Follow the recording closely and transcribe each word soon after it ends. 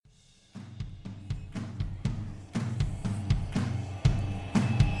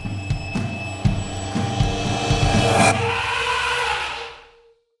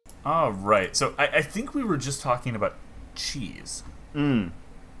Right. So I think we were just talking about cheese.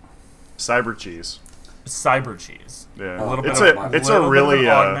 Cyber cheese. Cyber cheese. Yeah. A little it's bit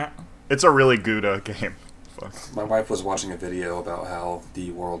a really Gouda game. Fuck. My wife was watching a video about how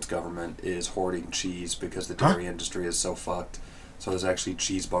the world's government is hoarding cheese because the dairy industry is so fucked. So there's actually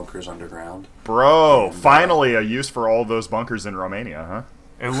cheese bunkers underground. Bro, And, finally a use for all those bunkers in Romania, huh?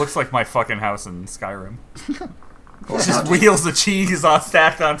 It looks like my fucking house in Skyrim. Just wheels of cheese all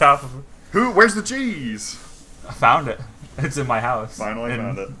stacked on top of it. Where's the cheese? I found it. It's in my house. Finally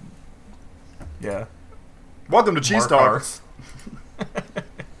found it. Yeah. Welcome to Cheese Talk. Markarth.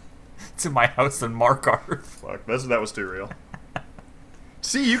 It's in my house in Markarth. Fuck, that was too real.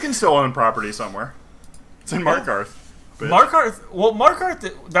 See, you can still own property somewhere. It's in Markarth.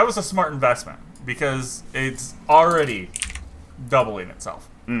 Markarth, that was a smart investment because it's already doubling itself.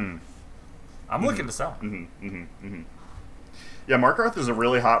 I'm looking to sell. Yeah, Markarth is a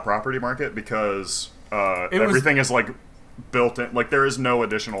really hot property market because everything is like built in. Like there is no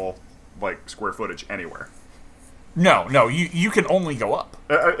additional like square footage anywhere. No, you can only go up.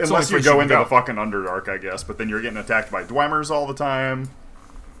 Unless you go into the fucking Underdark, I guess. But then you're getting attacked by Dwemmers all the time.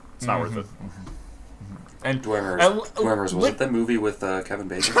 It's not worth it. And Dwemmers, was it that movie with Kevin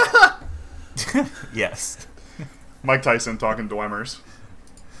Bacon? Yes. Mike Tyson talking Dwemmers.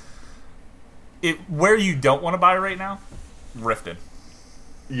 Where you don't want to buy right now, Riften.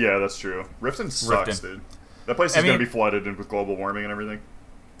 Yeah, that's true. Riften sucks, dude. That place is going to be flooded with global warming and everything.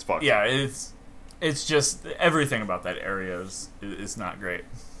 It's fucked. Yeah, it's just everything about that area is not great.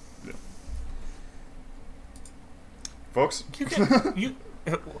 Yeah. Folks,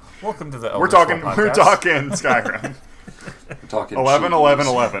 welcome to the We're talking Skyrim. We're talking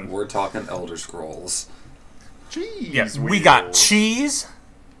 11. We're talking Elder Scrolls. Cheese. Yes, we got cheese.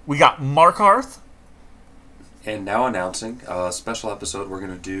 We got Markarth. And now announcing a special episode we're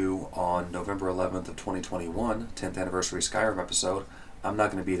going to do on November 11th of 2021, 10th anniversary Skyrim episode. I'm not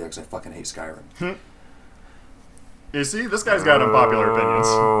going to be there because I fucking hate Skyrim. You see, this guy's got unpopular opinions.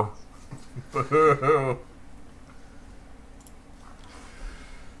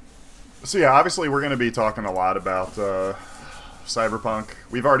 So yeah, obviously we're going to be talking a lot about Cyberpunk.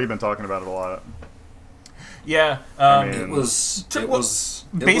 We've already been talking about it a lot. Yeah, it was a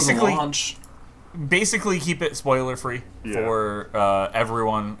launch. Basically, keep it spoiler free for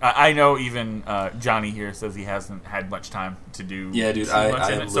everyone. I know even Johnny here says he hasn't had much time to do. Yeah, dude,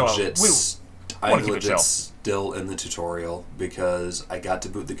 I'm legit still in the tutorial because I got to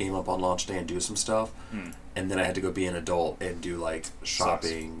boot the game up on launch day and do some stuff, and then I had to go be an adult and do like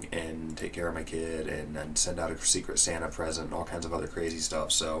shopping and take care of my kid and send out a Secret Santa present and all kinds of other crazy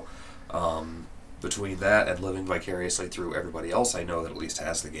stuff. So. Between that and living vicariously through everybody else I know that at least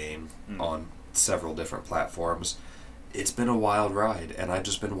has the game on several different platforms, it's been a wild ride, and I've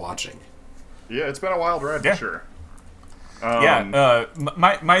just been watching. Yeah, it's been a wild ride for sure.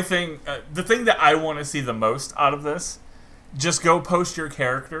 My thing, the thing that I want to see the most out of this, just go post your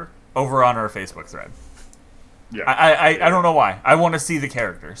character over on our Facebook thread. Yeah, I don't know why. I want to see the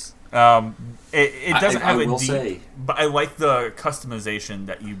characters. It doesn't have a deep, but I like the customization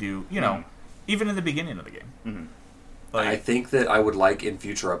that you do. You know. Even in the beginning of the game. I think that I would like in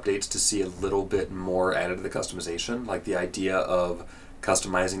future updates to see a little bit more added to the customization, like the idea of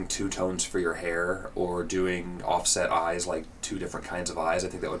customizing 2 tones for your hair or doing offset eyes, like 2 different kinds of eyes. I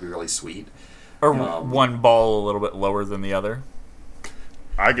think that would be really sweet. Or one ball a little bit lower than the other.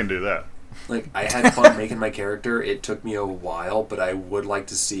 I can do that. Like, I had fun making my character. It took me a while, but I would like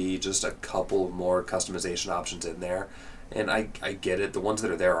to see just a couple more customization options in there. And I get it. The ones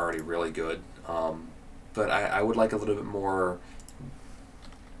that are there are already really good. But I would like a little bit more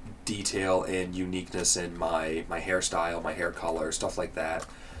detail and uniqueness in my hairstyle, my hair color, stuff like that.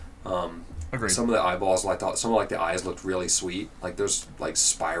 Agreed. Some of the eyeballs, some of the eyes looked really sweet. Like there's like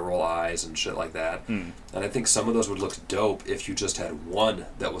spiral eyes and shit like that. And I think some of those would look dope if you just had one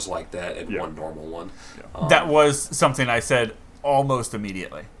that was like that and one normal one. Yeah. That was something I said almost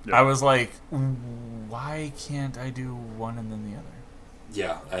immediately. Yeah. I was like, why can't I do one and then the other?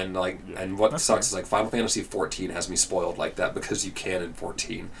 Yeah, and and what sucks is like Final Fantasy 14 has me spoiled like that because you can in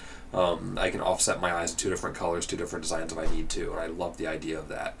 14. I can offset my eyes in 2 different colors, 2 different designs if I need to, and I love the idea of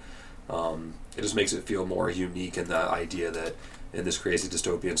that. It just makes it feel more unique in the idea that in this crazy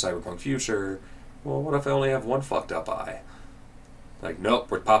dystopian cyberpunk future, well, what if I only have one fucked up eye? Like, nope,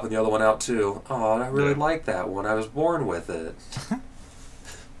 we're popping the other one out too. Oh, I really like that one. I was born with it.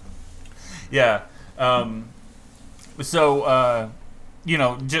 Yeah.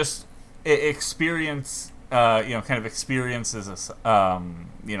 Just experience, kind of experiences, coming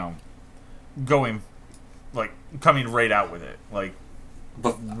right out with it. Like,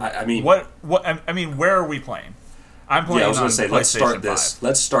 But I mean, where are we playing? I'm playing. Yeah, I was going to say let's start this. 5.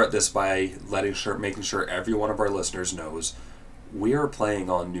 Let's start this by making sure every one of our listeners knows we are playing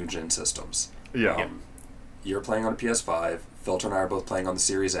on new gen systems. Yeah. You're playing on a PS5. Filter and I are both playing on the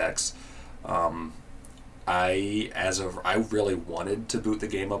Series X. I really wanted to boot the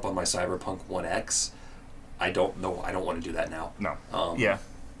game up on my Cyberpunk 1X. I don't know. I don't want to do that now. No.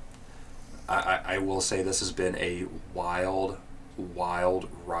 I will say this has been a wild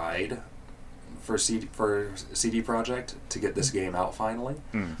ride for CD Projekt to get this game out finally.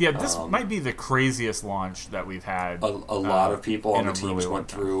 Yeah, this might be the craziest launch that we've had. A lot of people on the teams really went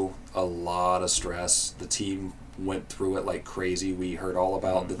through a lot of stress. The team went through it like crazy. We heard all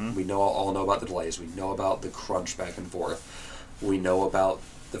about we all know about the delays. We know about the crunch back and forth. We know about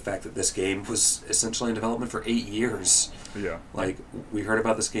the fact that this game was essentially in development for 8 years. Yeah. Like, we heard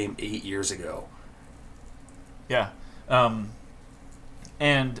about this game 8 years ago. Yeah.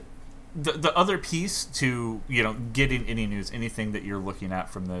 And the other piece to, getting any news, anything that you're looking at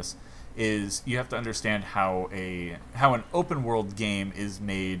from this, is you have to understand how an open world game is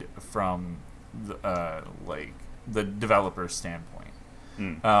made from the developer's standpoint.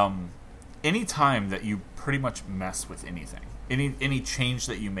 Any time that you pretty much mess with anything, any change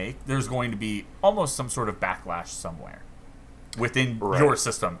that you make, there's going to be almost some sort of backlash somewhere within your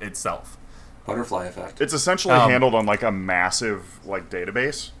system itself. Butterfly effect. It's essentially handled on like a massive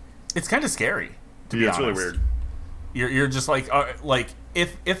database. It's kind of scary, to be honest. It's really weird. You're just like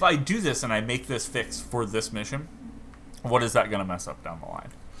if I do this and I make this fix for this mission, what is that going to mess up down the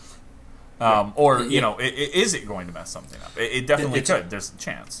line? Is it going to mess something up? It definitely could. There's a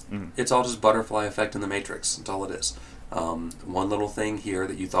chance. It's all just butterfly effect in the Matrix. That's all it is. One little thing here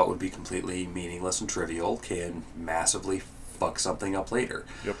that you thought would be completely meaningless and trivial can massively fuck something up later.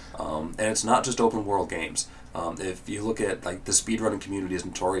 Yep. And it's not just open world games. If you look at the speedrunning community is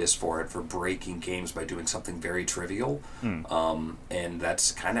notorious for breaking games by doing something very trivial, and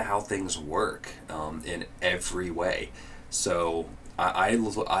that's kind of how things work in every way. So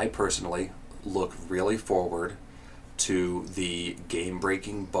I personally look really forward to the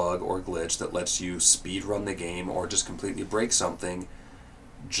game-breaking bug or glitch that lets you speedrun the game or just completely break something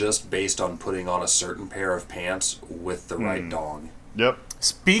just based on putting on a certain pair of pants with the right dong. Yep.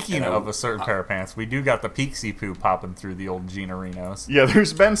 Speaking of a certain pair of pants, we do got the Peaksy Poo popping through the old Gina Renos. Yeah,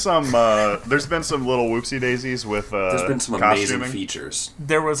 there's been some little whoopsie daisies with there's been some costuming. amazing features.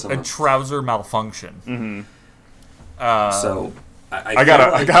 There was a trouser malfunction. So I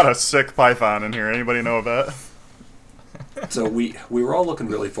got a sick python in here. Anybody know about? So we were all looking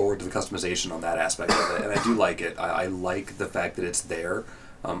really forward to the customization on that aspect of it, and I do like it. I like the fact that it's there.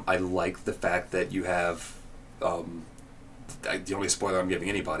 I like the fact that you have the only spoiler I'm giving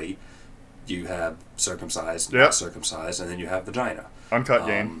anybody, you have circumcised, not circumcised, and then you have vagina. Uncut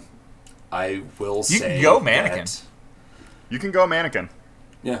game. I will say you can go mannequin. You can go mannequin.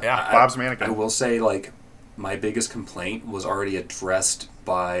 Yeah. Bob's mannequin. I will say, my biggest complaint was already addressed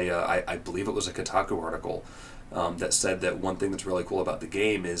by, I believe it was a Kotaku article, that said that one thing that's really cool about the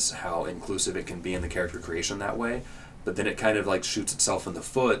game is how inclusive it can be in the character creation that way, but then it kind of shoots itself in the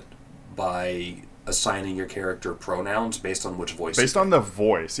foot by assigning your character pronouns based on which voice. Based on the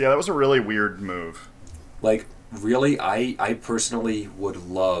voice. Yeah, that was a really weird move. Really, I personally would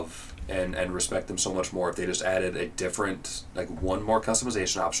love and respect them so much more if they just added a different, one more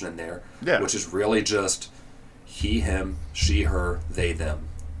customization option in there, which is really just he, him, she, her, they, them.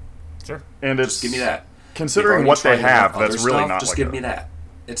 Sure. And just give me that. Considering what they have, that's really not just give me that.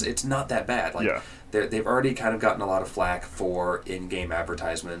 It's not that bad. They've already kind of gotten a lot of flack for in-game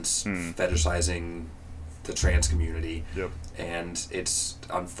advertisements, fetishizing the trans community. Yep. And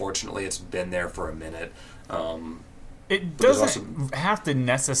unfortunately it's been there for a minute. It doesn't have to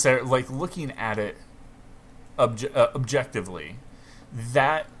necessarily, looking at it objectively,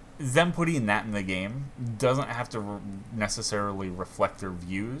 that them putting that in the game doesn't have to necessarily reflect their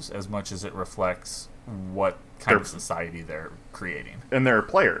views as much as it reflects what kind of society they're creating. And they're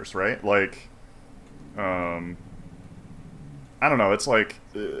players, right? I don't know. It's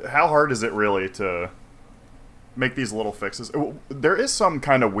how hard is it really to make these little fixes? There is some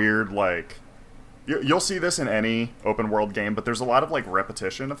kind of weird, you'll see this in any open world game, but there's a lot of,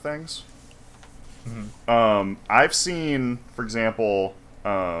 repetition of things. I've seen, for example,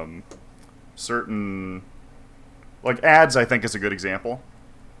 certain, ads, I think is a good example.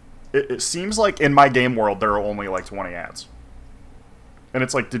 It seems like in my game world there are only 20 ads. And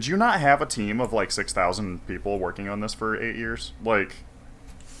it's did you not have a team of 6,000 people working on this for 8 years?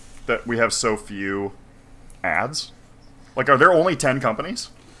 That we have so few ads? Are there only 10 companies?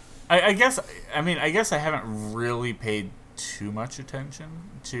 I guess I haven't really paid too much attention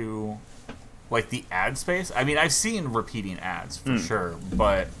to like the ad space. I mean, I've seen repeating ads for sure,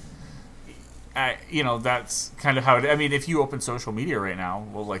 but that's kind of how it. I mean, if you open social media right now,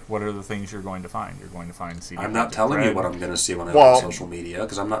 well, like, what are the things you're going to find? You're going to find CD. I'm not telling you what I'm going to see when I open social media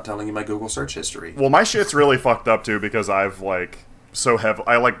because I'm not telling you my Google search history. Well, my shit's really fucked up too because I've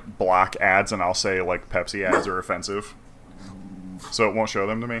I like block ads and I'll say like Pepsi ads are offensive, so it won't show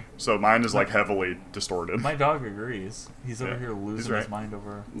them to me. So mine is like heavily distorted. My dog agrees. He's over here losing his mind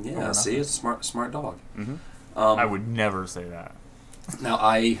over. Yeah, over see, it's a smart dog. Mm-hmm. I would never say that. Now,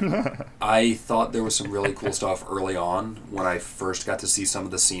 I thought there was some really cool stuff early on when I first got to see some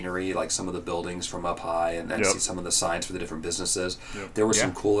of the scenery, like some of the buildings from up high, and see some of the signs for the different businesses. Yep. There were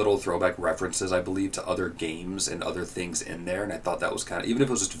some cool little throwback references, I believe, to other games and other things in there, and I thought that was kind of, even if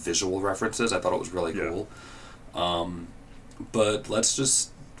it was just visual references, I thought it was really cool. But let's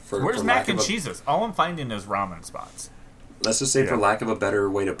just... Where's mac and cheeses? All I'm finding is ramen spots. Let's just say, for lack of a better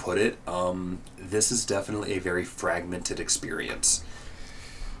way to put it, this is definitely a very fragmented experience.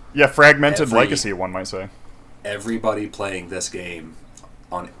 Yeah, fragmented legacy, one might say. Everybody playing this game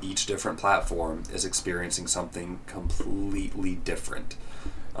on each different platform is experiencing something completely different.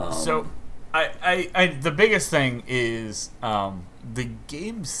 So, the biggest thing is the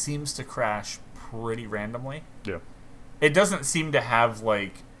game seems to crash pretty randomly. Yeah. It doesn't seem to have,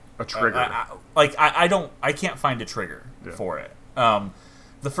 like... a trigger. I can't find a trigger for it.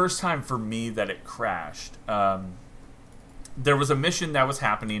 The first time for me that it crashed... there was a mission that was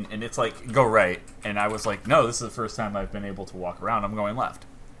happening, and it's like, go right. And I was like, no, this is the first time I've been able to walk around. I'm going left.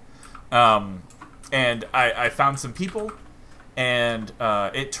 And I found some people, and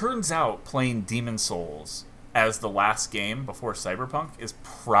it turns out playing Demon Souls as the last game before Cyberpunk is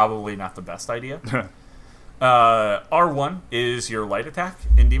probably not the best idea. R1 is your light attack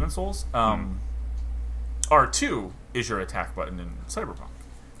in Demon Souls. R2 is your attack button in Cyberpunk.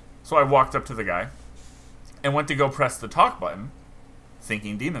 So I walked up to the guy and went to go press the talk button,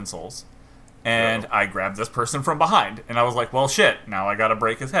 thinking Demon Souls, and I grabbed this person from behind, and I was like, well, shit, now I gotta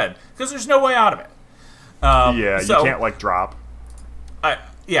break his head, because there's no way out of it. You can't, like, drop. I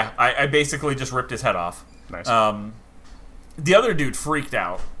basically just ripped his head off. Nice. The other dude freaked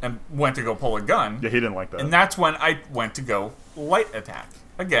out and went to go pull a gun. Yeah, he didn't like that. And that's when I went to go light attack,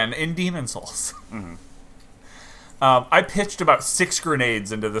 again, in Demon Souls. Mm-hmm. I pitched about 6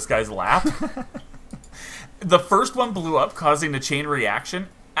 grenades into this guy's lap. The first one blew up, causing a chain reaction.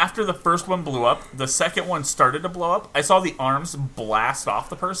 After the first one blew up, the second one started to blow up. I saw the arms blast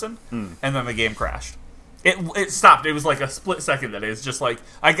off the person, and then the game crashed. It stopped. It was like a split second that it was just like,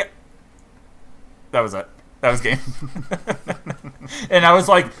 that was it. That was game. And I was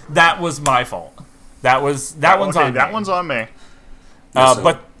like, that was my fault. One's on me. That one's on me.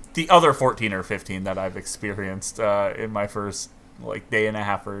 But the other 14 or 15 that I've experienced in my first day and a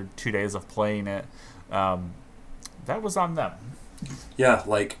half or 2 days of playing it, that was on them. Yeah,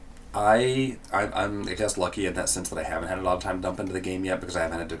 I'm I guess lucky in that sense that I haven't had a lot of time to dump into the game yet because I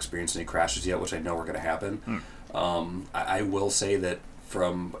haven't had to experience any crashes yet, which I know are going to happen. I will say that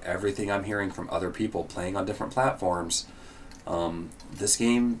from everything I'm hearing from other people playing on different platforms, this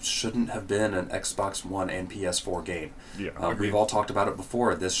game shouldn't have been an Xbox One and PS4 game. Yeah, we've all talked about it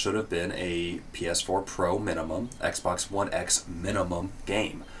before. This should have been a PS4 Pro minimum, Xbox One X minimum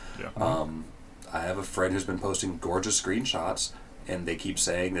game. Yeah. I have a friend who's been posting gorgeous screenshots, and they keep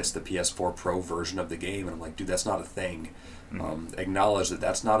saying it's the PS4 Pro version of the game, and I'm like, dude, that's not a thing. Acknowledge that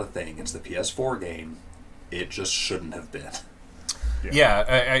that's not a thing. It's the PS4 game. It just shouldn't have been.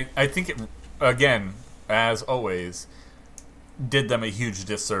 Yeah, I think it, again, as always, did them a huge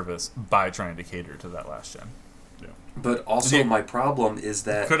disservice by trying to cater to that last gen. Yeah. But also, my problem is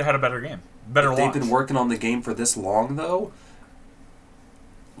that... Could have had a better game. Better launch. They've been working on the game for this long, though.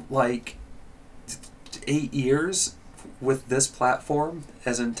 8 years with this platform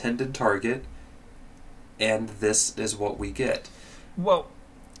as intended target, and this is what we get. Well,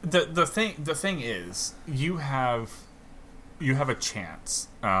 the thing is, you have a chance,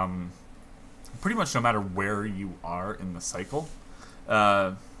 pretty much no matter where you are in the cycle,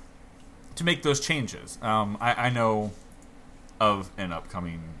 to make those changes. I know of an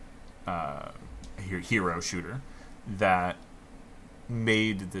upcoming hero shooter that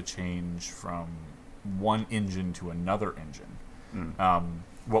made the change from one engine to another engine.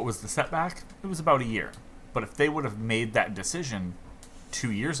 What was the setback? It was about a year. But if they would have made that decision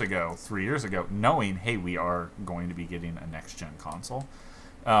 2 years ago, 3 years ago, knowing, hey, we are going to be getting a next-gen console,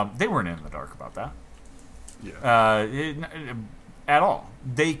 they weren't in the dark about that. Yeah. At all.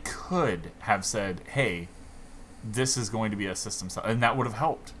 They could have said, hey, this is going to be a system... And that would have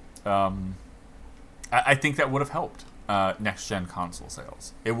helped. I think that would have helped. next gen console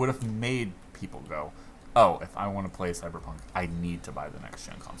sales. It would have made people go, "Oh, if I want to play Cyberpunk, I need to buy the next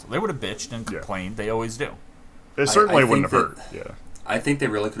gen console." They would have bitched and complained. They always do. It certainly wouldn't have hurt. Yeah. I think they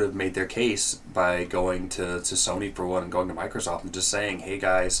really could have made their case by going to Sony for one and going to Microsoft and just saying, "Hey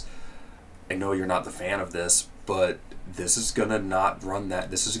guys, I know you're not the fan of this, but this is gonna not run that.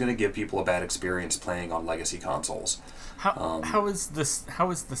 This is gonna give people a bad experience playing on legacy consoles." How is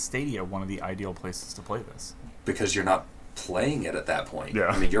the Stadia one of the ideal places to play this? Because you're not playing it at that point. Yeah.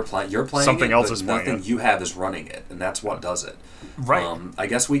 I mean, you're playing something it, else but is playing nothing it. you have is running it, and that's what does it. Right. I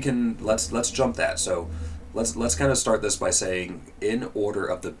guess we can let's jump that. So let's kind of start this by saying, in order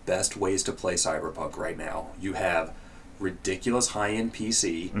of the best ways to play Cyberpunk right now, you have ridiculous high-end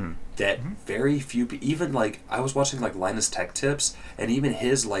PC that very few even like I was watching like Linus Tech Tips, and even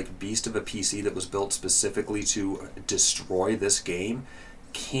his like beast of a PC that was built specifically to destroy this game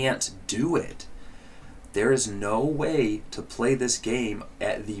can't do it. There is no way to play this game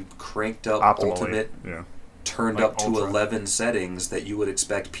at the cranked up Optimally, ultimate turned like up to ultra. 11 settings that you would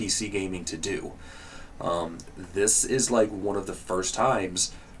expect PC gaming to do. This is like one of the first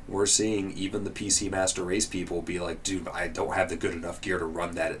times we're seeing even the PC Master Race people be like, dude, I don't have the good enough gear to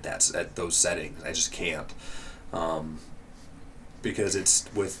run that at those settings. I just can't. Because it's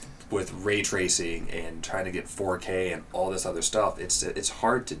with ray tracing and trying to get 4K and all this other stuff, it's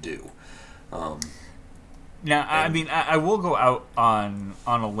hard to do. Now, I mean, I will go out on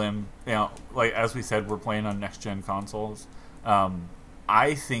a limb. You know, like as we said, we're playing on next gen consoles.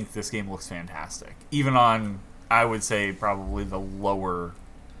 I think this game looks fantastic, even on, I would say, probably the lower,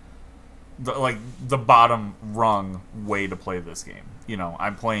 the bottom rung way to play this game. You know,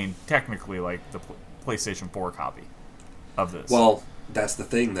 I'm playing technically like the PlayStation 4 copy of this. Well, that's the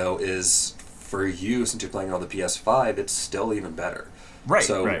thing though, is for you, since you're playing it on the PS5, it's still even better. Right.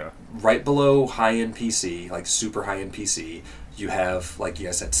 So right below high-end PC, like super high-end PC, you have, like you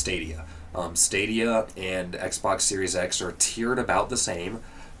guys said, Stadia. Stadia and Xbox Series X are tiered about the same.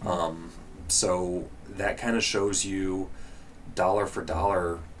 So that kind of shows you dollar for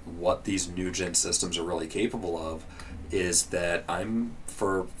dollar what these new-gen systems are really capable of, is that I'm,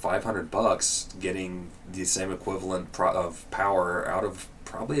 for $500, getting the same equivalent of power out of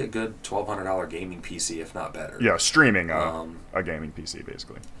probably a good $1,200 gaming PC, if not better. Yeah, streaming a gaming PC,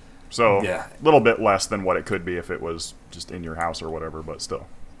 basically. So a little bit less than what it could be if it was just in your house or whatever, but still.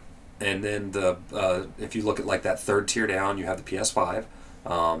 And then if you look at like that third tier down, you have the PS5,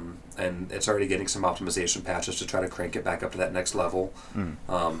 and it's already getting some optimization patches to try to crank it back up to that next level.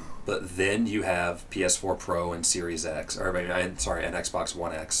 But then you have PS4 Pro and Series X, and Xbox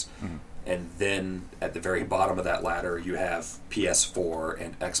One X. And then at the very bottom of that ladder, you have PS4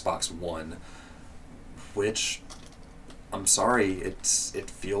 and Xbox One, which, I'm sorry, it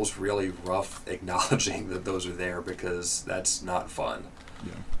feels really rough acknowledging that those are there, because that's not fun.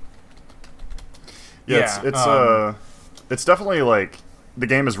 It's definitely like the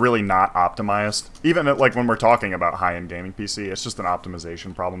game is really not optimized. Even like when we're talking about high-end gaming PC, it's just an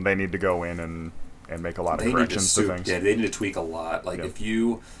optimization problem. They need to go in and make a lot of corrections to things. Yeah, they need to tweak a lot. Like if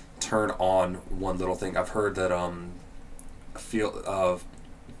you turn on one little thing, I've heard that Field of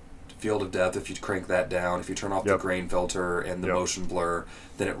Death, if you crank that down, if you turn off the grain filter and the motion blur,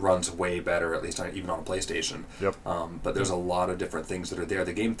 then it runs way better, at least even on a PlayStation. But there's a lot of different things that are there.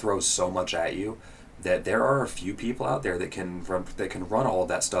 The game throws so much at you that there are a few people out there that can run all of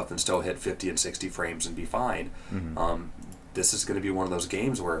that stuff and still hit 50 and 60 frames and be fine. This is going to be one of those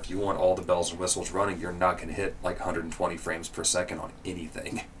games where if you want all the bells and whistles running, you're not going to hit like 120 frames per second on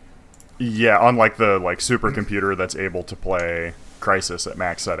anything. Yeah, unlike the supercomputer that's able to play Crysis at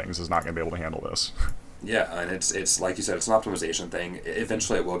max settings is not going to be able to handle this. Yeah, and it's like you said, it's an optimization thing.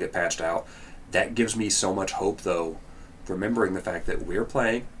 Eventually it will get patched out. That gives me so much hope, though, remembering the fact that we're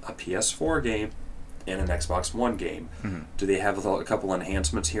playing a PS4 game and an Xbox One game. Do they have a couple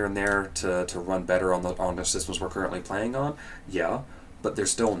enhancements here and there to run better on the systems we're currently playing on? Yeah, but they're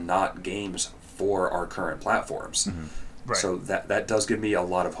still not games for our current platforms. Right. So that does give me a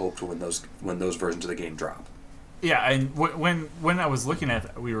lot of hope to when those versions of the game drop. Yeah, and when I was looking at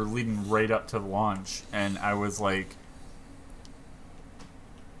it, we were leading right up to the launch, and I was like,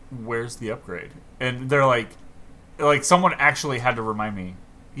 where's the upgrade? And they're like someone actually had to remind me,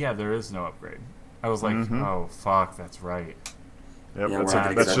 yeah, there is no upgrade. I was like, oh, fuck, that's right. Yep,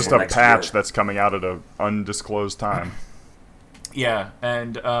 Yeah, that's just a patch that's coming out at an undisclosed time. Yeah,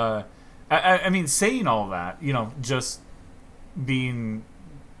 and I mean, saying all that, you know, just being,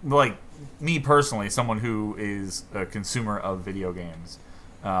 like, me personally, someone who is a consumer of video games,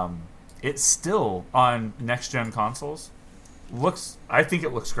 it's still, on next-gen consoles, I think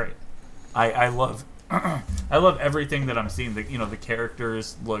it looks great. I love I love everything that I'm seeing. The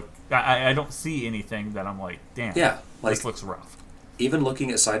characters look. I don't see anything that I'm like, damn. Yeah, like, this looks rough. Even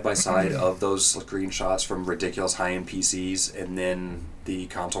looking at side by side of those screenshots from ridiculous high end PCs and then the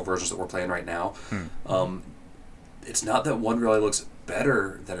console versions that we're playing right now, it's not that one really looks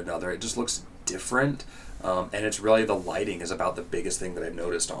better than another. It just looks different. And it's really the lighting is about the biggest thing that I've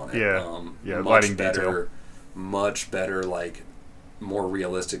noticed on it. Yeah, much lighting better, detail. Much better, like, more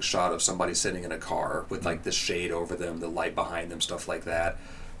realistic shot of somebody sitting in a car with, like, the shade over them, the light behind them, stuff like that,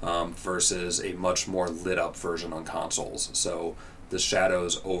 versus a much more lit up version on consoles. So the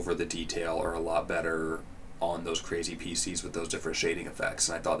shadows over the detail are a lot better on those crazy PCs with those different shading effects,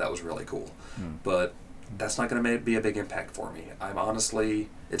 and I thought that was really cool. But that's not going to be a big impact for me. I'm honestly,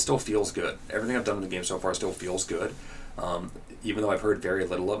 it still feels good. Everything I've done in the game so far still feels good. Even though I've heard very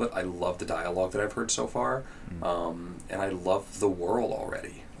little of it, I love the dialogue that I've heard so far, and I love the world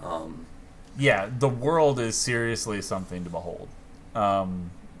already. Yeah, the world is seriously something to behold.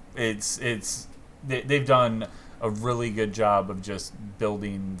 They've done a really good job of just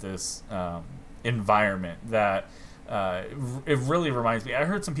building this environment that it really reminds me. I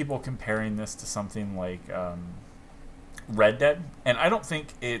heard some people comparing this to something like Red Dead, and I don't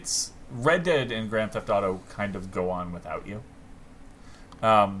think it's Red Dead and Grand Theft Auto kind of go on without you.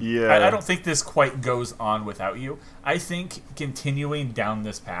 I don't think this quite goes on without you. I think continuing down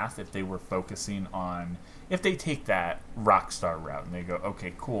this path, if they were focusing on, if they take that Rockstar route and they go,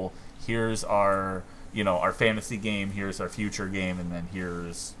 okay, cool, here's our fantasy game, here's our future game, and then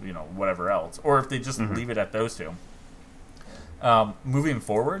here's, whatever else. Or if they just leave it at those two. Moving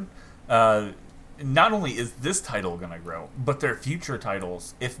forward, not only is this title going to grow, but their future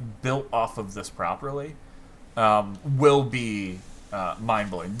titles, if built off of this properly, will be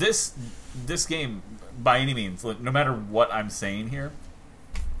mind-blowing. This game, by any means, no matter what I'm saying here,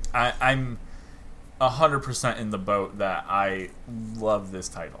 I'm 100% in the boat that I love this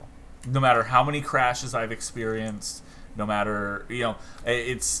title. No matter how many crashes I've experienced, no matter,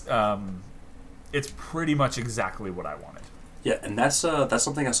 it's pretty much exactly what I wanted. Yeah, and that's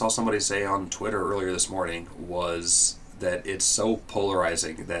something I saw somebody say on Twitter earlier this morning, was that it's so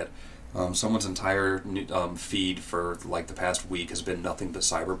polarizing that someone's entire feed for like the past week has been nothing but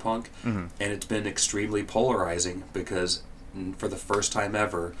Cyberpunk, and it's been extremely polarizing because for the first time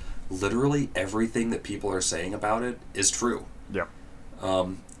ever, literally everything that people are saying about it is true. Yeah.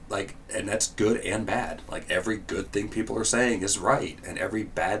 And that's good and bad. Like, every good thing people are saying is right, and every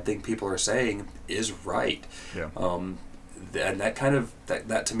bad thing people are saying is right. Yeah. And that kind of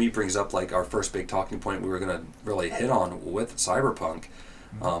that to me brings up like our first big talking point we were going to really hit on with Cyberpunk.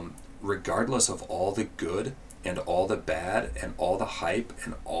 Regardless of all the good and all the bad and all the hype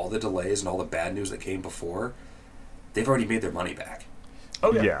and all the delays and all the bad news that came before, they've already made their money back.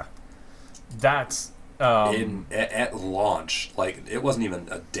 Oh yeah. That's at launch, like, it wasn't even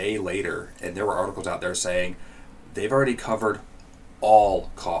a day later, and there were articles out there saying they've already covered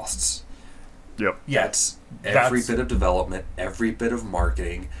all costs. Yep. That's every bit of development, every bit of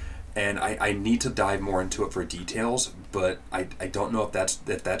marketing, and I need to dive more into it for details, but I don't know if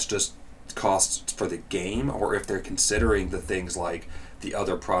that's just costs for the game, or if they're considering the things like the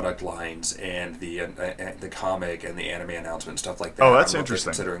other product lines and the comic and the anime announcement, stuff like that. Oh, that's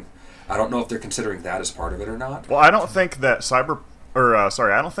interesting. I don't know if they're considering that as part of it or not. Well, I don't think that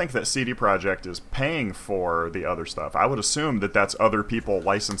I don't think that CD Projekt is paying for the other stuff. I would assume that that's other people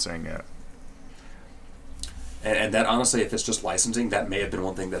licensing it. And that, honestly, if it's just licensing, that may have been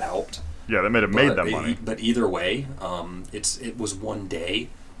one thing that helped. Yeah, that may have made them money. But either way, it was one day.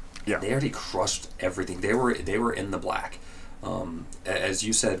 Yeah. They already crushed everything. They were in the black. As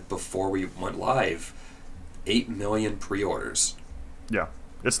you said before we went live, 8 million pre-orders. Yeah.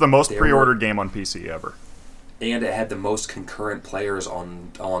 It's the most pre-ordered game on PC ever. And it had the most concurrent players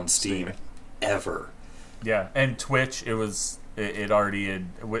on Steam ever. Yeah, and Twitch, it was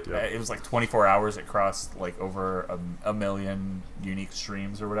like 24 hours. It crossed like over a million unique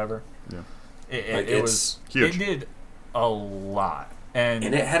streams or whatever. Yeah, it was huge. It did a lot, and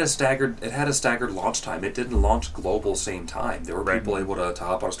it had a staggered launch time. It didn't launch global same time. There were people able to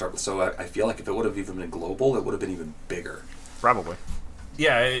hop on a start. So I feel like if it would have even been global, it would have been even bigger. Probably.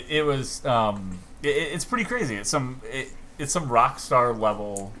 Yeah, it was. It's pretty crazy. It's some Rockstar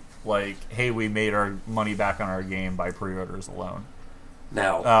level. Like, hey, we made our money back on our game by pre-orders alone.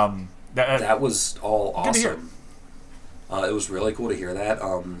 Now, that was all awesome. Good to hear. It was really cool to hear that.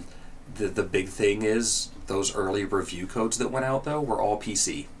 The big thing is those early review codes that went out, though, were all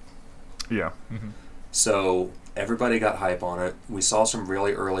PC. Yeah. Mm-hmm. So everybody got hype on it. We saw some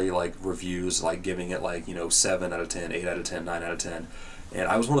really early reviews, giving it 7 out of 10, 8 out of 10, 9 out of 10. And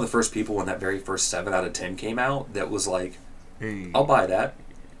I was one of the first people when that very first 7 out of 10 came out that was like, Hey. I'll buy that.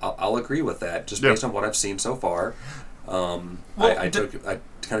 I'll agree with that, just based on what I've seen so far. I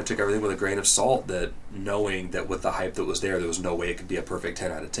kind of took everything with a grain of salt, that knowing that with the hype that was there was no way it could be a perfect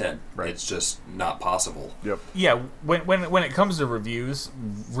 10 out of 10. Right. It's just not possible. Yep. Yeah, when it comes to reviews,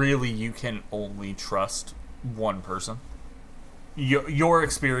 really you can only trust one person. Your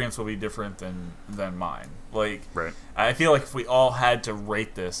experience will be different than mine. Like, right. I feel like if we all had to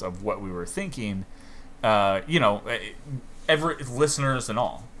rate this of what we were thinking, every listeners and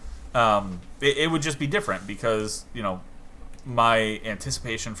all, it would just be different because my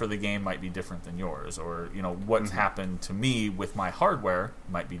anticipation for the game might be different than yours, or what's happened to me with my hardware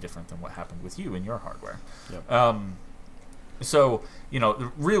might be different than what happened with you and your hardware. Yep. So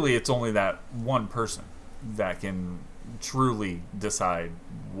really, it's only that one person that can truly decide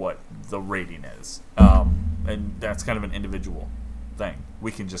what the rating is, and that's kind of an individual thing.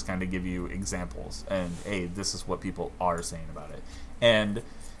 We can just kind of give you examples, and hey, this is what people are saying about it. And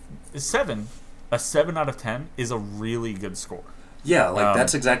a 7 out of 10 is a really good score. Yeah, like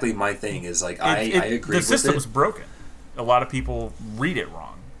that's exactly my thing. Is like I agree. The system's broken. A lot of people read it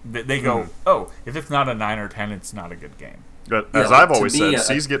wrong. They go, "Oh, if it's not a 9 or 10, it's not a good game." But as I've always said,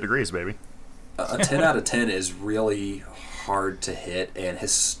 C's get degrees, baby. A 10 out of 10 is really hard to hit, and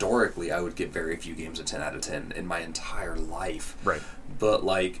historically, I would get very few games a 10 out of 10 in my entire life. Right. But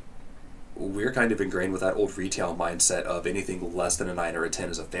like, we're kind of ingrained with that old retail mindset of anything less than a 9 or a 10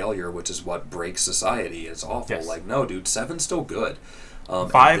 is a failure, which is what breaks society. It's awful. Yes. Like, no, dude, 7's still good.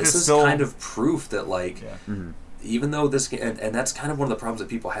 5 this is is still kind of proof that, like, even though this game, and that's kind of one of the problems that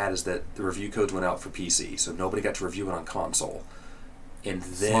people had, is that the review codes went out for PC, so nobody got to review it on console. And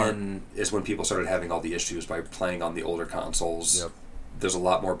then is when people started having all the issues by playing on the older consoles. Yep. There's a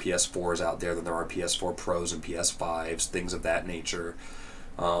lot more PS4s out there than there are PS4 Pros and PS5s, things of that nature.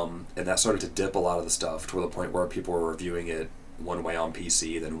 And that started to dip a lot of the stuff to the point where people were reviewing it one way on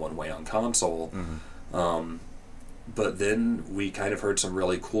PC, then one way on console. But then we kind of heard some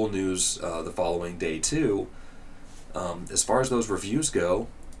really cool news the following day, too. As far as those reviews go,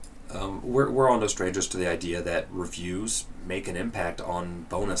 we're all no strangers to the idea that reviews make an impact on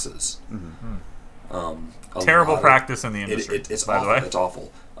bonuses. Terrible practice in the industry. It's by awful. the way. It's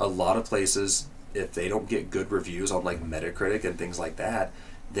awful. A lot of places, if they don't get good reviews on like Metacritic and things like that,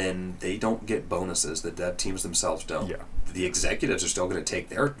 then they don't get bonuses. The dev teams themselves don't. Yeah. The executives are still going to take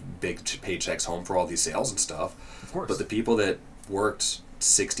their big paychecks home for all these sales and stuff. Of course. But the people that worked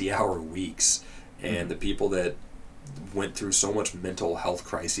 60-hour weeks and the people that went through so much mental health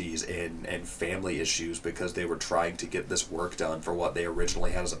crises and family issues because they were trying to get this work done for what they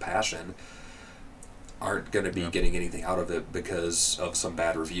originally had as a passion aren't going to be getting anything out of it because of some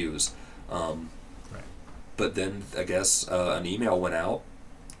bad reviews. But then I guess an email went out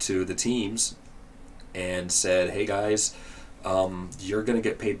to the teams and said, hey guys, you're going to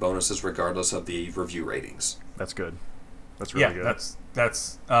get paid bonuses regardless of the review ratings. That's good. That's really good.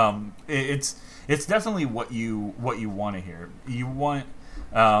 That's it's definitely what you want to hear. You want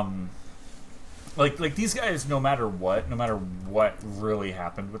like these guys, no matter what really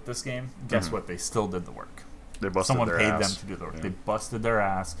happened with this game, guess what? They still did the work. They busted Someone their paid ass. them to do the work. Yeah. They busted their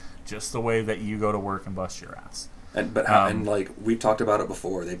ass just the way that you go to work and bust your ass. And like we've talked about it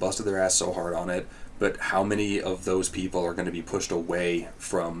before, they busted their ass so hard on it. But how many of those people are going to be pushed away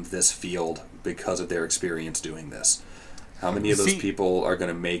from this field because of their experience doing this? How many of those people are going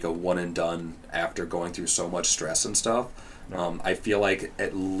to make a one and done after going through so much stress and stuff? I feel like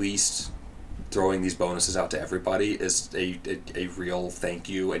at least throwing these bonuses out to everybody is a real thank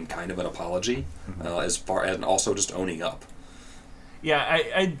you and kind of an apology, as far as, and also just owning up. Yeah,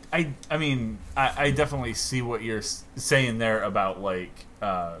 I mean, I definitely see what you're saying there about like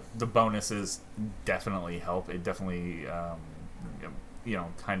the bonuses definitely help. It definitely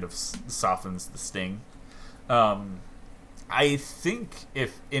kind of softens the sting. I think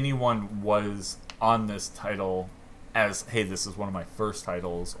if anyone was on this title as, hey, this is one of my first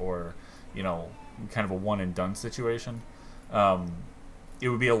titles, or kind of a one and done situation, it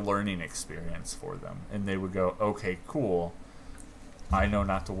would be a learning experience for them, and they would go, okay, cool, I know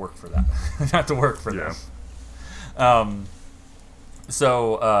not to work for that, not to work for them.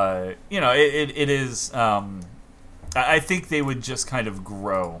 It is. I think they would just kind of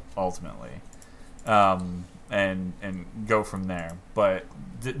grow ultimately, and go from there. But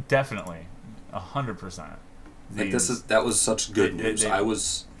definitely, 100%. Like that was such good news. I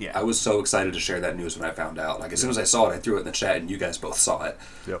was so excited to share that news when I found out. Like as soon as I saw it, I threw it in the chat, and you guys both saw it.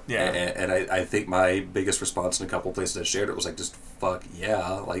 Yep. Yeah. And I think my biggest response in a couple places I shared it was like, just fuck yeah,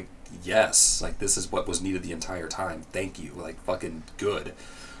 like yes, like this is what was needed the entire time. Thank you, like fucking good.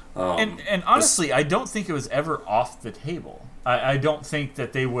 And honestly, I don't think it was ever off the table. I don't think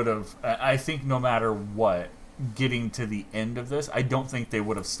that they would have. I think no matter what, getting to the end of this, I don't think they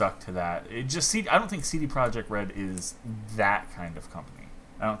would have stuck to that. I don't think CD Projekt Red is that kind of company.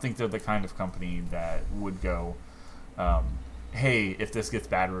 I don't think they're the kind of company that would go, hey, if this gets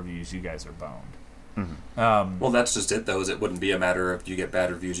bad reviews, you guys are boned. Mm-hmm. Well, that's just it, though, is it wouldn't be a matter of you get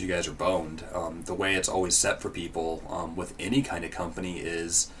bad reviews, you guys are boned. The way it's always set for people with any kind of company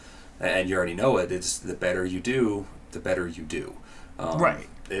is, and you already know it, it's the better you do, the better you do. Right.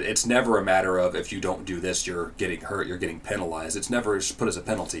 It's never a matter of if you don't do this, you're getting hurt, you're getting penalized. It's never put as a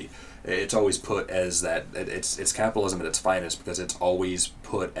penalty. It's always put as that. It's capitalism at its finest, because it's always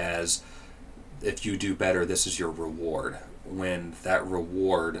put as, if you do better, this is your reward. When that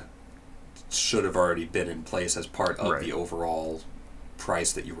reward should have already been in place as part of the overall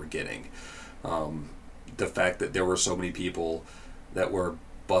price that you were getting. The fact that there were so many people that were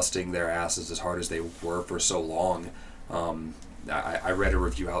busting their asses as hard as they were for so long. I read a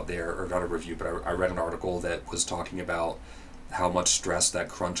review out there, or not a review, but I read an article that was talking about how much stress that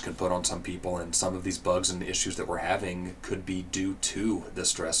crunch can put on some people, and some of these bugs and issues that we're having could be due to the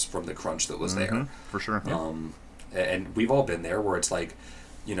stress from the crunch that was there. For sure. Yeah. And we've all been there, where it's like,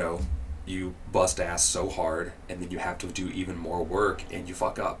 you bust ass so hard, and then you have to do even more work, and you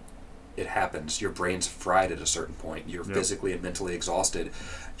fuck up. It happens. Your brain's fried at a certain point. You're physically and mentally exhausted.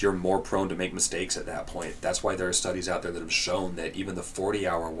 You're more prone to make mistakes at that point. That's why there are studies out there that have shown that even the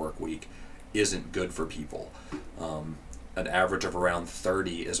 40-hour work week isn't good for people. An average of around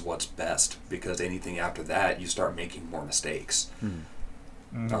 30 is what's best, because anything after that, you start making more mistakes.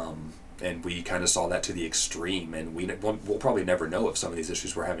 And we kind of saw that to the extreme, and we'll probably never know if some of these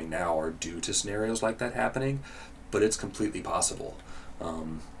issues we're having now are due to scenarios like that happening, but it's completely possible.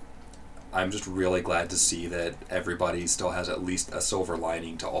 I'm just really glad to see that everybody still has at least a silver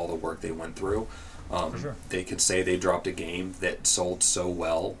lining to all the work they went through. For sure. They could say they dropped a game that sold so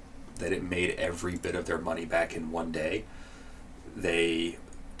well that it made every bit of their money back in one day. They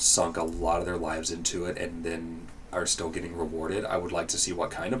sunk a lot of their lives into it and then are still getting rewarded. I would like to see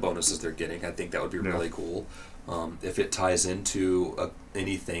what kind of bonuses they're getting. I think that would be really cool. If it ties into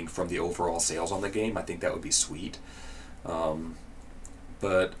anything from the overall sales on the game, I think that would be sweet.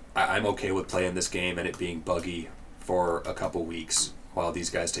 But I'm okay with playing this game and it being buggy for a couple weeks while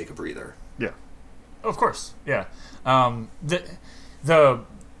these guys take a breather. Yeah. Of course, yeah. The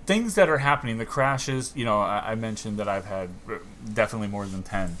things that are happening, the crashes, I mentioned that I've had definitely more than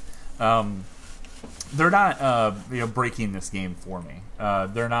 10. They're not breaking this game for me.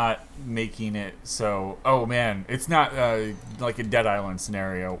 They're not making it so, oh man, it's not like a Dead Island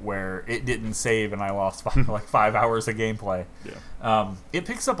scenario where it didn't save and I lost 5 hours of gameplay. Yeah. It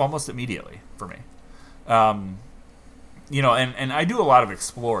picks up almost immediately for me. And I do a lot of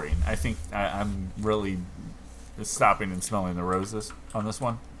exploring. I think I'm really stopping and smelling the roses on this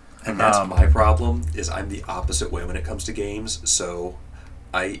one. And that's my problem, is I'm the opposite way when it comes to games. So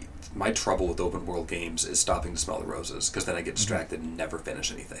my trouble with open world games is stopping to smell the roses, because then I get distracted and never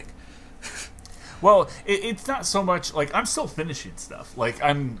finish anything. Well, it's not so much like I'm still finishing stuff. Like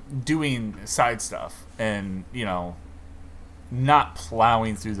I'm doing side stuff and, not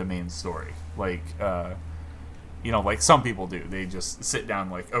plowing through the main story. Like, like some people do. They just sit down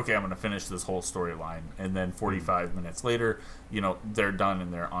like, okay, I'm going to finish this whole storyline. And then 45 minutes later, they're done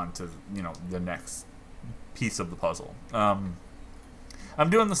and they're on to, the next piece of the puzzle. I'm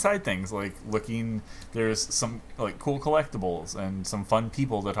doing the side things, like looking, there's some like cool collectibles and some fun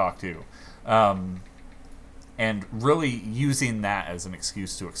people to talk to. And really using that as an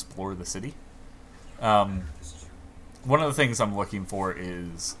excuse to explore the city. One of the things I'm looking for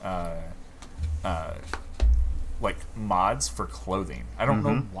is like mods for clothing. I don't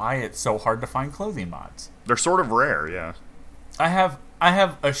know why it's so hard to find clothing mods. They're sort of rare, yeah. I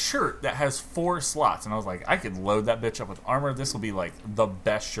have a shirt that has 4 slots, and I was like, I could load that bitch up with armor. This will be like the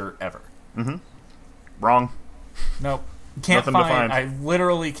best shirt ever. Wrong. Nope. Can't find. I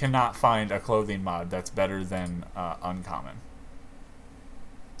literally cannot find a clothing mod that's better than Uncommon.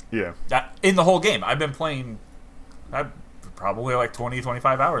 Yeah. In the whole game. I've been playing probably like 20,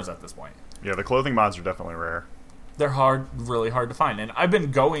 25 hours at this point. Yeah, the clothing mods are definitely rare. They're really hard to find. And I've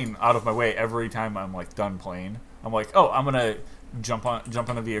been going out of my way every time I'm like done playing. I'm like, oh, I'm going to jump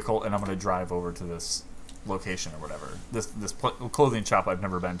on a vehicle and I'm going to drive over to this location or whatever. This clothing shop I've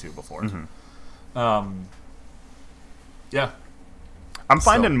never been to before. Yeah. I'm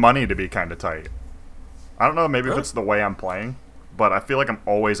finding money to be kind of tight. I don't know, maybe if it's the way I'm playing, but I feel like I'm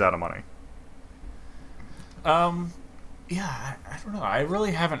always out of money. I don't know. I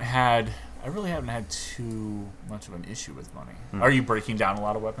really haven't had too much of an issue with money. Are you breaking down a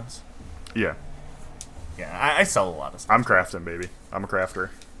lot of weapons? Yeah. Yeah, I sell a lot of stuff. I'm crafting, baby. I'm a crafter.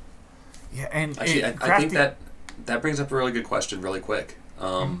 Yeah, and actually, I think that brings up a really good question, really quick.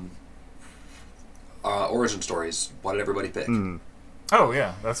 Origin stories. What did everybody pick? Oh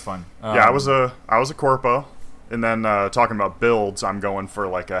yeah, that's fun. Yeah, I was a corpo, and then talking about builds, I'm going for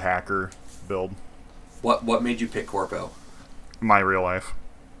like a hacker build. What made you pick corpo? My real life.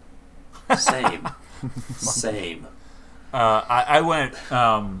 Same. Same. I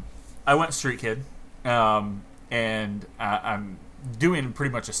went street kid, and I'm doing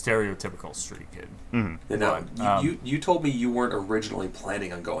pretty much a stereotypical street kid. Mm-hmm. Now, you told me you weren't originally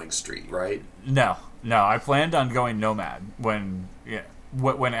planning on going street, right? No, I planned on going nomad when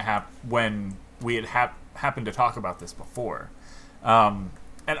we had happened to talk about this before.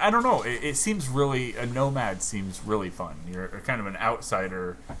 And I don't know, it seems really, a nomad seems really fun. You're kind of an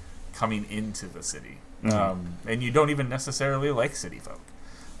outsider coming into the city. And you don't even necessarily like city folk.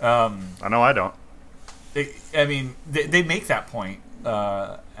 I know I don't. They make that point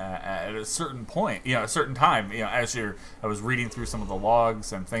at a certain point, a certain time. As I was reading through some of the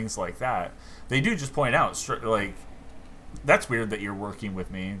logs and things like that. They do just point out, like, that's weird that you're working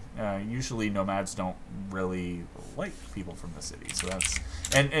with me. Usually, nomads don't really like people from the city, so that's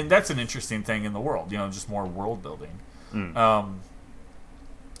an interesting thing in the world. Just more world building.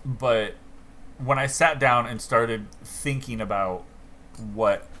 But when I sat down and started thinking about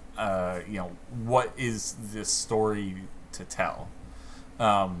what is this story to tell,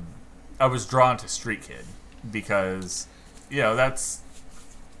 I was drawn to Street Kid because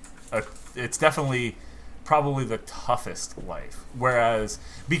it's definitely probably the toughest life. Whereas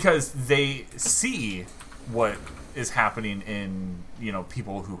because they see what is happening in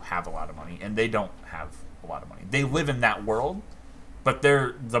people who have a lot of money and they don't have a lot of money. They live in that world, but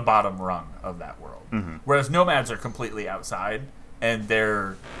they're the bottom rung of that world. Whereas nomads are completely outside, and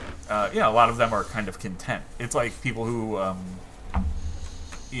they're a lot of them are kind of content. It's like people who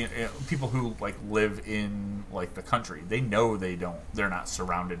like live in like the country. They know they're not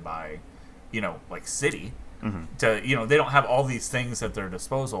surrounded by like city. They don't have all these things at their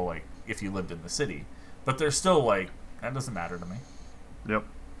disposal like if you lived in the city, but they're still like, that doesn't matter to me. Yep.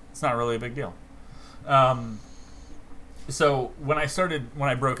 It's not really a big deal. So when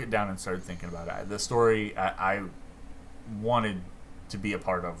I broke it down and started thinking about it, the story I wanted to be a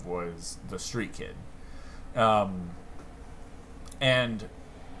part of was the Street Kid. And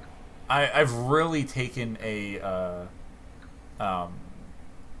I've really taken a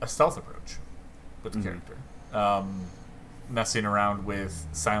stealth approach with the character. Messing around with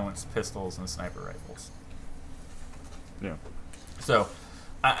silenced pistols and sniper rifles. Yeah. So,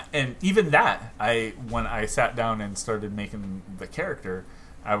 and even that, when I sat down and started making the character,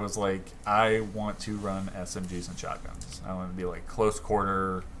 I was like, I want to run SMGs and shotguns. I want to be like close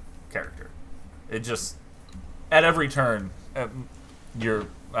quarter character. It just, at every turn, I don't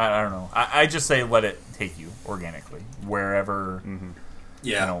know. I just say let it take you organically wherever.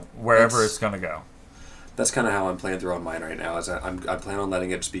 Wherever it's gonna go. That's kind of how I'm playing through on mine right now. I'm planning on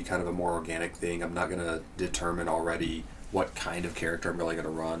letting it just be kind of a more organic thing. I'm not gonna determine already what kind of character I'm really gonna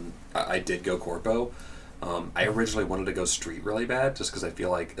run. I did go corpo. I originally wanted to go street really bad, just because I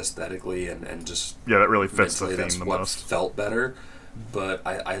feel like aesthetically and just that really fits the theme that's the what most. Felt better. But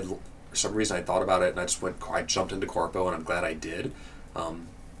I for some reason I thought about it and I jumped into corpo, and I'm glad I did.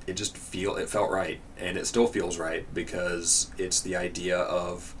 It felt right, and it still feels right because it's the idea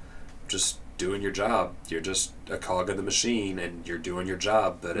of just doing your job. You're just a cog in the machine, and you're doing your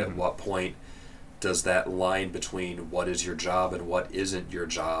job. But at what point does that line between what is your job and what isn't your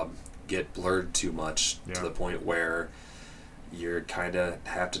job get blurred too much to the point where you kind of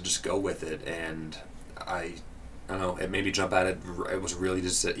have to just go with it? And I don't know, it made me jump at it. It was a really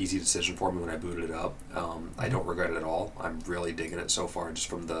easy decision for me when I booted it up. I don't regret it at all. I'm really digging it so far, just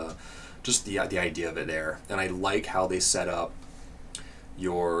from the idea of it there. And I like how they set up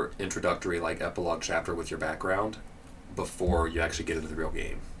your introductory like epilogue chapter with your background before you actually get into the real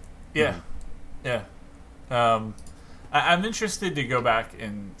game. Yeah. I'm interested to go back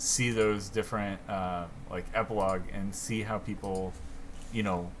and see those different like epilogue and see how people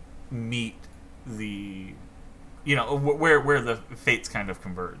meet the where the fates kind of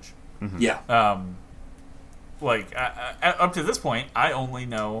converge. Like up to this point I only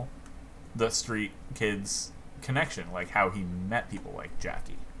know the Street Kid's connection, like how he met people like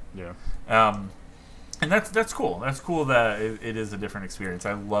Jackie. And that's cool. That's cool that it is a different experience.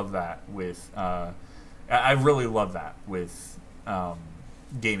 I love that with I really love that with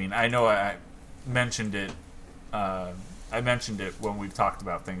gaming. I know I mentioned it I mentioned it when we've talked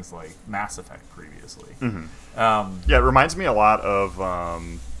about things like Mass Effect previously. Yeah, it reminds me a lot of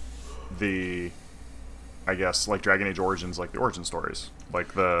I guess, like Dragon Age Origins, like the origin stories,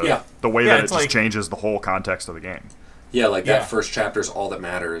 like the way that it just changes the whole context of the game. Yeah, like that first chapter is all that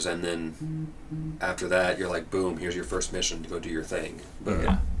matters, and then after that, you're like, boom, here's your first mission to go do your thing.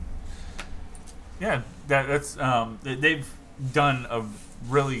 But that's they've done a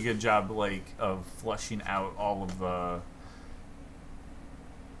really good job, like, of fleshing out all of the,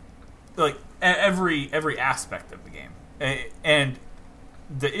 like, every aspect of the game. And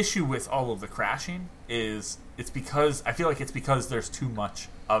the issue with all of the crashing is I feel like it's because there's too much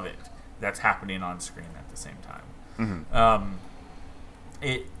of it that's happening on screen at the same time.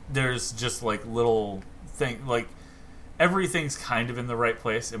 There's just like little thing, like everything's kind of in the right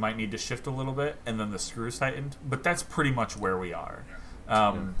place. It might need to shift a little bit, and then the screws tightened, but that's pretty much where we are.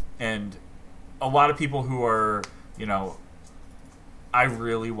 And a lot of people who are, I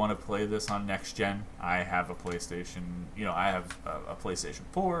really want to play this on next gen. I have a PlayStation, I have a PlayStation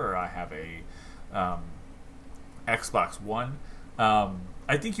 4, or I have a Xbox One.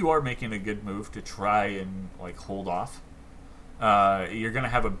 I think you are making a good move to try and like hold off. You're going to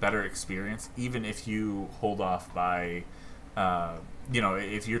have a better experience, even if you hold off by,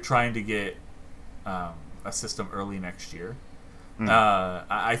 if you're trying to get a system early next year.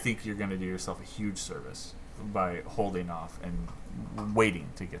 I think you're going to do yourself a huge service by holding off and waiting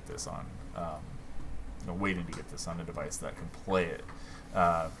to get this on, a device that can play it.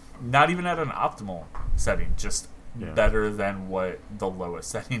 Not even at an optimal setting, just better than what the lowest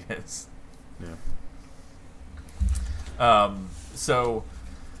setting is. So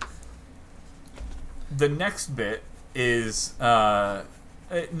the next bit is not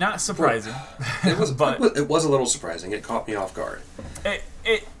surprising. It was, but it was a little surprising. It caught me off guard.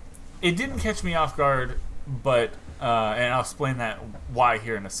 It didn't catch me off guard, but and I'll explain that why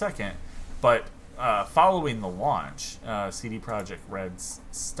here in a second. But following the launch, CD Projekt Red's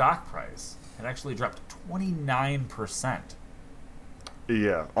stock price had actually dropped 29%.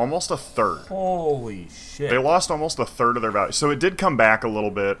 Yeah, almost a third. Holy shit. They lost almost a third of their value. So it did come back a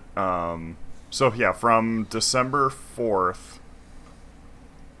little bit. From December 4th,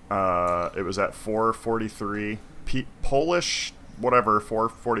 it was at 443. Polish, whatever,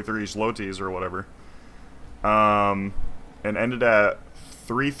 443 zlotys or whatever. And ended at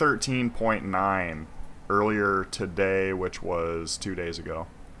 313.9 earlier today, which was 2 days ago.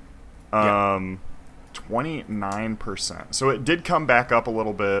 29%. So it did come back up a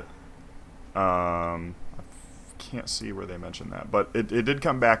little bit. I can't see where they mentioned that, but it did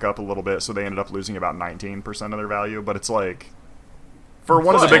come back up a little bit. So they ended up losing about 19% of their value. But it's like for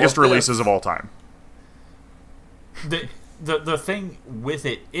one of the biggest releases of all time. The thing with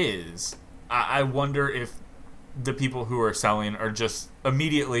it is, I wonder if the people who are selling are just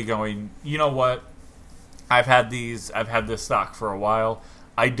immediately going, you know what? I've had this stock for a while.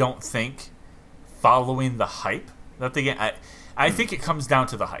 I don't think following the hype that they get. I think it comes down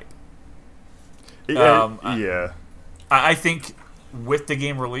to the hype. I think with the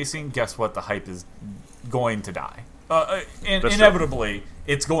game releasing, guess what? The hype is going to die. Inevitably,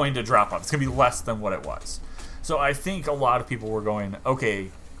 it's going to drop off. It's going to be less than what it was. So I think a lot of people were going,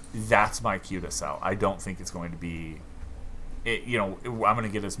 okay, that's my cue to sell. I don't think it's going to be, I'm going to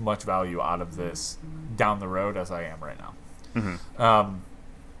get as much value out of this down the road as I am right now.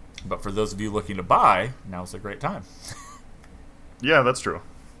 But for those of you looking to buy, now's a great time. Yeah, that's true.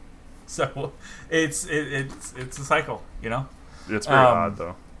 So it's a cycle, It's very odd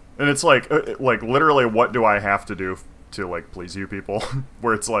though, and it's like literally, what do I have to do to like please you people?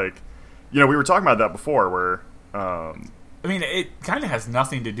 Where it's like, we were talking about that before. Where it kind of has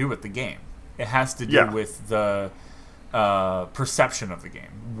nothing to do with the game. It has to do with the perception of the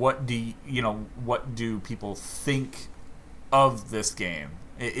game. What do people think of this game?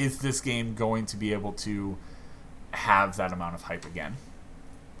 Is this game going to be able to have that amount of hype again?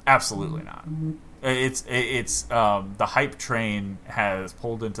 Absolutely not. It's the hype train has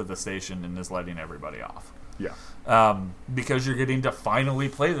pulled into the station and is letting everybody off. Yeah. Because you're getting to finally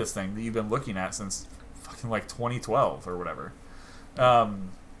play this thing that you've been looking at since fucking like 2012 or whatever.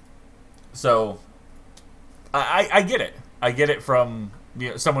 So I get it. I get it from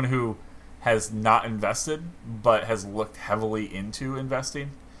someone who has not invested but has looked heavily into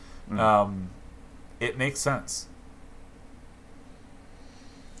investing. It makes sense.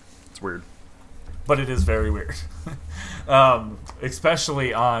 It's weird. But it is very weird.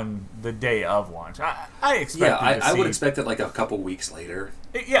 Especially on the day of launch. I expect I would expect it like a couple weeks later.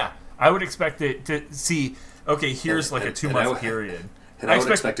 I would expect it to see, okay, here's a 2-month period. And I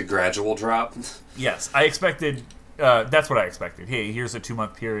would expect a gradual drop. Yes, I expected that's what I expected. Hey, here's a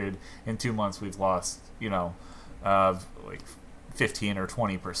 2-month period. In 2 months, we've lost, like 15 or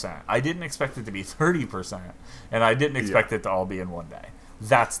 20%. I didn't expect it to be 30%, and I didn't expect it to all be in one day.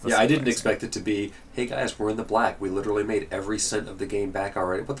 That's the I didn't expect it to be, hey guys, we're in the black. We literally made every cent of the game back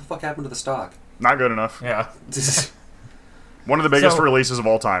already. What the fuck happened to the stock? Not good enough. Yeah. One of the biggest releases of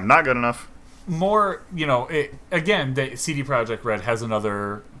all time. Not good enough. More, again, the CD Projekt Red has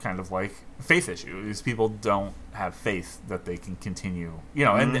another kind of like faith issue. These people don't have faith that they can continue,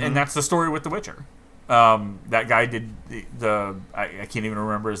 and that's the story with The Witcher. That guy did I can't even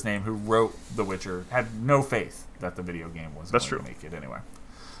remember his name, who wrote The Witcher, had no faith that the video game was going to make it anyway.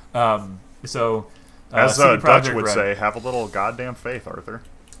 As Dutch would say, have a little goddamn faith, Arthur.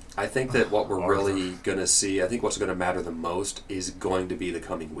 I think that what we're really going to see, I think what's going to matter the most is going to be the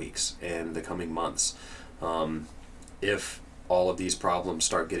coming weeks and the coming months. If all of these problems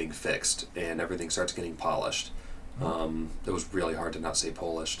start getting fixed and everything starts getting polished. It was really hard to not say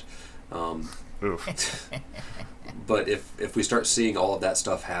polished. Oof. But if we start seeing all of that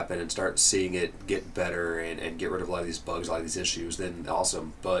stuff happen and start seeing it get better and get rid of a lot of these bugs, a lot of these issues, then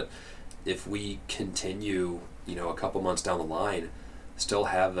awesome. But if we continue, a couple months down the line, still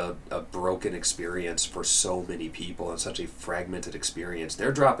have a broken experience for so many people and such a fragmented experience.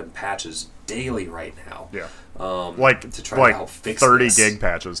 They're dropping patches daily right now. Yeah. To try to help fix 30 this. gig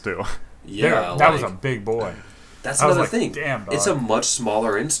patches too. Yeah. That was a big boy. That's another thing. Damn, dog. It's a much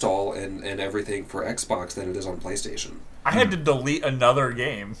smaller install and everything for Xbox than it is on PlayStation. I had to delete another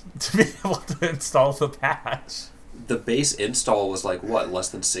game to be able to install the patch. The base install was less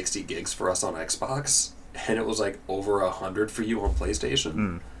than 60 gigs for us on Xbox? And it was over 100 for you on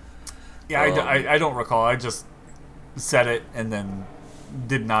PlayStation. Yeah, I don't recall. I just set it and then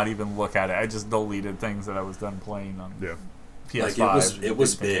did not even look at it. I just deleted things that I was done playing on PS5. It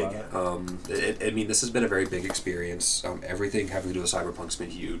was big. This has been a very big experience. Everything having to do with Cyberpunk's been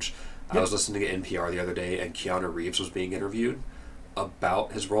huge. Yep. I was listening to NPR the other day, and Keanu Reeves was being interviewed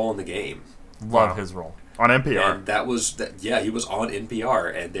about his role in the game. Love his role. On NPR. And he was on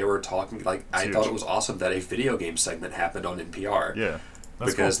NPR, and they were talking, I thought it was awesome that a video game segment happened on NPR. Yeah.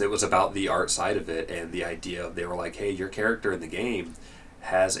 Because it was about the art side of it, and the idea they were like, hey, your character in the game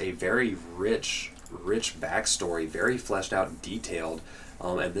has a very rich backstory, very fleshed out and detailed,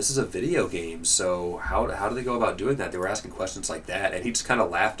 and this is a video game, so how do they go about doing that? They were asking questions like that, and he just kind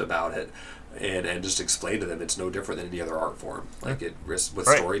of laughed about it and just explained to them it's no different than any other art form.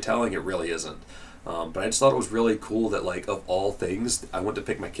 Storytelling, it really isn't. But I just thought it was really cool that, of all things, I went to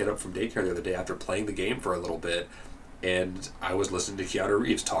pick my kid up from daycare the other day after playing the game for a little bit, and I was listening to Keanu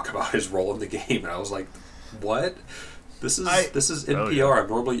Reeves talk about his role in the game, and I was like, what? This is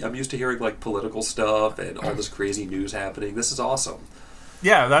NPR. I'm used to hearing political stuff and all this crazy news happening. This is awesome.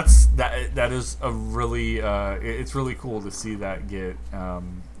 Yeah, that is a really it's really cool to see that get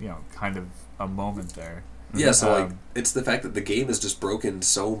kind of a moment there. Yeah, so it's the fact that the game is just broken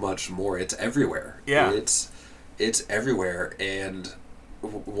so much more. It's everywhere. Yeah, it's everywhere, and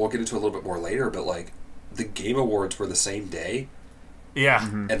we'll get into it a little bit more later. But the Game Awards were the same day. Yeah,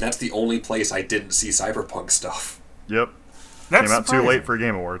 and that's the only place I didn't see Cyberpunk stuff. Yep. That's came out too late for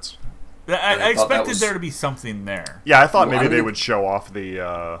Game Awards. I expected there to be something there. Yeah, I thought maybe they would show off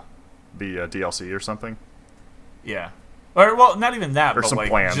the DLC or something. Yeah. Or, well, not even that, or but some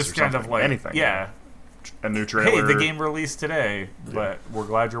plans just or kind something. of Anything. Yeah. A new trailer. Hey, the game released today, but we're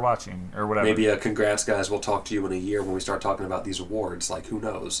glad you're watching, or whatever. Maybe congrats, guys. We'll talk to you in a year when we start talking about these awards. Who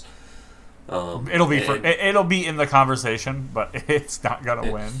knows? It'll be in the conversation, but it's not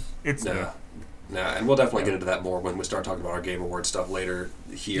gonna win. It's and we'll definitely get into that more when we start talking about our Game Award stuff later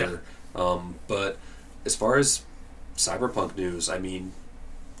here. Yeah. But as far as Cyberpunk news,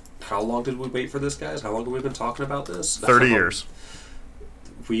 how long did we wait for this, guys? How long have we been talking about this? 30 years.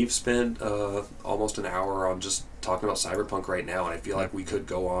 We've spent almost an hour on just talking about Cyberpunk right now, and I feel like we could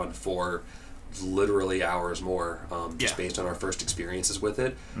go on for literally hours more, based on our first experiences with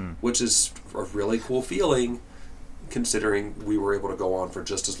it, which is a really cool feeling, considering we were able to go on for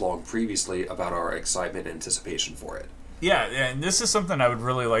just as long previously about our excitement and anticipation for it. Yeah, and this is something I would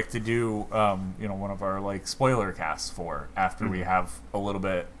really like to do, one of our spoiler casts for after we have a little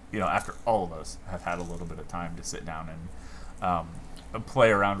bit, after all of us have had a little bit of time to sit down and play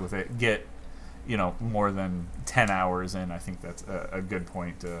around with it, get, more than 10 hours in. I think that's a good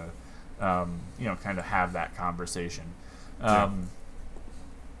point to, kind of have that conversation.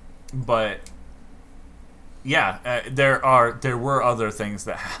 But yeah, there were other things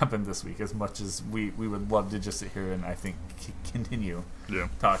that happened this week. As much as we would love to just sit here and I think continue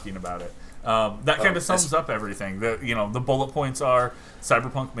talking about it, that kind of sums up everything. The bullet points are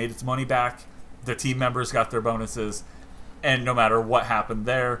Cyberpunk made its money back. the team members got their bonuses, and no matter what happened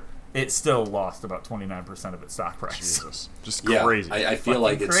there, it still lost about 29% of its stock price. Jesus. Just crazy. I feel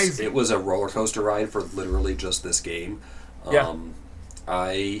like it was a roller coaster ride for literally just this game.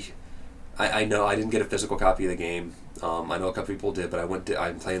 I know I didn't get a physical copy of the game. I know a couple people did, but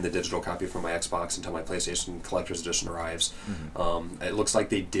I'm playing the digital copy for my Xbox until my PlayStation Collector's Edition arrives. Mm-hmm. It looks like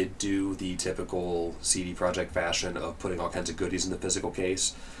they did do the typical CD Projekt fashion of putting all kinds of goodies in the physical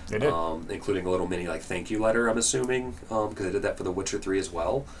case. They did. Including a little mini thank you letter, I'm assuming, because they did that for The Witcher 3 as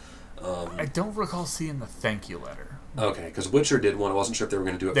well. I don't recall seeing the thank you letter. Okay, because Witcher did one. I wasn't sure if they were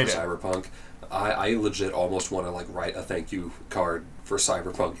going to do it for Cyberpunk. I legit almost want to write a thank you card for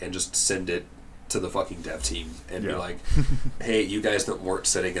Cyberpunk and just send it to the fucking dev team and be like, hey, you guys that weren't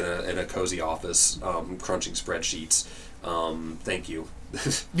sitting in a cozy office crunching spreadsheets, thank you.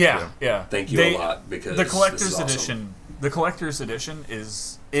 Yeah. Thank you a lot, because the collector's awesome. edition. The collector's edition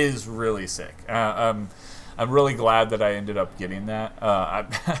is really sick. I'm really glad that I ended up getting that.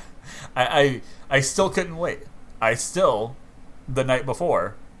 I still couldn't wait. I still, the night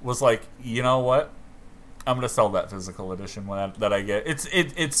before, was like, you know what? I'm gonna sell that physical edition that I get.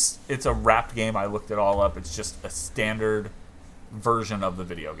 It's a wrapped game. I looked it all up. It's just a standard version of the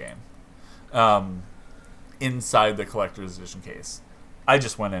video game, inside the collector's edition case. I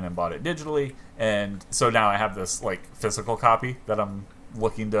just went in and bought it digitally, and so now I have this physical copy that I'm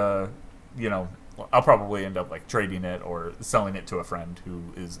looking to, I'll probably end up trading it or selling it to a friend who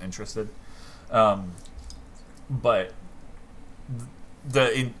is interested. But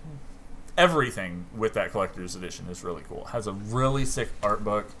everything with that collector's edition is really cool. It has a really sick art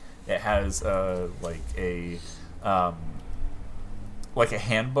book. It has a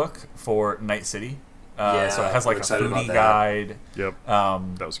handbook for Night City. So it has a foodie guide. Yep.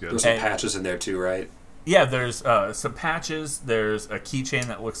 That was good. There's some patches in there too, right? Yeah, there's some patches. There's a keychain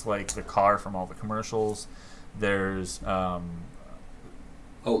that looks like the car from all the commercials. There's the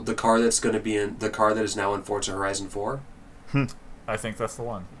car that's going to be the car that is now in Forza Horizon 4. I think that's the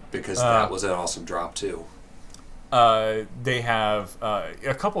one. Because that was an awesome drop too. They have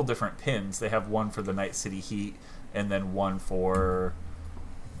a couple different pins. They have one for the Night City Heat, and then one for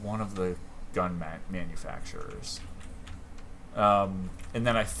one of the gun manufacturers. And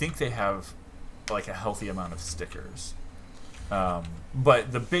then I think they have a healthy amount of stickers.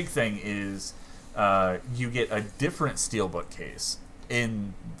 But the big thing is you get a different steelbook case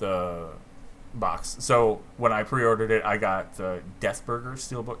in the box. So when I pre-ordered it, I got the Deathburger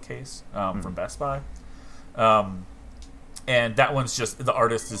steelbook case from Best Buy, and that one's just, the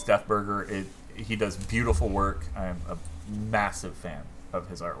artist is Deathburger. He does beautiful work. I am a massive fan of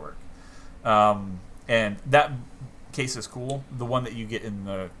his artwork, and that case is cool. The one that you get in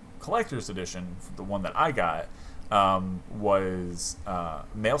the collector's edition, the one that I got, was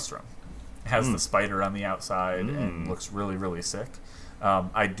Maelstrom. It has the spider on the outside and looks really, really sick.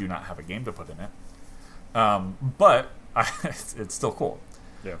 I do not have a game to put in it, but it's still cool.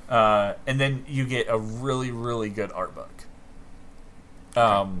 Yeah. And then you get a really, really good art book.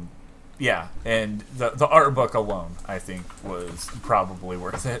 Yeah, and the art book alone, I think, was probably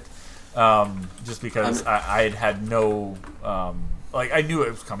worth it. Just because I had no... I knew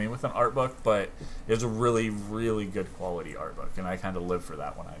it was coming with an art book, but it was a really, really good quality art book, and I kind of live for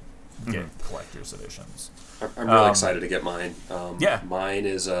that when I get collector's editions. I'm really excited to get mine. Yeah. Mine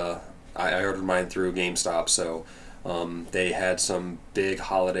is... I ordered mine through GameStop, so they had some big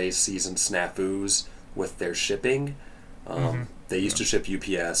holiday season snafus with their shipping. They used to ship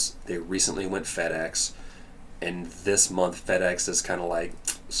UPS. They recently went FedEx. And this month, FedEx is kind of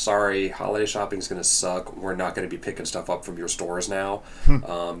sorry, holiday shopping's going to suck. We're not going to be picking stuff up from your stores now. You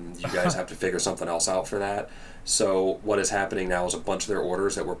guys have to figure something else out for that. So what is happening now is a bunch of their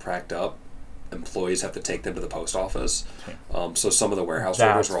orders that were packed up, employees have to take them to the post office. So some of the warehouse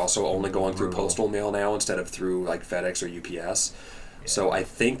orders are also only going through postal mail now instead of through FedEx or UPS. Yeah. So I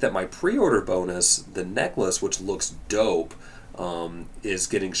think that my pre-order bonus, the necklace, which looks dope, is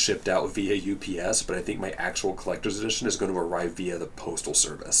getting shipped out via UPS, but I think my actual collector's edition is going to arrive via the postal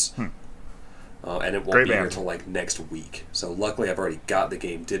service. And it won't be here until next week. So luckily I've already got the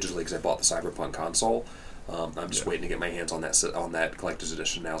game digitally because I bought the Cyberpunk console. I'm just waiting to get my hands on that collector's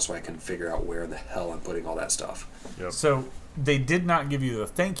edition now so I can figure out where in the hell I'm putting all that stuff. Yep. So they did not give you the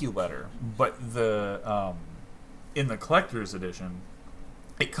thank you letter, but the in the collector's edition,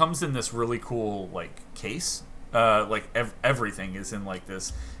 it comes in this really cool case. Everything is in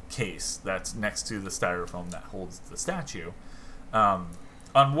this case that's next to the styrofoam that holds the statue. On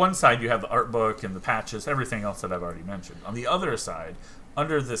one side you have the art book and the patches, everything else that I've already mentioned. On the other side,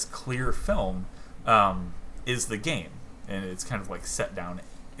 under this clear film, is the game, and it's kind of set down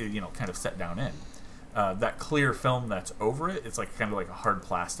kind of set down in. That clear film that's over it, it's like kind of like a hard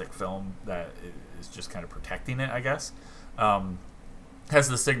plastic film that is just kind of protecting it, I guess. Has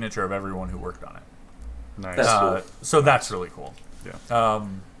the signature of everyone who worked on it. Nice. That's cool. So that's really cool. Yeah.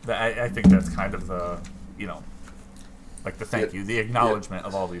 I think that's kind of the, like the thank you, the acknowledgement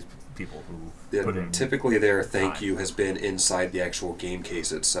of all these people who put in. Typically, their thank time. you has been inside the actual game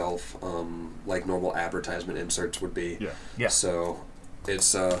case itself, like normal advertisement inserts would be. Yeah. So it's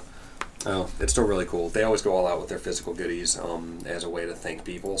still really cool. They always go all out with their physical goodies as a way to thank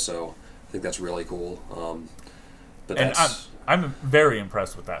people. So I think that's really cool. But And that's I'm very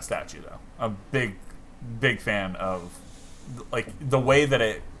impressed with that statue, though. I'm a big fan of like the way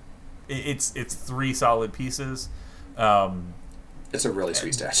that it's 3 solid pieces. it's a really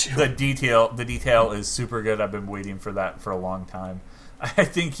sweet statue. The detail is super good. I've been waiting for that for a long time. I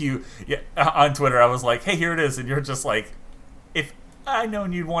think on Twitter I was like, hey, here it is, and you're just like, if I'd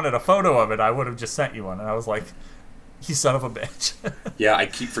known you wanted a photo of it, I would have just sent you one. And I was like, you son of a bitch. Yeah, I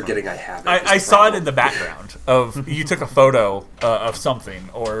keep forgetting I have it. I saw it in the background of you took a photo of something,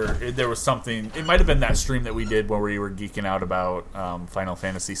 or there was something. It might have been that stream that we did where we were geeking out about Final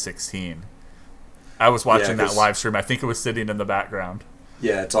Fantasy 16. I was watching that live stream. I think it was sitting in the background.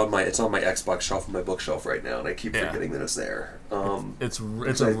 Yeah, it's on my Xbox shelf and my bookshelf right now, and I keep forgetting that it's there. It's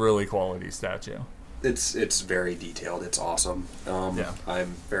a really quality statue. It's very detailed. It's awesome.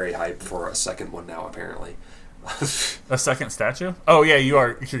 I'm very hyped for a second one now. Apparently, a second statue? Oh yeah, you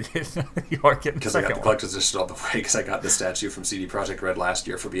are getting because I got the collector's edition all the way because I got the statue from CD Projekt Red last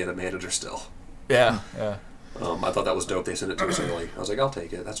year for being a manager still. Yeah. I thought that was dope. They sent it to us early. I was like, I'll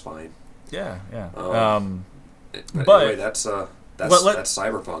take it. That's fine. Yeah. But anyway, that's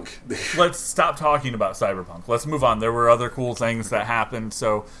Cyberpunk. Let's stop talking about Cyberpunk. Let's move on. There were other cool things that happened,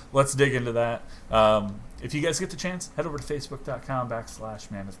 so let's dig into that. If you guys get the chance, head over to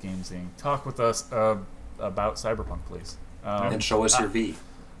facebook.com/Mammoth Games Inc. Talk with us about Cyberpunk, please. And show us your V.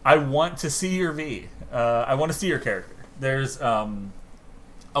 I want to see your V. I want to see your character. There's a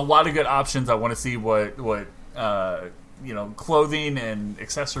lot of good options. I want to see what clothing and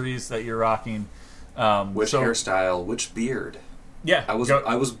accessories that you're rocking. Which hairstyle, which beard. Yeah, I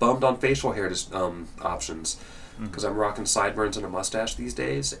was bummed on facial hair options because I'm rocking sideburns and a mustache these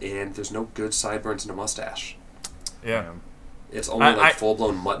days, and there's no good sideburns and a mustache. Yeah, it's only full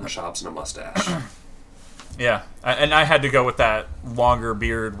blown mutton chops and a mustache. Yeah, and I had to go with that longer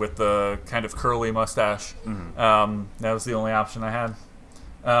beard with the kind of curly mustache. Mm-hmm. That was the only option I had.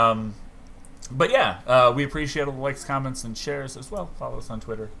 But yeah, we appreciate all the likes, comments, and shares as well. Follow us on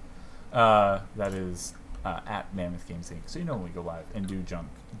Twitter. That is at Mammoth Games Inc. So you know when we go live and do junk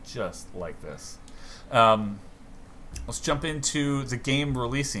just like this. Let's jump into the game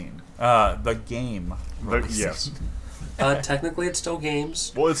releasing. Yes. Technically, it's still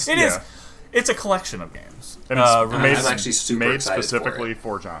games. Well, it is. It's a collection of games. And I'm actually super made excited specifically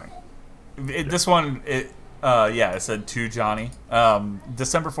for Johnny. This one, it said to Johnny.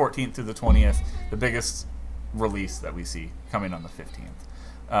 December 14th through the 20th, the biggest release that we see coming on the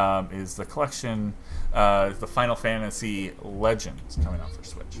 15th is the collection, the Final Fantasy Legends coming out for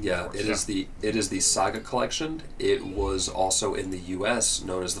Switch. Yeah, it is the Saga Collection. It was also in the U.S.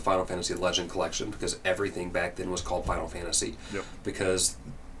 known as the Final Fantasy Legend Collection because everything back then was called Final Fantasy. Yep. Because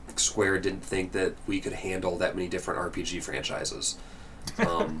Square didn't think that we could handle that many different RPG franchises.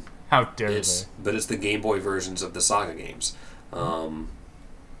 How dare they? But it's the Game Boy versions of the Saga games,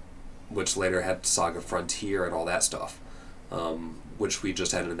 which later had Saga Frontier and all that stuff, which we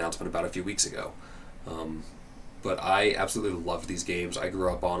just had an announcement about a few weeks ago. But I absolutely loved these games. I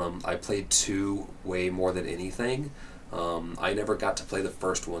grew up on them. I played 2 way more than anything. I never got to play the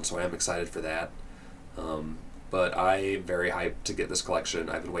first one, so I am excited for that. But I'm very hyped to get this collection.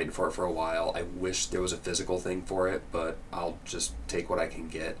 I've been waiting for it for a while. I wish there was a physical thing for it, but I'll just take what I can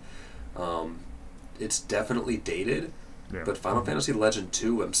get. It's definitely dated, but Final Fantasy Legend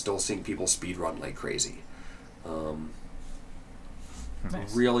 2, I'm still seeing people speedrun like crazy.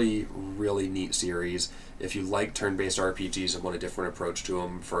 Nice. Really, really neat series. If you like turn-based RPGs and want a different approach to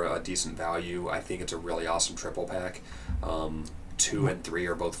them for a decent value, I think it's a really awesome triple pack. 2 and 3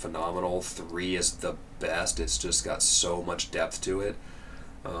 are both phenomenal. 3 is the best. It's just got so much depth to it.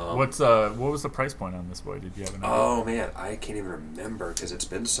 What was the price point on this boy? Did you have an idea? Oh man, I can't even remember because it's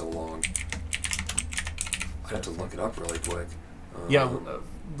been so long. I have to look it up really quick.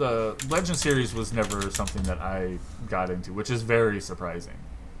 The Legend series was never something that I got into, which is very surprising.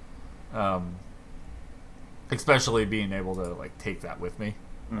 Especially being able to like take that with me.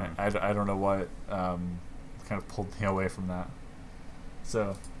 I don't know what kind of pulled me away from that.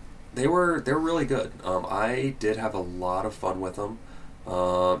 So they're really good. I did have a lot of fun with them.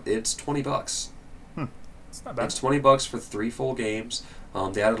 It's $20. It's not bad. It's $20 for 3 full games.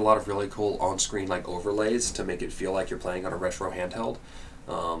 They added a lot of really cool on-screen like overlays to make it feel like you're playing on a retro handheld.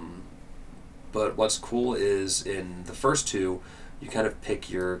 But what's cool is in the first 2, you kind of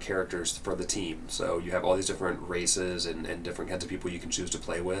pick your characters for the team. So you have all these different races and different kinds of people you can choose to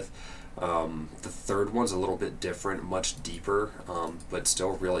play with. The third one's a little bit different, much deeper, but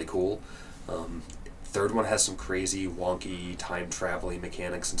still really cool. Third one has some crazy, wonky, time-traveling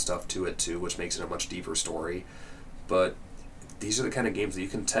mechanics and stuff to it, too, which makes it a much deeper story. But these are the kind of games that you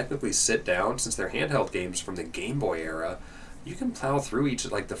can technically sit down, since they're handheld games from the Game Boy era, you can plow through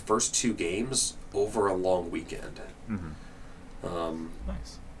the first 2 games over a long weekend.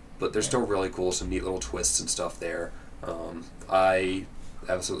 Nice. But they're still really cool, some neat little twists and stuff there. I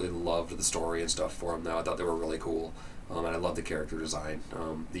absolutely loved the story and stuff for them, though. I thought they were really cool. And I love the character design.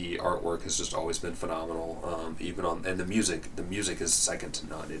 The artwork has just always been phenomenal. And the music is second to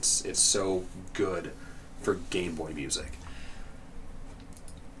none. It's so good for Game Boy music.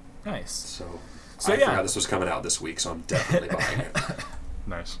 Nice. So I forgot this was coming out this week, so I'm definitely buying it.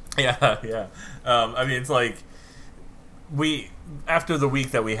 Nice. Yeah. I mean, it's like after the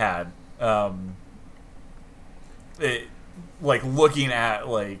week that we had, looking at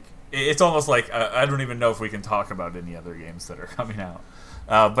it's almost like I don't even know if we can talk about any other games that are coming out.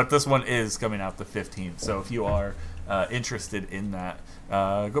 But this one is coming out the 15th. So if you are interested in that,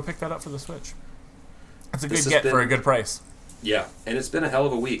 go pick that up for the Switch. It's a good get for a good price. Yeah, and it's been a hell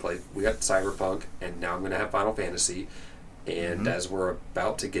of a week. Like, we got Cyberpunk, and now I'm going to have Final Fantasy. And as we're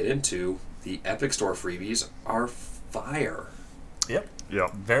about to get into, the Epic Store freebies are fire. Yep.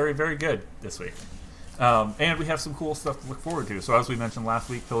 Very, very good this week. And we have some cool stuff to look forward to. So as we mentioned last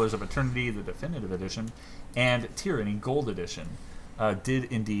week, Pillars of Eternity, the Definitive Edition, and Tyranny Gold Edition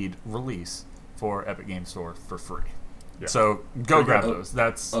did indeed release for Epic Game Store for free. Yeah. So go grab those.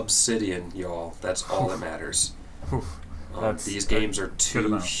 That's Obsidian, y'all. That's all that matters. These games are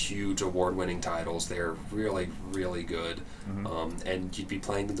 2 huge award-winning titles. They're really, really good. And you'd be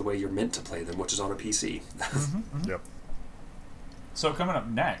playing them the way you're meant to play them, which is on a PC. Yep. So coming up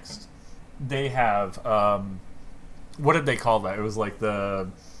next, they have what did they call that? It was like the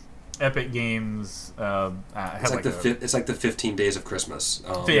Epic Games. It's like the 15 Days of Christmas.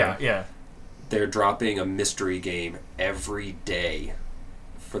 Yeah. They're dropping a mystery game every day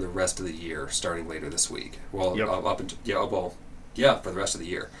for the rest of the year, starting later this week. Well, for the rest of the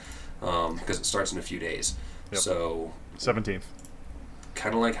year, because it starts in a few days. Yep. So 17th.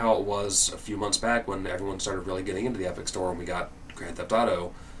 Kind of like how it was a few months back when everyone started really getting into the Epic Store and we got Grand Theft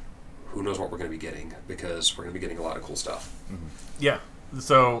Auto. Who knows what we're going to be getting, because we're going to be getting a lot of cool stuff. Yeah.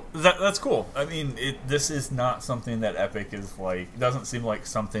 So that's cool. I mean, this is not something that Epic is like. It doesn't seem like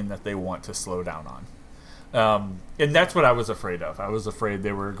something that they want to slow down on. And that's what I was afraid of. I was afraid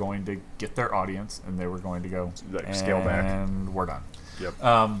they were going to get their audience and they were going to go scale back, and we're done. Yep.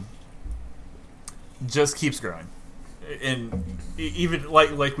 Just keeps growing, and even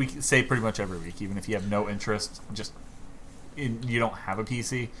like we say pretty much every week. Even if you have no interest, you don't have a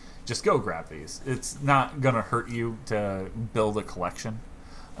PC, just go grab these. It's not gonna hurt you to build a collection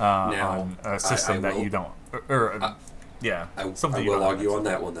on a system that you don't. I will argue on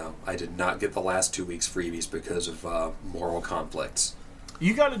that one, though. I did not get the last 2 weeks freebies because of moral conflicts.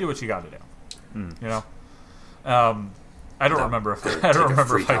 You got to do what you got to do. You know, I don't remember if I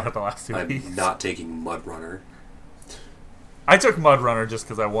got the last 2 weeks. I'm not taking Mud Runner. I took Mud Runner just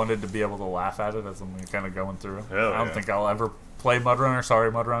because I wanted to be able to laugh at it as I'm kind of going through. I don't think I'll ever play Mud Runner.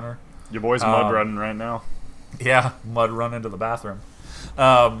 Sorry, Mud Runner. Your boy's mud running right now. Yeah, mud run into the bathroom.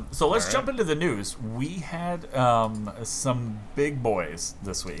 So let's jump into the news. We had some big boys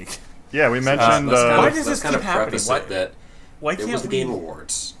this week. Yeah, we mentioned. Why does this keep happening? Why can't it was the Game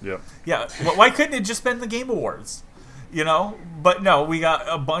Awards. Yep. Yeah. Why couldn't it just been the Game Awards? You know, but no, we got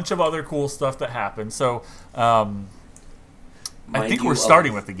a bunch of other cool stuff that happened. So I think we're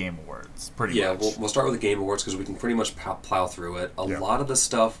starting with the Game Awards, pretty much. Yeah, we'll start with the Game Awards because we can pretty much plow through it. A lot of the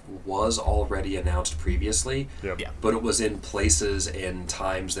stuff was already announced previously, but it was in places and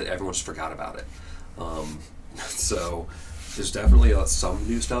times that everyone just forgot about it. So there's definitely some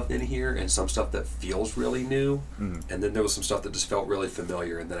new stuff in here and some stuff that feels really new. And then there was some stuff that just felt really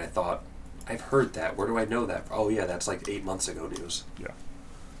familiar, and then I thought, I've heard that. Where do I know that? Oh, yeah, that's like 8 months ago news.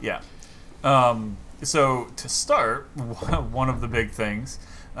 Yeah. So to start, one of the big things,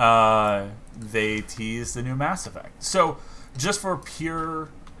 they teased the new Mass Effect. So just for pure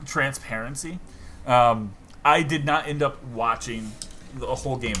transparency, I did not end up watching the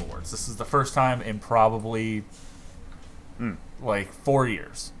whole Game Awards. This is the first time in probably 5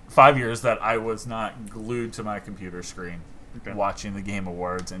 years that I was not glued to my computer screen watching the Game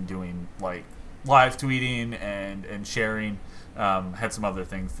Awards and doing like live tweeting and sharing. Had some other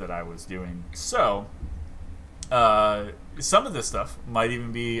things that I was doing. So some of this stuff might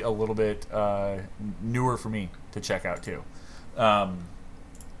even be a little bit newer for me to check out too.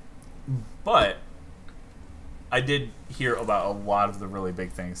 But I did hear about a lot of the really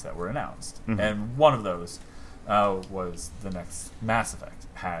big things that were announced. And one of those was the next Mass Effect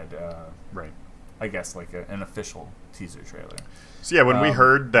had, I guess, like an official teaser trailer. So yeah, when we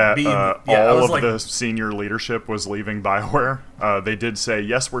heard that all of the senior leadership was leaving BioWare, they did say,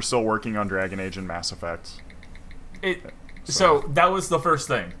 yes, we're still working on Dragon Age and Mass Effect. So that was the first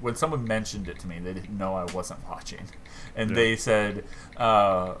thing. When someone mentioned it to me, they didn't know I wasn't watching. And they said,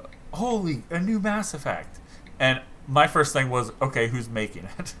 holy, a new Mass Effect. And my first thing was, okay, who's making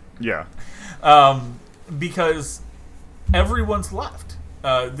it? Yeah. Because everyone's left.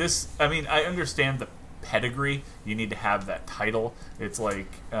 I understand the pedigree. You need to have that title. It's like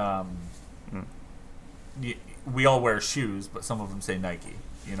we all wear shoes, but some of them say Nike.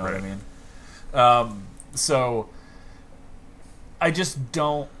 You know what I mean? So I just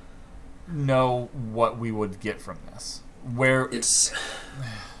don't know what we would get from this.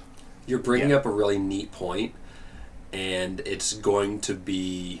 You're bringing up a really neat point, and it's going to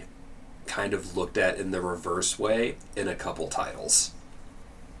be kind of looked at in the reverse way in a couple titles.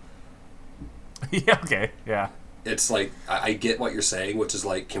 Yeah, okay, yeah. It's like, I get what you're saying, which is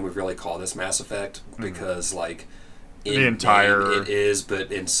like, can we really call this Mass Effect? Because, like, in name it is,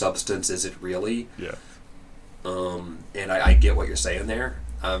 but in substance, is it really? Yeah. And I get what you're saying there.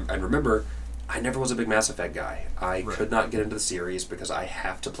 And remember, I never was a big Mass Effect guy. I could not get into the series because I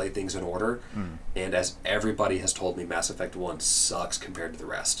have to play things in order. And as everybody has told me, Mass Effect 1 sucks compared to the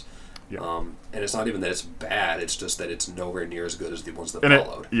rest. Yeah. And it's not even that it's bad, it's just that it's nowhere near as good as the ones that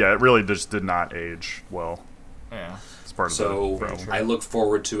followed. It really just did not age well. Yeah. It's part of the problem. I look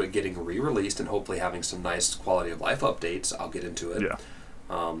forward to it getting re-released and hopefully having some nice quality of life updates. I'll get into it. Yeah.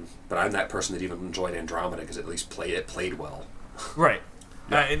 But I'm that person that even enjoyed Andromeda because at least played well. Right.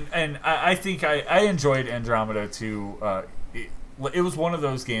 Yeah. And I think I enjoyed Andromeda too. It was one of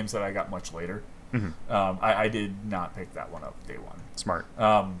those games that I got much later. I did not pick that one up day one. Smart.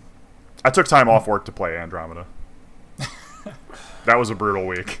 I took time off work to play Andromeda. That was a brutal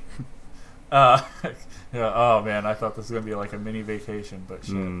week. Yeah, oh man, I thought this was gonna be like a mini vacation, but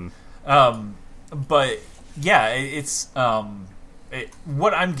shit. But yeah, it's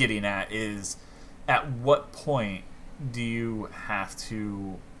what I'm getting at is, at what point do you have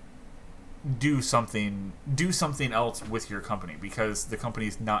to do something else with your company, because the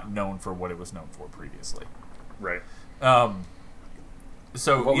company's not known for what it was known for previously. Right.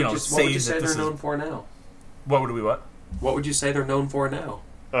 So what would you say they're known for now? What would we what? What would you say they're known for now?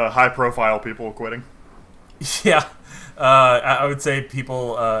 High-profile people quitting. Yeah, I would say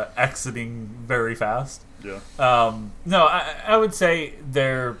people exiting very fast. Yeah. No, I would say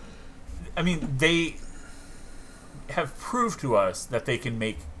they have proved to us that they can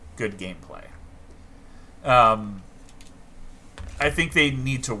make good gameplay. I think they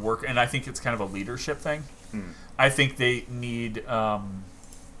need to work, and I think it's kind of a leadership thing. I think they need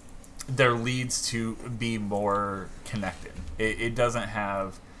their leads to be more connected. It doesn't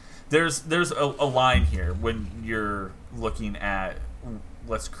have... There's a line here when you're looking at,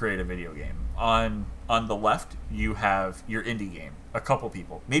 let's create a video game. On the left, you have your indie game. A couple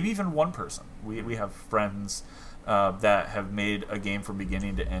people. Maybe even one person. We have friends that have made a game from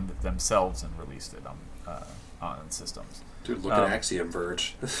beginning to end themselves and released it on systems. Dude, look at Axiom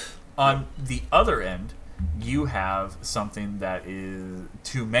Verge. On the other end, you have something that is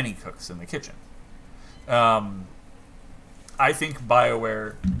too many cooks in the kitchen. I think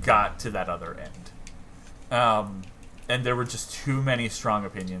BioWare got to that other end. And there were just too many strong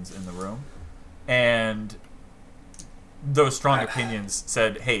opinions in the room. And those strong opinions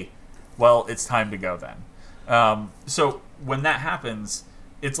said, hey, well, it's time to go then. So when that happens,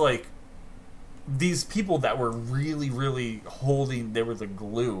 it's like these people that were really, really they were the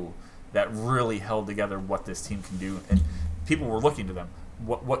glue that really held together what this team can do. And people were looking to them.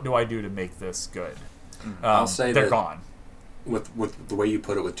 What do I do to make this good? I'll say they're gone. With the way you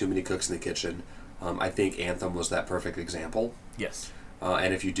put it, with too many cooks in the kitchen, I think Anthem was that perfect example. Yes.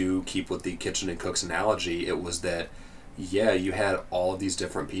 And if you do keep with the kitchen and cooks analogy, it was that, yeah, you had all of these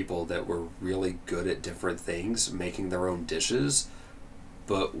different people that were really good at different things, making their own dishes,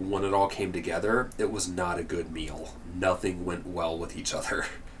 but when it all came together, it was not a good meal. Nothing went well with each other.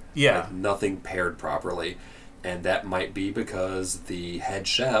 Yeah. Like, nothing paired properly. And that might be because the head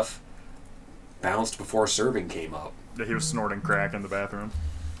chef bounced before serving came up. He was snorting crack in the bathroom.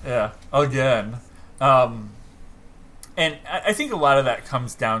 Yeah, again. And And I think a lot of that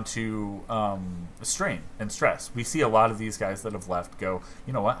comes down to strain and stress. We see a lot of these guys that have left go,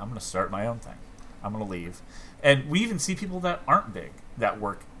 you know what, I'm going to start my own thing. I'm going to leave. And we even see people that aren't big that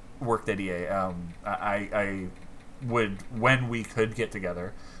worked at EA. I would, when we could get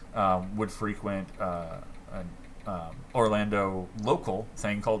together, would frequent an Orlando local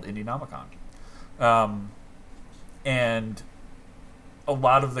thing called Indienomicon. And a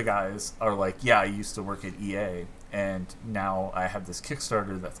lot of the guys are like, yeah, I used to work at EA, and now I have this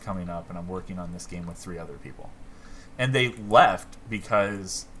Kickstarter that's coming up, and I'm working on this game with 3 other people. And they left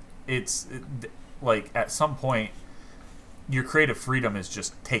because it's like at some point your creative freedom is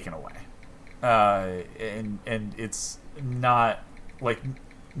just taken away, and it's not like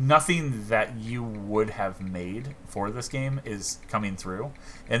nothing that you would have made for this game is coming through,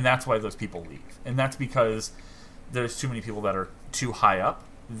 and that's why those people leave. And that's because there's too many people that are too high up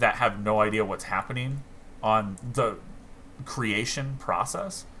that have no idea what's happening on the creation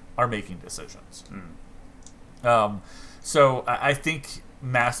process are making decisions. So I think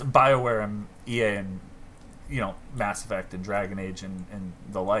BioWare and EA and Mass Effect and Dragon Age and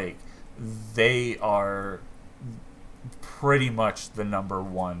the like, they are pretty much the number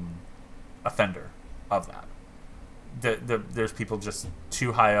one offender of that. There's people just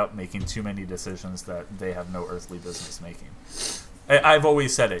too high up making too many decisions that they have no earthly business making. I've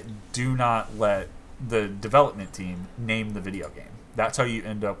always said it. Do not let the development team name the video game. That's how you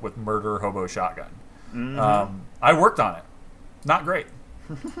end up with Murder Hobo Shotgun. I worked on it. Not great.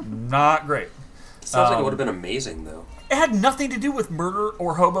 Not great. Sounds like it would have been amazing, though. It had nothing to do with murder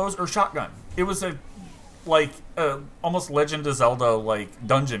or hobos or shotgun. It was almost Legend of Zelda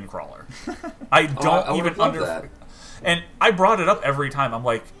dungeon crawler. I don't even that. And I brought it up every time. I'm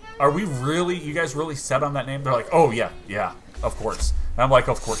like, are we really? You guys really set on that name? They're like, oh yeah, of course. And I'm like,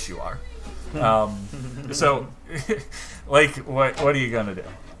 of course you are. So, what are you gonna do?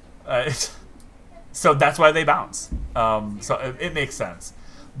 So that's why they bounce. So it makes sense.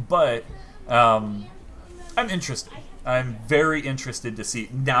 But I'm interested. I'm very interested to see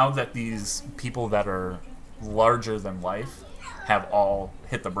now that these people that are larger than life have all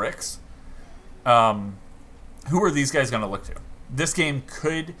hit the bricks. Who are these guys going to look to? This game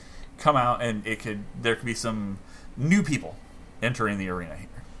could come out and there could be some new people entering the arena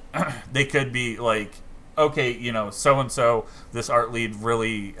here. They could be like, okay, so-and-so, this art lead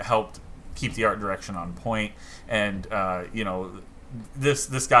really helped keep the art direction on point, and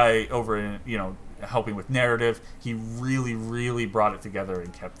this guy over in helping with narrative, he really, really brought it together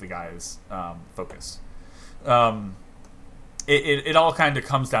and kept the guys focused. It all kind of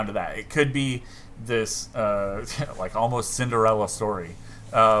comes down to that. It could be this almost Cinderella story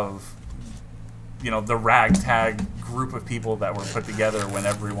of the ragtag group of people that were put together when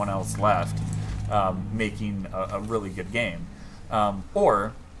everyone else left, making a really good game,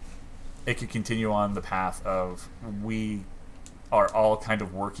 or it could continue on the path of we are all kind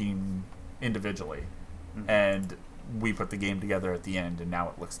of working individually, and we put the game together at the end, and now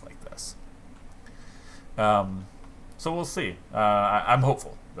it looks like this. So we'll see. I'm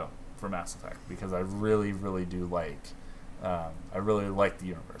hopeful though for Mass Effect because I really, really do like. I really like the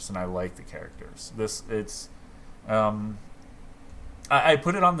universe and I like the characters. I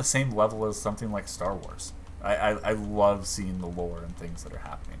put it on the same level as something like Star Wars. I love seeing the lore and things that are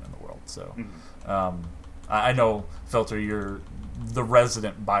happening in the world. So I know, Filter, you're the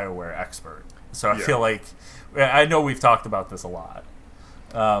resident BioWare expert. So I feel like I know we've talked about this a lot.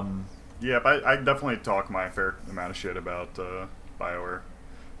 But I definitely talk my fair amount of shit about BioWare.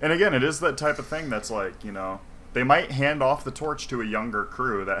 And again, it is that type of thing that's like, they might hand off the torch to a younger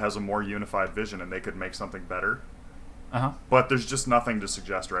crew that has a more unified vision and they could make something better. But there's just nothing to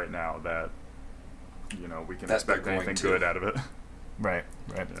suggest right now that, we can expect anything good out of it. Right.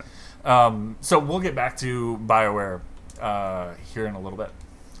 Yeah. So we'll get back to BioWare here in a little bit.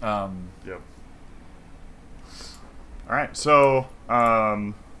 Yep. All right, so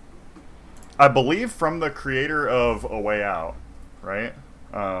I believe from the creator of A Way Out, right?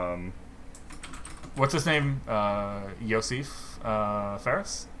 What's his name? Yosef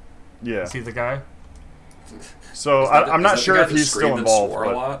Fares? Yeah. Is he the guy? So I'm not sure if he's still involved,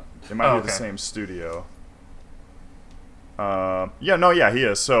 but it might be the same studio. He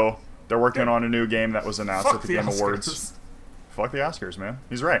is. So they're working on a new game that was announced at the Game Awards. Fuck the Oscars, man.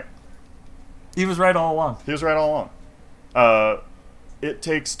 He's right. He was right all along. It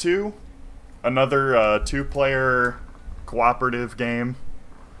Takes Two, another 2-player cooperative game.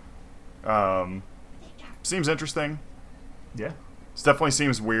 Seems interesting. Yeah. It definitely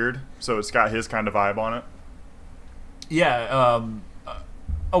seems weird, so it's got his kind of vibe on it. Yeah,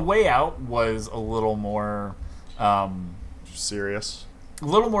 A Way Out was a little more Serious. A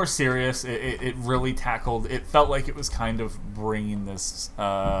little more serious. It really tackled. It felt like it was kind of bringing this,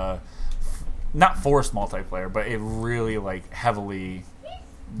 not forced multiplayer, but it really like heavily.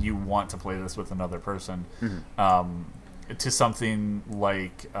 You want to play this with another person. To something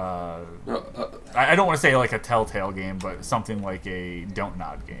like I don't want to say like a Telltale game, but something like a Don't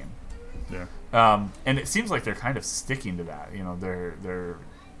Nod game. Yeah. And it seems like they're kind of sticking to that. You know, they're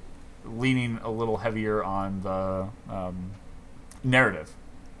leaning a little heavier on the narrative,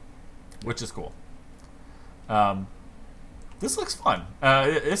 which is cool. This looks fun.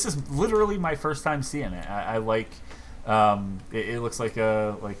 This is literally my first time seeing it. I like. It looks like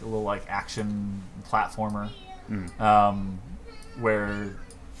a little like action platformer, where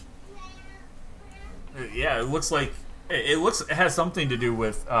it looks like it has something to do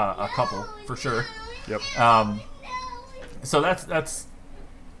with a couple for sure. Yep. So that's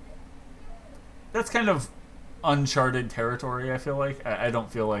kind of uncharted territory. I feel like I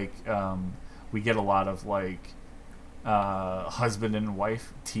don't feel like we get a lot of like husband and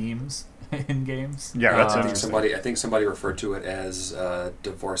wife teams in games. Yeah, that's interesting. I think somebody referred to it as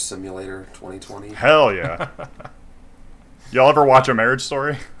Divorce Simulator 2020. Hell yeah. Y'all ever watch A Marriage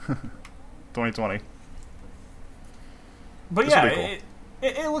Story? 2020. But this yeah, cool.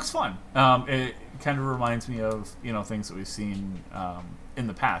 it looks fun. It kind of reminds me of things that we've seen in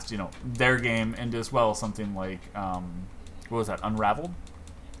the past. Their game, and as well something like what was that? Unraveled.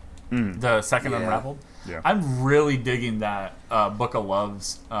 The second Unraveled. Yeah. I'm really digging that Book of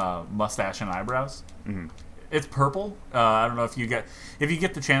Love's mustache and eyebrows. It's purple. I don't know if you get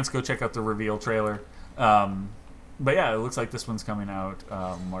the chance, go check out the reveal trailer. But yeah, it looks like this one's coming out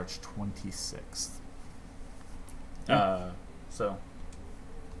March 26th. So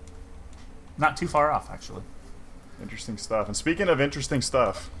not too far off, actually. Interesting stuff. And speaking of interesting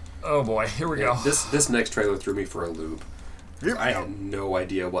stuff, oh boy, here we go. This next trailer threw me for a loop. I had no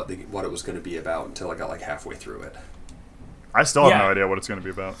idea what it was going to be about until I got like halfway through it. I still have no idea what it's going to be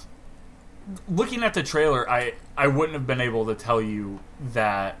about. Looking at the trailer, I wouldn't have been able to tell you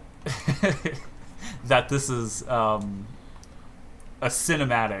that that this is a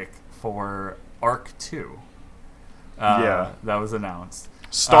cinematic for Ark 2. That was announced.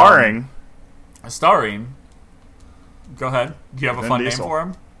 Starring. Go ahead. Do you have a Vin fun Diesel. name for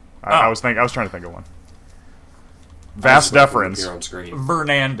him? I was trying to think of one. Vast deference. Here on screen.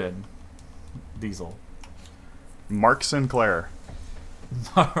 Vernandin Diesel. Mark Sinclair.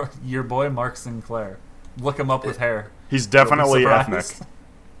 Your boy Mark Sinclair. Look him up with hair. He's definitely ethnic.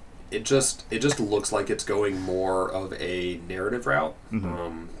 It just looks like it's going more of a narrative route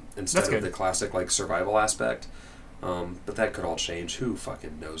instead of the classic like survival aspect. But that could all change. Who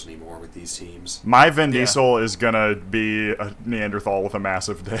fucking knows anymore with these teams? My Vin Diesel is gonna be a Neanderthal with a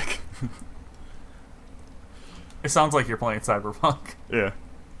massive dick. It sounds like you're playing Cyberpunk. Yeah.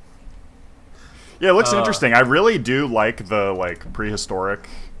 Yeah, it looks interesting. I really do like the prehistoric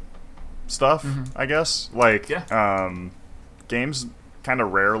stuff, I guess. Games kind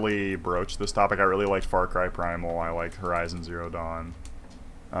of rarely broach this topic. I really liked Far Cry Primal. I liked Horizon Zero Dawn.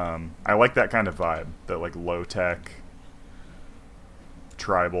 I like that kind of vibe, that low tech,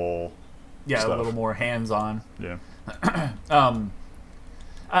 tribal. Yeah, stuff. A little more hands-on. Yeah.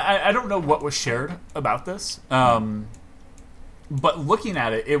 I don't know what was shared about this, but looking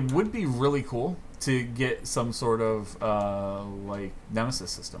at it, it would be really cool to get some sort of Nemesis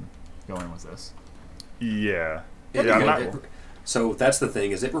system going with this. Yeah. So that's the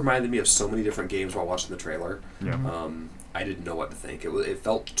thing, is it reminded me of so many different games while watching the trailer. Yeah. I didn't know what to think. It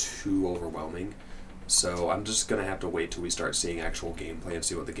felt too overwhelming. So I'm just going to have to wait till we start seeing actual gameplay and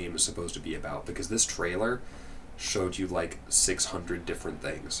see what the game is supposed to be about. Because this trailer showed you 600 different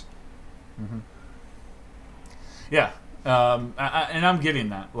things. Yeah. And I'm getting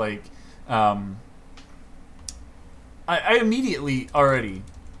that. I immediately already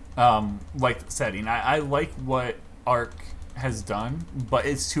like the setting. I like what Ark has done, but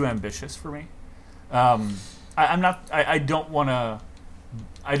it's too ambitious for me. I don't want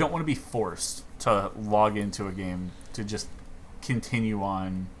to be forced to log into a game to just continue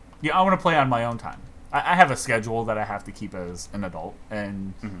on. Yeah, I want to play on my own time. I have a schedule that I have to keep as an adult,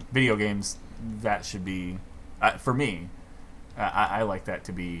 and video games, that should be, for me, I like that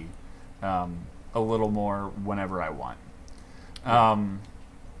to be a little more whenever I want.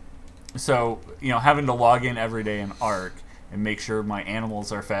 So, having to log in every day in Ark and make sure my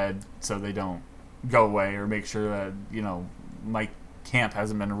animals are fed so they don't go away, or make sure that, my camp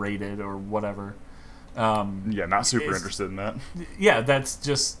hasn't been raided or whatever. Not super interested in that. Yeah, that's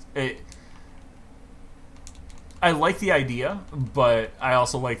just it. I like the idea, but I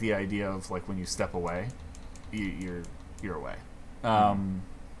also like the idea of when you step away you're away.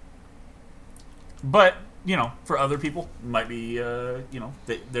 But for other people, might be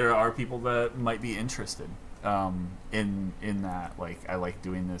there are people that might be interested in that. Like, I like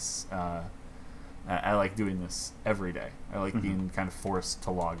doing this. I like doing this every day. I like being kind of forced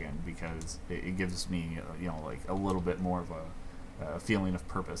to log in because it gives me like a little bit more of a feeling of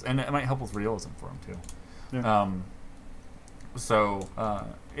purpose, and it might help with realism for them too. Yeah.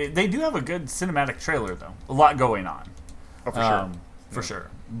 They do have a good cinematic trailer though. A lot going on. Oh, for sure. For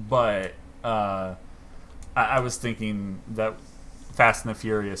sure. But I was thinking that Fast and the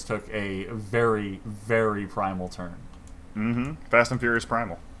Furious took a very, very primal turn. Mm-hmm. Fast and Furious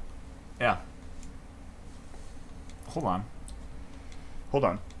Primal. Yeah. Hold on.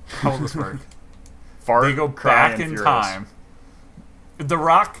 How will this work? They go back in time. The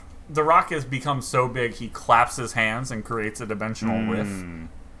Rock has become so big he claps his hands and creates a dimensional riff.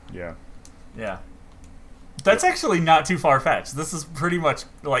 Yeah. Yeah. That's actually not too far-fetched. This is pretty much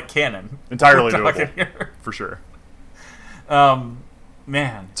like canon. Entirely doable. Here. For sure.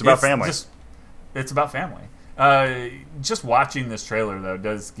 Man. It's about family. It's about family. Just watching this trailer, though,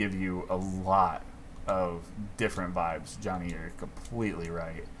 does give you a lot of different vibes. Johnny, you're completely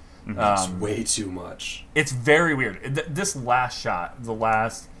right. It's way too much. It's very weird. This last shot,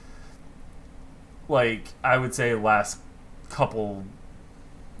 I would say last couple,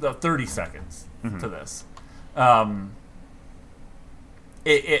 30 seconds to this.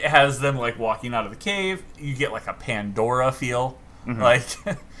 It has them like walking out of the cave. You get like a Pandora feel, like,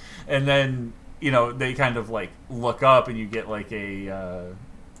 and then they kind of like look up and you get like a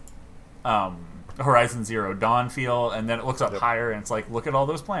Horizon Zero Dawn feel, and then it looks up higher and it's like, look at all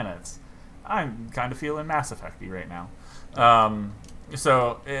those planets. I'm kind of feeling Mass Effect-y right now.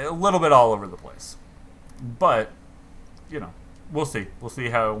 So a little bit all over the place, but we'll see. We'll see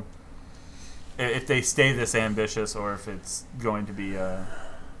how, if they stay this ambitious, or if it's going to be or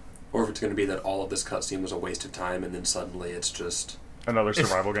if it's going to be that all of this cutscene was a waste of time, and then suddenly it's just another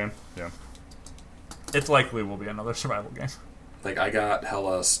survival game. Yeah, it's likely will be another survival game. Like, I got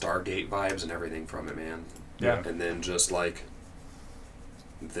hella Stargate vibes and everything from it, man. Yeah. And then just like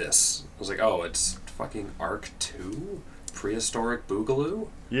this, I was like, oh, it's fucking Ark 2? Prehistoric Boogaloo?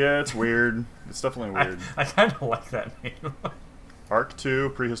 Yeah, it's weird. It's definitely weird. I kind of like that name. Ark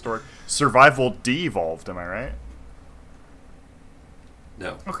 2, Prehistoric. Survival Devolved, am I right?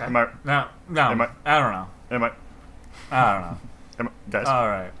 No. Okay. No. I don't know. I don't know. Guys? All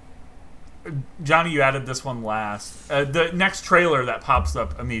right. Johnny, you added this one last. The next trailer that pops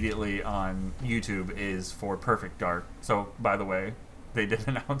up immediately on YouTube is for Perfect Dark. So, by the way, they did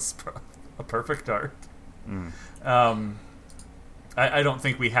announce a Perfect Dark. I don't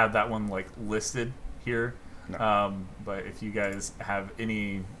think we had that one like listed here. No. But if you guys have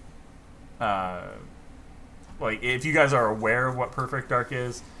any, if you guys are aware of what Perfect Dark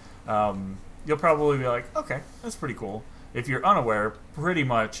is, you'll probably be like, okay, that's pretty cool. If you're unaware, pretty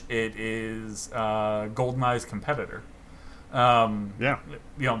much it is GoldenEye's competitor. Yeah.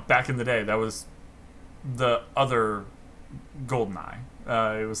 Back in the day, that was the other GoldenEye.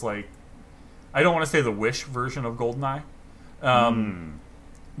 It was like, I don't want to say the Wish version of GoldenEye,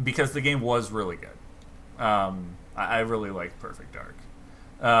 because the game was really good. I really liked Perfect Dark.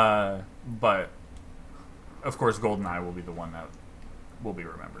 But, of course, GoldenEye will be the one that will be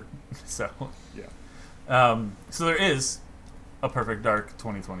remembered. So, yeah. So there is a Perfect Dark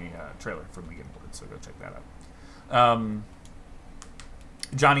 2020 trailer from the Game Awards, so go check that out.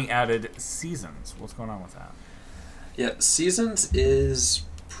 Johnny added Seasons. What's going on with that? Yeah, Seasons is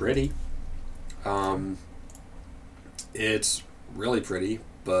pretty. It's really pretty,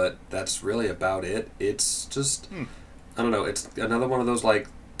 but that's really about it. It's just, I don't know, it's another one of those like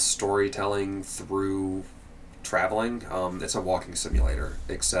storytelling through traveling. It's a walking simulator,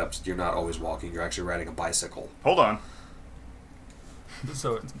 except you're not always walking, you're actually riding a bicycle. Hold on.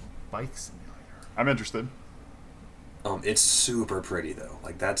 So it's a bike simulator. I'm interested. It's super pretty though.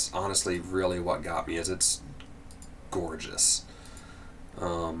 Like, that's honestly really what got me, is it's gorgeous.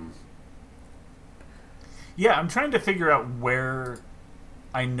 Yeah, I'm trying to figure out where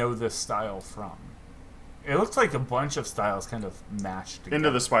I know this style from. It looks like a bunch of styles kind of mashed together.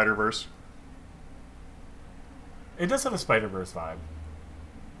 Into the Spider-Verse. It does have a Spider-Verse vibe.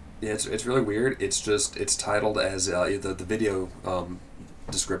 Yeah, it's really weird. It's just, it's titled as, the video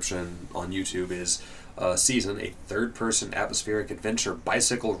description on YouTube is Season, a third-person atmospheric adventure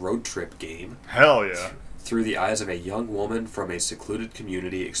bicycle road trip game. Hell yeah. Through the eyes of a young woman from a secluded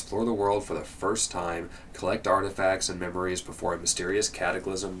community, explore the world for the first time, collect artifacts and memories before a mysterious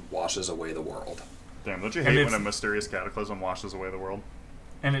cataclysm washes away the world. Damn, don't you hate when a mysterious cataclysm washes away the world?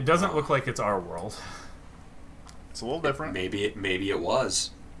 And it doesn't look like it's our world. It's a little different. Maybe it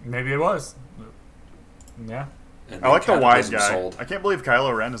was. Maybe it was. Yeah. And I like the wide guy. Sold. I can't believe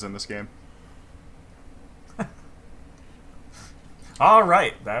Kylo Ren is in this game. All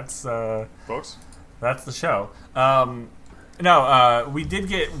right, that's folks. That's the show. We did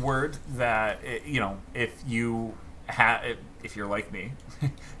get word that if you're like me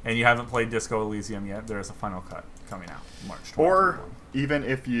and you haven't played Disco Elysium yet, there is a final cut coming out March 20th. Or even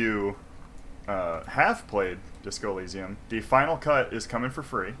if you have played Disco Elysium, the final cut is coming for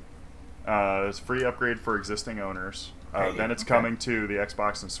free. It's a free upgrade for existing owners. Then it's coming to the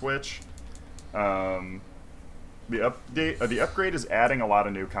Xbox and Switch. The upgrade is adding a lot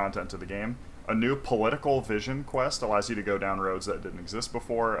of new content to the game. A new political vision quest allows you to go down roads that didn't exist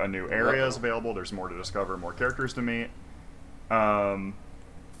before. A new area is available. There's more to discover, more characters to meet. 4K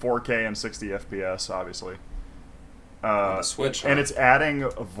and 60 FPS, obviously. On the Switch, and it's adding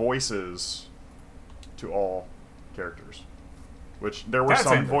voices to all characters. Which there were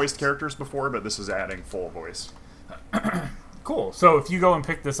some voiced characters before, but this is adding full voice. Cool. So if you go and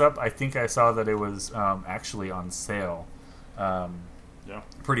pick this up, I think I saw that it was actually on sale.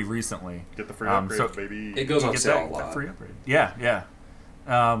 Pretty recently. Get the free upgrade, baby. It goes on sale a lot. That free upgrade. Yeah.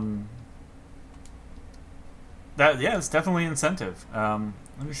 It's definitely incentive. Let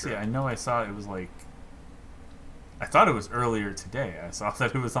me see. I know I saw it was like. I thought it was earlier today. I saw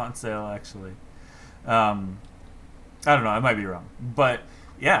that it was on sale actually. I don't know. I might be wrong, but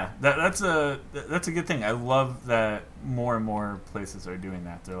yeah, that's a good thing. I love that more and more places are doing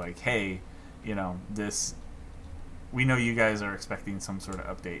that. They're like, hey, this. We know you guys are expecting some sort of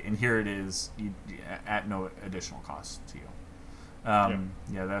update, and here it is at no additional cost to you.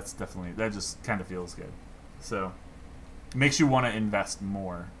 That's definitely, that just kind of feels good. So it makes you want to invest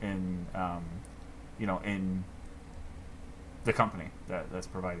more in, in the company that's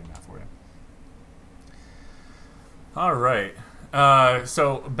providing that for you. All right.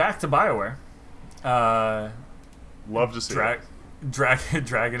 So back to BioWare. Love to see it.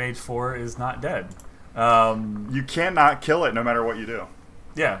 Dragon Age 4 is not dead. You cannot kill it no matter what you do.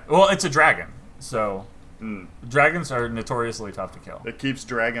 Yeah, well, it's a dragon, so dragons are notoriously tough to kill. It keeps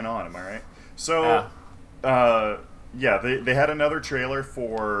dragging on, am I right? So, they had another trailer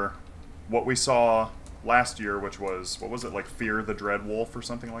for what we saw last year, which was, what was it, like Fear the Dread Wolf or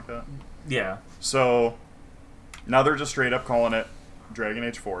something like that? Yeah. So, now they're just straight up calling it Dragon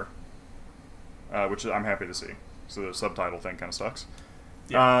Age 4, which I'm happy to see. So the subtitle thing kind of sucks.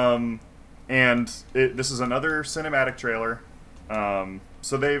 Yeah. And this is another cinematic trailer.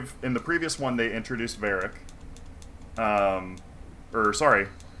 So in the previous one, they introduced Varric.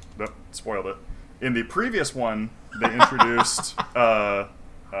 Spoiled it. In the previous one, they introduced the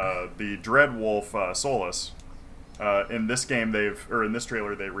Dreadwolf Solus. In this game, in this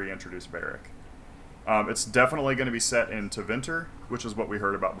trailer, they reintroduced Varric. It's definitely going to be set in Tevinter, which is what we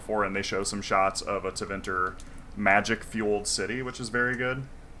heard about before, and they show some shots of a Tevinter magic-fueled city, which is very good.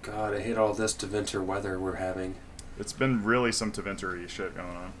 God, I hate all this Tevinter weather we're having. It's been really some Tevinter-y shit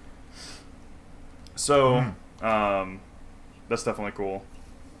going on. So, that's definitely cool.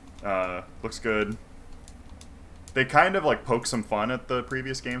 Looks good. They kind of like poke some fun at the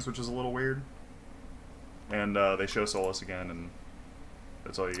previous games, which is a little weird. And they show Solus again, and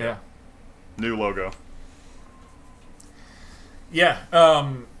that's all you get. New logo. Yeah.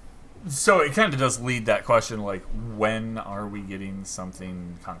 So it kind of does lead that question, like, when are we getting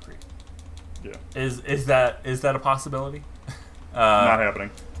something concrete? Yeah. Is that a possibility? Not happening.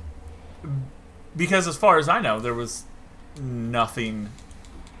 Because as far as I know, there was nothing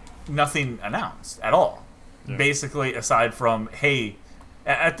announced at all. Yeah. Basically, aside from, hey,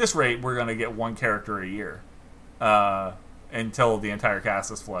 at this rate, we're going to get one character a year until the entire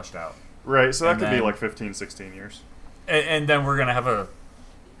cast is fleshed out. Right, so that could be like 15, 16 years. And then we're going to have a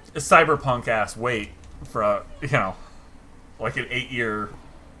cyberpunk-ass wait for, like an 8-year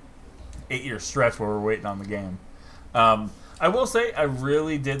stretch where we're waiting on the game. I will say I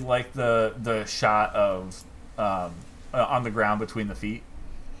really did like the shot of on the ground between the feet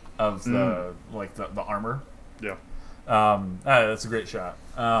of the armor. Yeah. That's a great shot.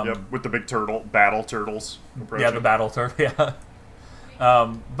 With the big battle turtles approaching. Yeah, the battle turtle, yeah.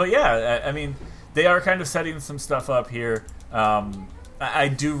 But yeah, I mean, they are kind of setting some stuff up here. I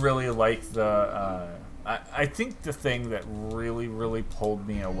do really like I think the thing that really, really pulled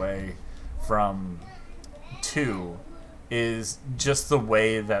me away from 2 is just the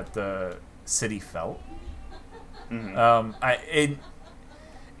way that the city felt. Mm-hmm.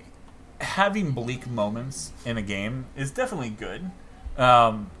 Having bleak moments in a game is definitely good,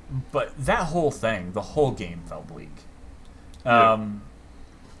 but that whole thing, the whole game felt bleak. And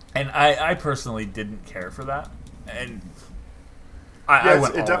I personally didn't care for that. and I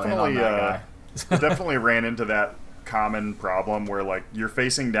went it all definitely in on that guy. it definitely ran into that common problem where like you're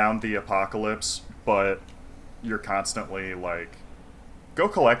facing down the apocalypse, but you're constantly like, go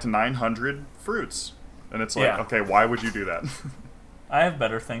collect 900 fruits, and it's like, okay, why would you do that? I have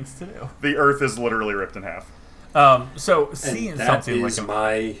better things to do. The earth is literally ripped in half. So seeing something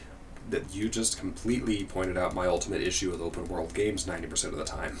like that you just completely pointed out my ultimate issue with open world games 90% of the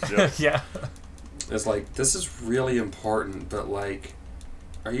time. Yep. Yeah. It's like, this is really important, but like,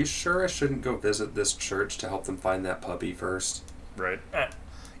 are you sure I shouldn't go visit this church to help them find that puppy first? Right.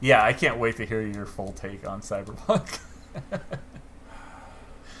 Yeah, I can't wait to hear your full take on Cyberpunk.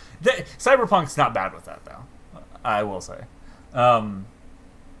 Cyberpunk's not bad with that, though. I will say. Not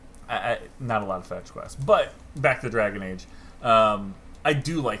a lot of fetch quests. But, back to Dragon Age. I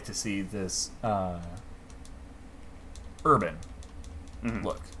do like to see this urban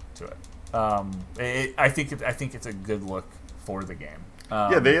look to it. I think it's a good look for the game.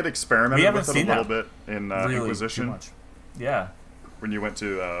 They had experimented with it a little bit in really Inquisition. Too much. Yeah. When you went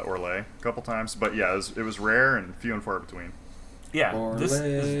to Orlais a couple times. But yeah, it was rare and few and far between. Yeah. Orlais.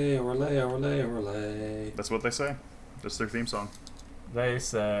 That's what they say. That's their theme song. They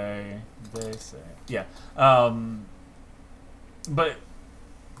say. Yeah. But,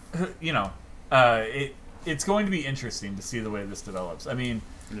 you know, it's going to be interesting to see the way this develops. I mean,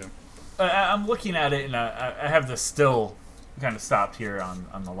 I'm looking at it, and I have this still kind of stopped here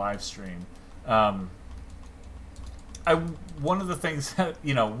on the live stream. One of the things that,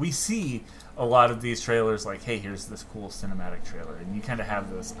 you know, we see a lot of these trailers like, hey, here's this cool cinematic trailer, and you kind of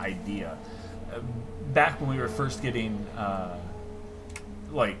have this idea. Back when we were first getting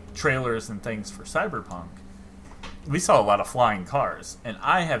like trailers and things for Cyberpunk, we saw a lot of flying cars, and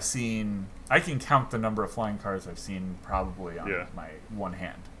I can count the number of flying cars I've seen probably on my one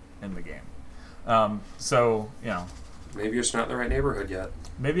hand in the game. So, you know, maybe you're just not in the right neighborhood yet.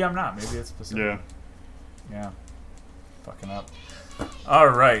 Maybe I'm not. Maybe it's specific. Yeah. Fucking up. All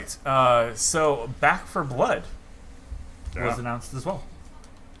right. So Back 4 Blood was announced as well.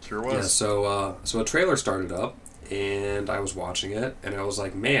 Sure was. Yeah. So a trailer started up, and I was watching it, and I was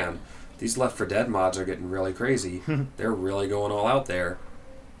like, man, these Left 4 Dead mods are getting really crazy. They're really going all out there.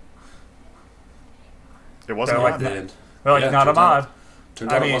 It wasn't a mod. They're like, not a mod.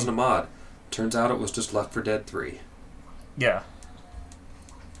 Turns out it wasn't a mod. Turns out it was just Left 4 Dead 3. Yeah.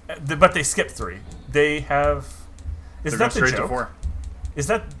 But they skipped 3. They have... Is that the joke? To 4.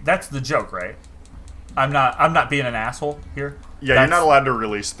 That's the joke, right? I'm not being an asshole here. Yeah, you're not allowed to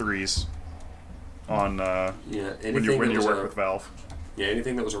release 3s on when you work with Valve. Yeah,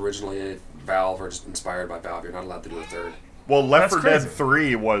 anything that was originally Valve or just inspired by Valve, you're not allowed to do a 3rd. Well, Left 4 Dead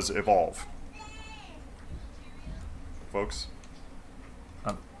 3 was Evolve. Folks.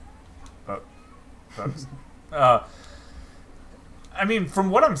 Folks. I mean, from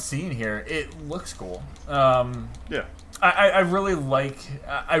what I'm seeing here, it looks cool. Yeah. I really like...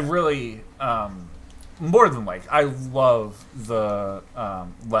 more than like, I love the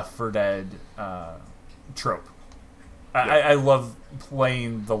Left 4 Dead trope. I love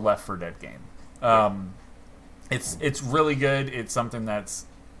playing the Left 4 Dead game. It's really good. It's something that's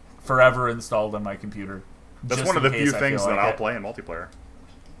forever installed on my computer. That's one of the few things that I'll play in multiplayer.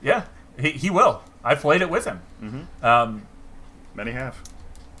 Yeah, he will. I played it with him. Mm-hmm. Many have.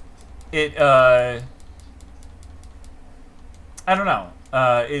 I don't know.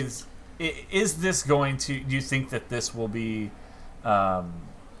 Is this going to... Do you think that this will be...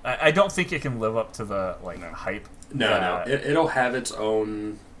 I don't think it can live up to the hype. No. It'll have its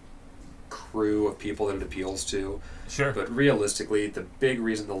own crew of people that it appeals to. Sure. But realistically, the big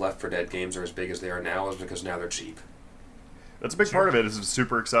reason the Left 4 Dead games are as big as they are now is because now they're cheap. That's a big part of it. It's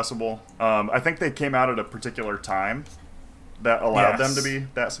super accessible. I think they came out at a particular time that allowed them to be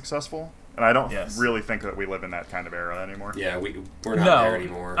that successful. And I don't really think that we live in that kind of era anymore. Yeah, we're not there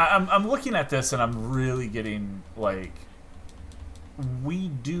anymore. I'm looking at this and I'm really getting we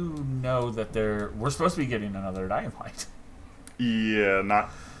do know that we're supposed to be getting another Dying Light. Yeah,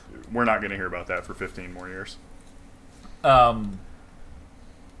 we're not going to hear about that for 15 more years.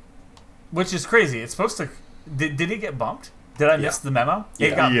 Which is crazy. It's supposed to... Did it get bumped? Did I miss the memo? Yeah.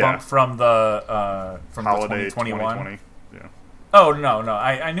 It got bumped from the Holiday 2021. 2020. Yeah. Oh, no.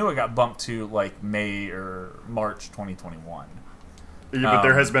 I knew it got bumped to May or March 2021. Yeah, but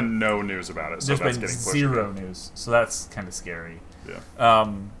there has been no news about it. So there's been zero news, so that's kind of scary. Yeah.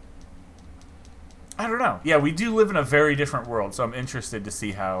 I don't know. Yeah, we do live in a very different world, so I'm interested to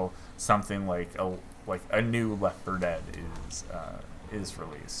see how something like a new Left 4 Dead is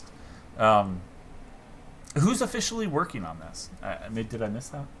released. Who's officially working on this? Did I miss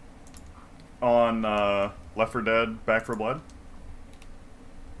that? On Left 4 Dead, Back 4 Blood.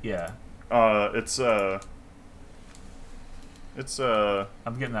 Yeah. It's I'm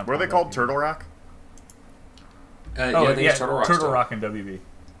getting that. What are they called? Turtle Rock. I think it's Turtle Rock. Turtle Rock and WB.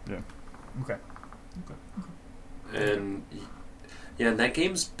 Yeah. Okay. And and that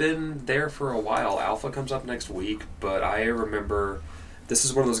game's been there for a while. Alpha comes up next week, but I remember this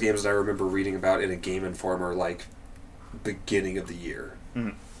is one of those games that I remember reading about in a Game Informer like beginning of the year.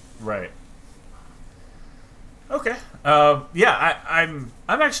 Mm-hmm. Right. Okay. I'm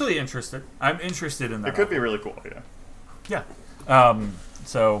actually interested. I'm interested in that. It could be really cool. Yeah.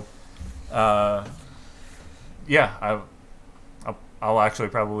 Yeah. I'll actually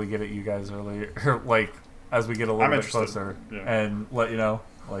probably get at you guys earlier, like as we get a little bit closer, and let you know,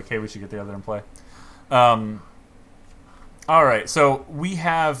 like, hey, we should get together and play. All right, so we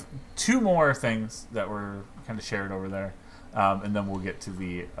have 2 more things that were kind of shared over there, and then we'll get to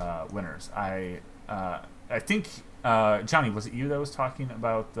the winners. I think Johnny, was it you that was talking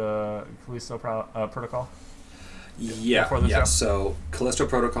about the Callisto Protocol? Yeah. So Callisto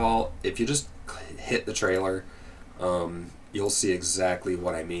Protocol, if you just hit the trailer, you'll see exactly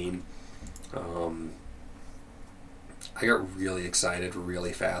what I mean. I got really excited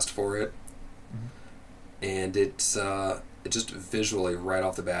really fast for it, and it's just visually right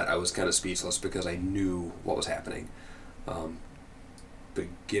off the bat I was kind of speechless because I knew what was happening.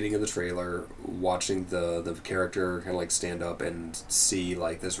 Beginning of the trailer, watching the character kind of like stand up and see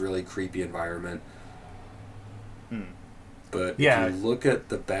like this really creepy environment. But if you look at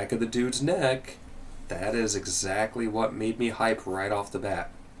the back of the dude's neck, that is exactly what made me hype right off the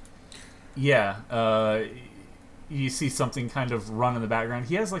bat. Yeah, you see something kind of run in the background.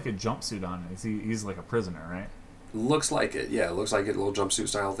 He has like a jumpsuit on. He's like a prisoner, right? Looks like it. Yeah, it looks like a little jumpsuit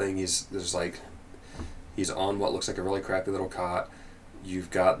style thing. He's on what looks like a really crappy little cot.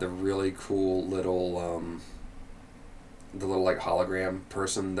 You've got the really cool little like hologram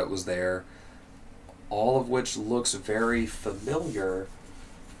person that was there. All of which looks very familiar.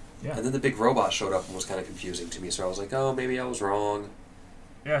 Yeah. And then the big robot showed up and was kind of confusing to me, so I was like, oh, maybe I was wrong.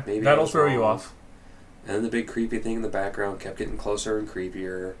 Yeah, maybe that'll throw you off. And then the big creepy thing in the background kept getting closer and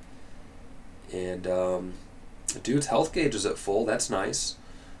creepier. And the dude's health gauge is at full, that's nice.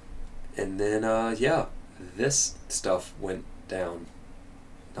 And then, this stuff went down.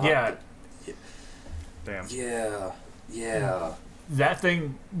 Damn. Yeah. That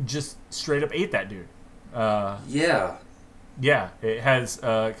thing just straight up ate that dude. Yeah, it has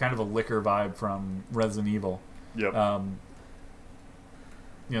kind of a liquor vibe from Resident Evil. Yep.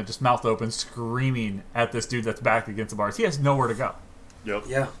 Just mouth open, screaming at this dude that's backed against the bars. He has nowhere to go. Yep.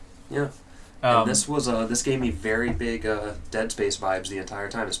 Yeah. And this gave me very big Dead Space vibes the entire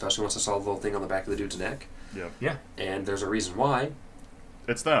time, especially once I saw the little thing on the back of the dude's neck. Yep. Yeah. And there's a reason why.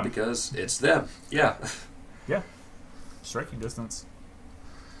 It's them. Because it's them. Yeah. Yeah. Striking distance.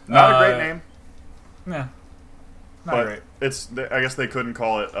 Not a great name. Nah. Not great. I guess they couldn't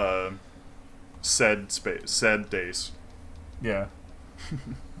call it said days. Yeah.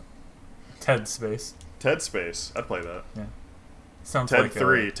 Ted Space. Ted Space. I'd play that. Yeah. Sounds Ted like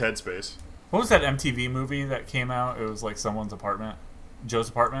 3, Ted Space. What was that MTV movie that came out? It was like someone's apartment. Joe's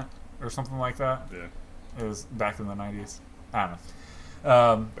apartment or something like that. Yeah. It was back in the 90s. I don't know.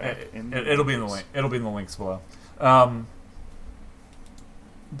 It'll be in the link. It'll be in the links below. But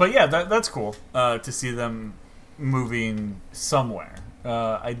yeah, that's cool to see them moving somewhere.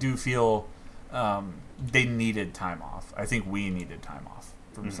 I do feel they needed time off. I think we needed time off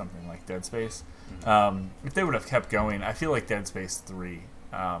from something like Dead Space. If they would have kept going, I feel like Dead Space 3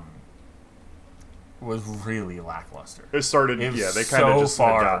 was really lackluster. They kind of just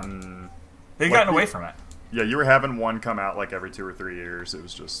had gotten... They'd gotten away from it. Yeah, you were having one come out like every 2 or 3 years. It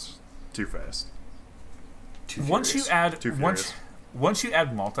was just too fast. Once you add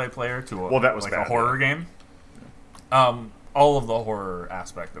multiplayer to a horror game, all of the horror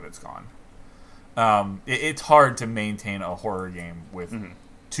aspect of it's gone. It's hard to maintain a horror game with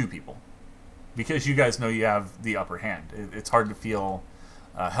 2 people because you guys know you have the upper hand. It's hard to feel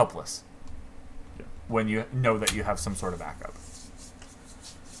helpless when you know that you have some sort of backup.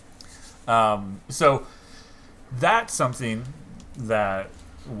 So that's something that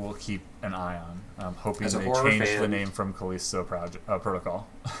we'll keep an eye on. I'm hoping they change the name from Callisto Protocol.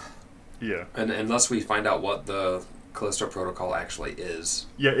 Yeah. And unless we find out what the Callisto Protocol actually is.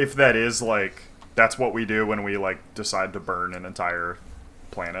 Yeah, if that is like that's what we do when we like decide to burn an entire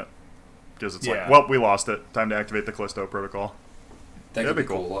planet, because it's like, well, we lost it. Time to activate the Callisto Protocol. That'd be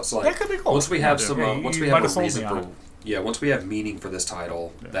cool. So, like, that could be cool. Once we have once we have a reason for, once we have meaning for this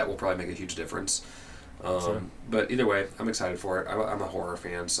title, that will probably make a huge difference. Sure. But either way, I'm excited for it. I'm a horror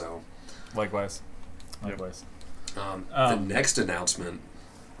fan, so. Likewise. Likewise. The next announcement.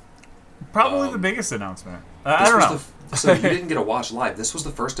 Probably the biggest announcement. I don't know. So you didn't get to watch live. This was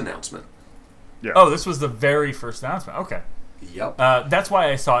the first announcement. Yeah. Oh, this was the very first announcement. Okay. Yep. That's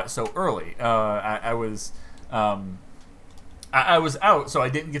why I saw it so early. I was out, so I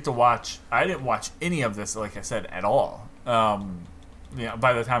didn't get to watch. I didn't watch any of this, like I said, at all.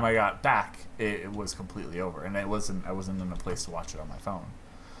 By the time I got back, it was completely over, and I wasn't in a place to watch it on my phone.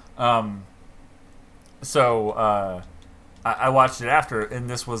 So I watched it after, and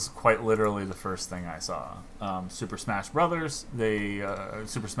this was quite literally the first thing I saw. Super Smash Brothers.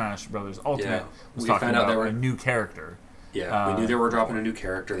 Super Smash Brothers Ultimate was talking about a new character. Yeah, we knew they were dropping a new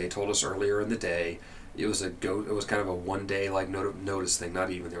character. They told us earlier in the day. It was It was kind of a one day like notice thing.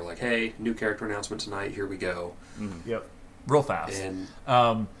 Not even. They were like, "Hey, new character announcement tonight. Here we go." Mm-hmm. Yep, real fast. And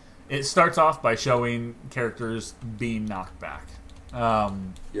it starts off by showing characters being knocked back.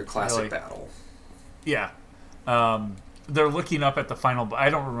 Your classic battle. Yeah. They're looking up at the final. I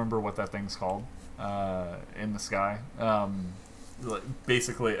don't remember what that thing's called in the sky.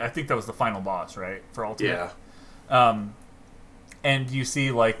 Basically, I think that was the final boss, right, for Ultimate. Yeah. And you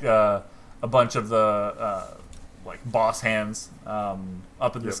see like a bunch of the like boss hands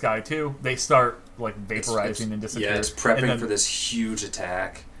up in the sky too. They start like vaporizing and disappear. Yeah, it's prepping for this huge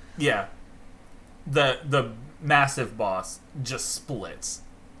attack. Yeah. The massive boss just splits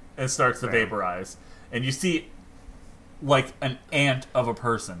and starts to vaporize, and you see like an ant of a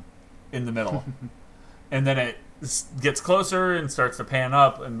person in the middle. And then it gets closer and starts to pan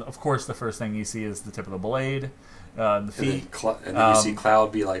up, and of course the first thing you see is the tip of the blade, the feet. And then you see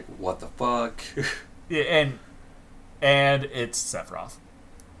Cloud be like, "What the fuck?" Yeah, and it's Sephiroth.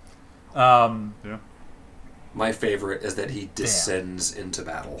 Yeah. My favorite is that he descends into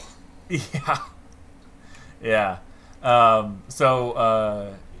battle. Yeah. Yeah.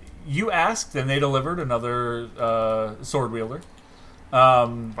 So you asked, and they delivered another sword wielder.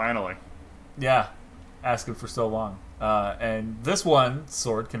 Finally. Yeah. Asking for so long. And this one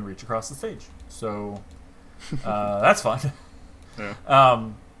sword can reach across the stage. So that's fun. Yeah.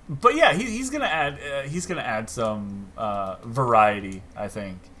 But yeah, he's gonna add some variety, I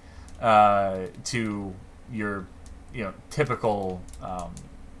think, to your typical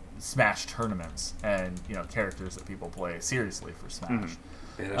Smash tournaments and characters that people play seriously for Smash.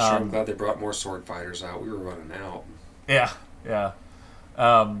 Mm-hmm. And I'm glad they brought more sword fighters out. We were running out. Yeah.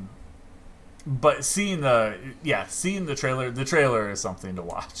 But seeing the trailer is something to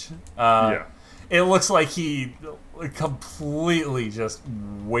watch. It looks like he completely just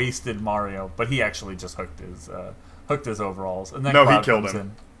wasted Mario, but he actually just hooked his overalls, and then Cloud he killed him.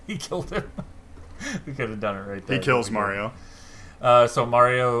 In. He killed him. We could have done it right there. He kills Mario. So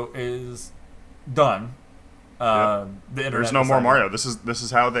Mario is done. There's no more Mario. This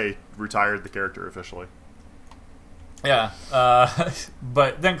is how they retired the character officially. Yeah,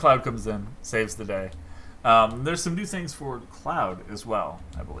 but then Cloud comes in, saves the day. There's some new things for Cloud as well,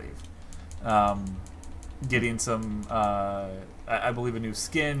 I believe. Getting some, I believe, a new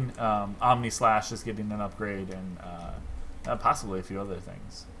skin. Omni Slash is getting an upgrade, and possibly a few other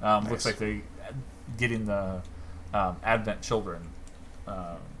things. Nice. Looks like they're getting the Advent Children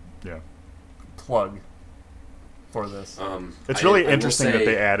plug for this. It's really interesting that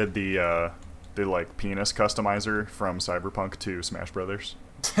they added the like penis customizer from Cyberpunk to Smash Brothers.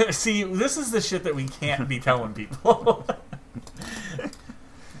 See, this is the shit that we can't be telling people.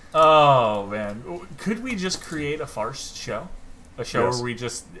 Oh man, could we just create a farce show? A show where we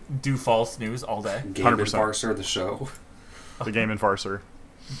just do false news all day? Game and Farcer, the show. The Game and Farcer.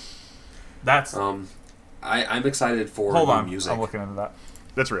 That's. I'm excited for new music. I'm looking into that.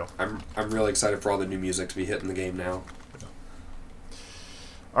 That's real. I'm really excited for all the new music to be hitting the game now.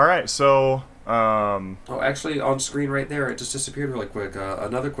 All right, so. Actually, on screen right there, it just disappeared really quick.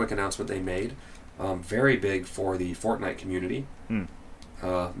 Another quick announcement they made, very big for the Fortnite community.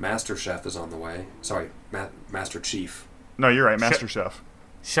 Master Chef is on the way. Sorry, Master Chief. No, you're right, Master Chef.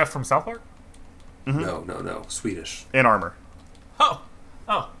 Chef from South Park? Mm-hmm. No, Swedish. In armor. Oh,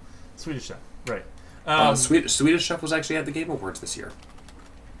 Swedish Chef, right. Swedish Chef was actually at the Game Awards this year.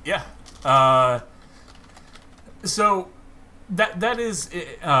 Yeah. So that is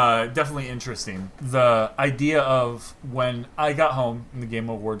definitely interesting. The idea of when I got home and the Game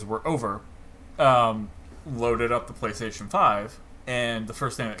Awards were over, loaded up the PlayStation 5, and the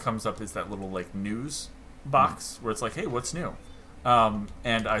first thing that comes up is that little like news box where it's like, hey, what's new?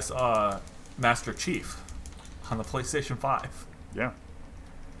 And I saw Master Chief on the PlayStation 5. Yeah.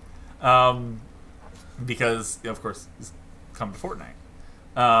 Because of course he's come to Fortnite.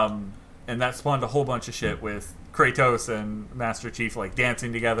 and that spawned a whole bunch of shit with Kratos and Master Chief like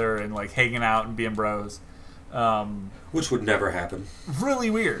dancing together and like hanging out and being bros. Which would never happen. Really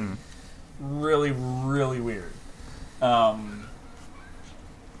weird. Really, really weird.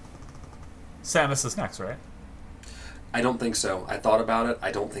 Samus is next, right? I don't think so. I thought about it.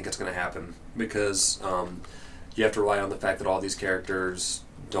 I don't think it's going to happen because you have to rely on the fact that all these characters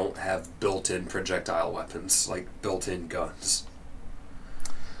don't have built-in projectile weapons, like built-in guns.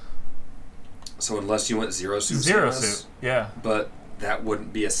 So unless you went Zero Suit Samus, yeah. But that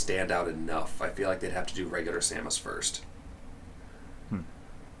wouldn't be a standout enough. I feel like they'd have to do regular Samus first.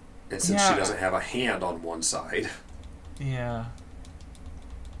 And since she doesn't have a hand on one side. Yeah.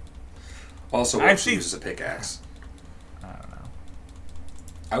 Also, what she uses a pickaxe. I don't know.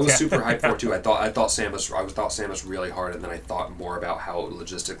 I was super hyped for it too. I thought Samus really hard, and then I thought more about how it would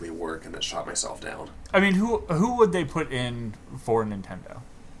logistically work, and then shot myself down. I mean, who would they put in for Nintendo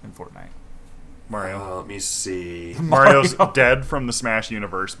in Fortnite? Mario. Let me see. Mario's dead from the Smash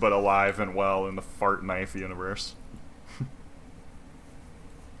universe, but alive and well in the Fart Knife universe.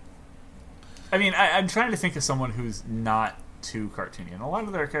 I mean, I'm trying to think of someone who's not too cartoony, and a lot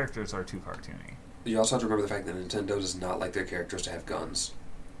of their characters are too cartoony. You also have to remember the fact that Nintendo does not like their characters to have guns.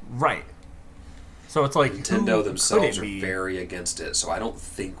 Right. So it's like Nintendo themselves are very against it, so I don't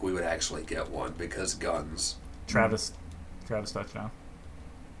think we would actually get one because guns. Travis touchdown.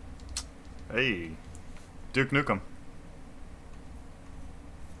 Hey, Duke Nukem.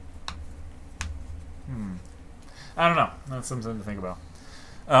 I don't know. That's something to think about.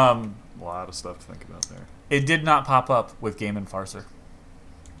 A lot of stuff to think about there. It did not pop up with Game & Farser.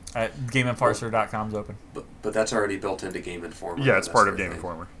 GameandFarser.com's open. But that's already built into Game Informer. Yeah, it's part of Game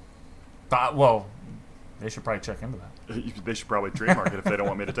Informer. Well, they should probably check into that. They should probably trademark it if they don't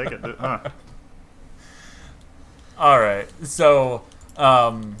want me to take it. Huh. All right. So,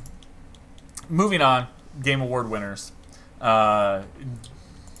 moving on. Game Award winners.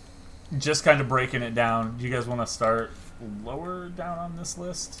 Just kind of breaking it down. Do you guys want to start lower down on this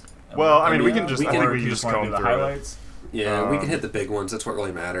list? Well, I mean, we can just. I think we can can just comb do the through highlights. Yeah, we can hit the big ones. That's what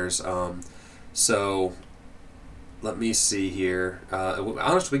really matters. So, let me see here.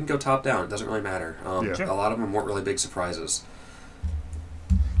 Honestly, we can go top down. It doesn't really matter. A lot of them weren't really big surprises.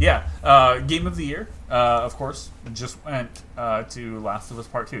 Yeah. Game of the Year, of course, just went to Last of Us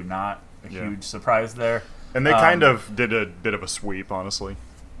Part 2. Not a huge surprise there. And they kind of did a bit of a sweep, honestly.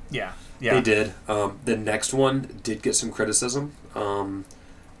 Yeah. They did. The next one did get some criticism.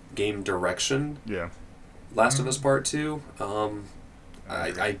 Game direction. Yeah. Last of Us Part 2.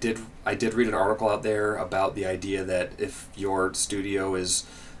 I did read an article out there about the idea that if your studio is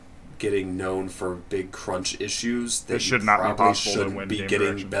getting known for big crunch issues, that it should not be possible to win be game getting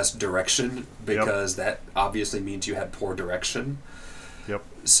direction. Best direction because that obviously means you had poor direction. Yep.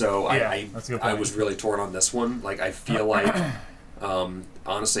 So that's a good point. I was really torn on this one. Like I feel like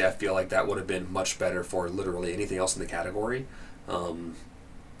honestly I feel like that would have been much better for literally anything else in the category.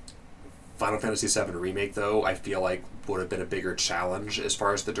 Final Fantasy VII Remake, though, I feel like would have been a bigger challenge as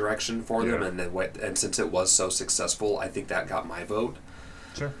far as the direction for them, and since it was so successful, I think that got my vote.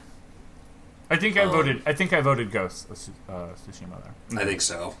 Sure. I think I voted Ghost of Tsushima there. I think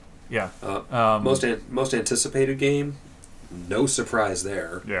so. Yeah. Most anticipated game, no surprise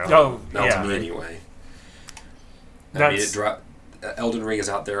there. Yeah. Not to me anyway. I mean, it dropped. Elden Ring is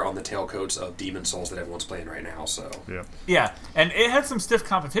out there on the tailcoats of Demon Souls that everyone's playing right now. So yeah, and it had some stiff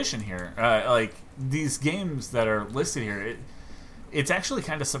competition here. Like these games that are listed here, it's actually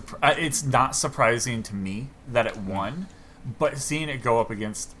kind of it's not surprising to me that it won, but seeing it go up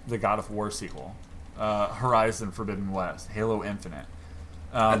against the God of War sequel, Horizon Forbidden West, Halo Infinite.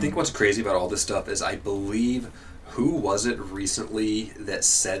 I think what's crazy about all this stuff is I believe. Who was it recently that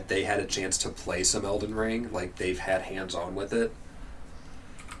said they had a chance to play some Elden Ring? Like they've had hands-on with it.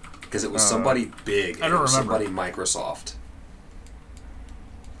 Because it was somebody big. I don't remember. Somebody Microsoft.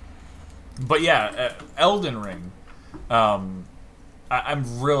 But yeah, Elden Ring. I'm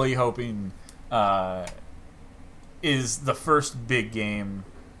really hoping is the first big game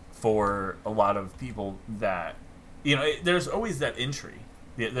for a lot of people that there's always that entry.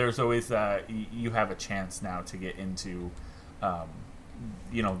 There's always that you have a chance now to get into,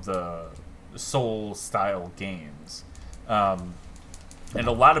 the Soul style games. And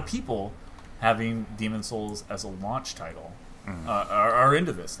a lot of people having Demon Souls as a launch title are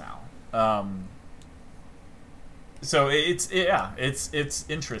into this now. So it's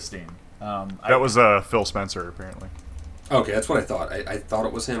interesting. That was Phil Spencer, apparently. Okay, that's what I thought. I thought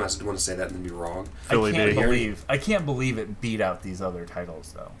it was him. I just didn't want to say that and then be wrong. I can't believe it beat out these other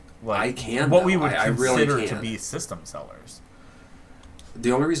titles, though. Like, I can. What we would consider to be system sellers.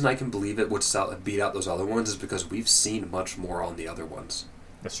 The only reason I can believe it would beat out those other ones is because we've seen much more on the other ones.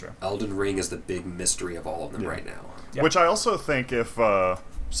 That's true. Elden Ring is the big mystery of all of them right now. Yep. Which I also think if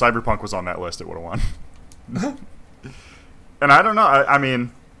Cyberpunk was on that list, it would have won. And I don't know. I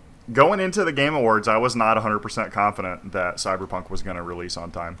mean, going into the Game Awards, I was not 100% confident that Cyberpunk was going to release on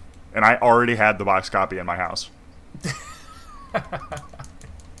time. And I already had the box copy in my house.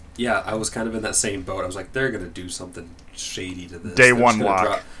 Yeah, I was kind of in that same boat. I was like, they're going to do something shady to this. Day one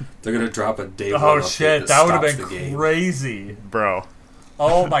lock. They're going to drop a day one. Oh, shit. That would have been crazy. Bro.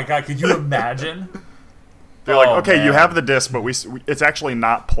 Oh, my God. Could you imagine? They're like, okay, man. You have the disc, but it's actually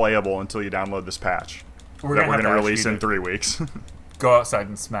not playable until you download this patch that we're going to release in 3 weeks. Go outside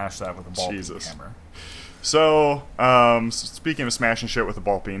and smash that with a ball peen hammer. So, speaking of smashing shit with a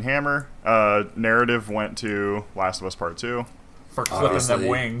ball peen hammer, narrative went to Last of Us Part 2. For clipping them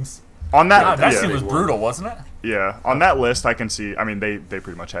wings. On that, God, that scene was brutal, wasn't it? Yeah. On that list, I can see. I mean, they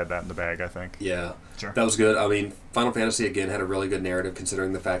pretty much had that in the bag, I think. Yeah. Sure. That was good. I mean, Final Fantasy, again, had a really good narrative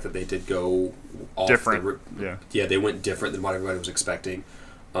considering the fact that they did go off different. Yeah, they went different than what everybody was expecting.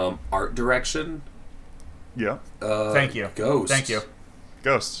 Art direction. Yeah. Thank you. Ghost. Thank you.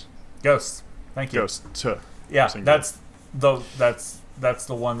 Ghost. Thank you. Ghost. Yeah, that's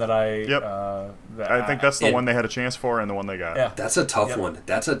the one that I. Yep. I think that's the one they had a chance for, and the one they got. Yeah. That's a tough one.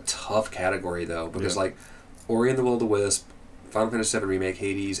 That's a tough category though, because like Ori and the Will of the Wisp, Final Fantasy VII Remake,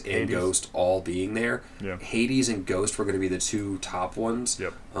 Hades, and Ghost all being there. Yeah. Hades and Ghost were going to be the two top ones.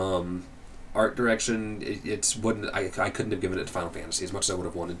 Yep. Art direction, I couldn't have given it to Final Fantasy as much as I would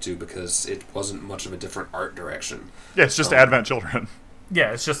have wanted to because it wasn't much of a different art direction. Yeah, it's just Advent Children.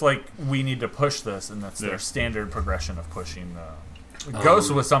 Yeah, it's just like we need to push this, and that's their standard progression of pushing. Ghost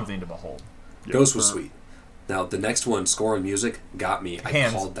was something to behold. Ghost was sweet. Now the next one, score and music, got me. I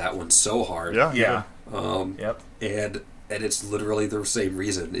called that one so hard. Yeah. Yep. And it's literally the same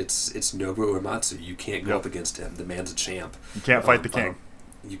reason. It's Nobuo Uematsu. You can't go up against him. The man's a champ. You can't fight the king.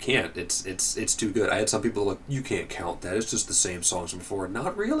 You can't. It's too good. I had some people like, you can't count that. It's just the same songs from before.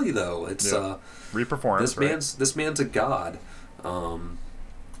 Not really though. It's reperformance. This man's a god.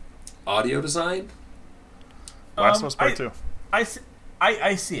 Audio design. Last of Us Part 2.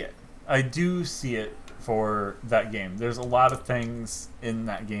 I see it. I do see it for that game. There's a lot of things in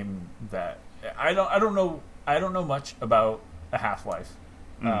that game that I don't know much about a Half-Life.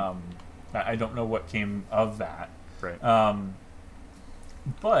 I don't know what came of that. Right.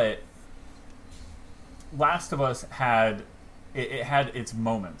 But Last of Us had its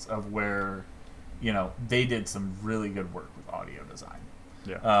moments of where, they did some really good work with audio design.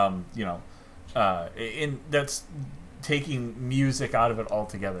 Yeah. And that's taking music out of it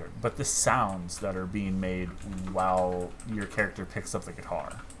altogether, but the sounds that are being made while your character picks up the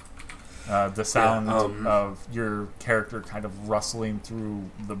guitar, the sound of your character kind of rustling through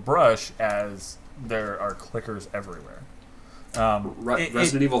the brush as there are clickers everywhere.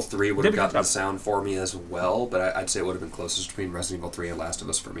 Resident Evil 3 would have gotten the sound for me as well, but I'd say it would have been closest between Resident Evil 3 and Last of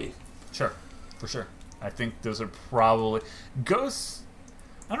Us for me. Sure, for sure. I think those are probably Ghosts.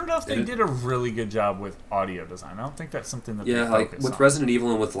 I don't know if they did a really good job with audio design. I don't think that's something that they focused like with on. Resident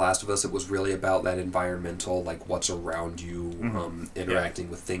Evil and with Last of Us, it was really about that environmental, like what's around you, interacting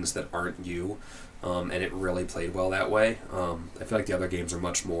with things that aren't you, and it really played well that way. I feel like the other games are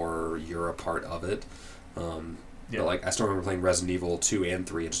much more you're a part of it. But like I still remember playing Resident Evil 2 and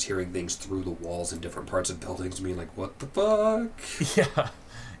 3 and just hearing things through the walls in different parts of buildings and being like, what the fuck?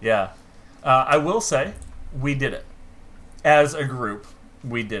 Yeah. I will say, we did it. As a group,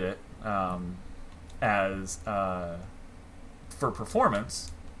 we did it. For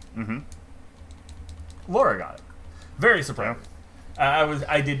performance, Laura got it. Very surprising.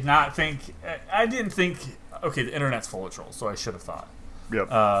 I didn't think, okay, the internet's full of trolls, so I should have thought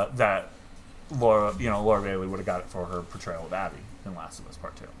that Laura Bailey would have got it for her portrayal of Abby in Last of Us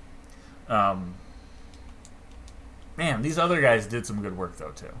Part 2. Man, these other guys did some good work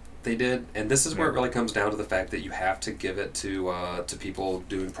though too. They did, and this is where it really comes down to the fact that you have to give it to people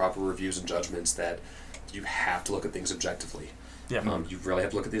doing proper reviews and judgments, that you have to look at things objectively. Yeah. You really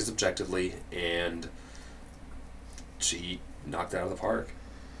have to look at things objectively, and she knocked it out of the park.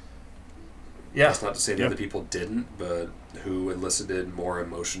 Yeah. That's not to say the other people didn't, but who elicited more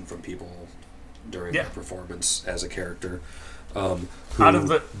emotion from people during the performance as a character. Who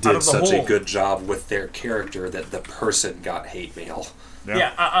did such a good job with their character that the person got hate mail.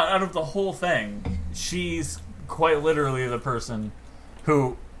 Yeah, out of the whole thing, she's quite literally the person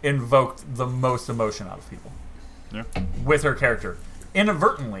who invoked the most emotion out of people. Yeah. With her character.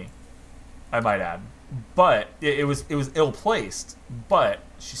 Inadvertently, I might add. But it was ill-placed, but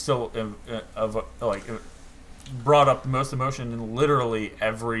she still brought up the most emotion in literally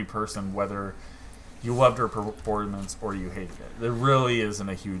every person, whether you loved her performance or you hated it. There really isn't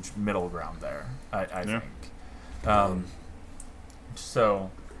a huge middle ground there, I think. So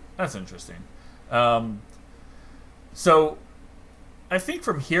that's interesting. So I think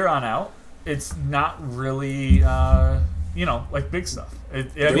from here on out, it's not really, like big stuff.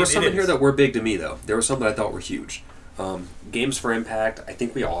 There were some in here that were big to me, though. There were some that I thought were huge. Games for Impact, I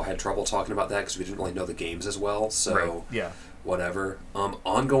think we all had trouble talking about that because we didn't really know the games as well. So, right. Yeah. Whatever.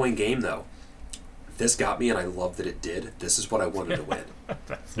 Ongoing game, though. This got me, and I love that it did. This is what I wanted to win.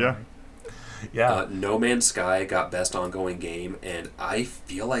 Yeah. Yeah. No Man's Sky got Best Ongoing Game, and I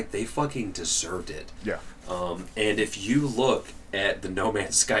feel like they fucking deserved it. Yeah. And if you look at the No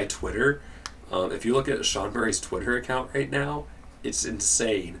Man's Sky Twitter, if you look at Sean Murray's Twitter account right now, it's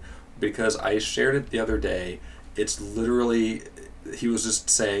insane because I shared it the other day. It's literally, he was just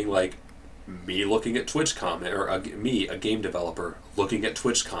saying, like, me looking at Twitch comment, or me, a game developer, looking at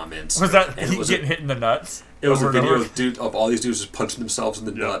Twitch comments. Was that he getting hit in the nuts? It was a video of all these dudes just punching themselves in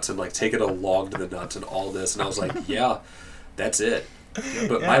the nuts and like taking a log to the nuts and all this, and I was like, yeah, that's it.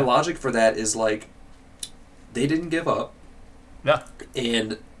 But my logic for that is like, they didn't give up. Yeah.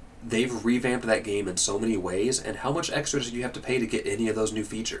 And they've revamped that game in so many ways, and how much extra do you have to pay to get any of those new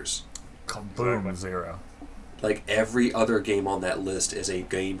features? Boom, zero. Like, every other game on that list is a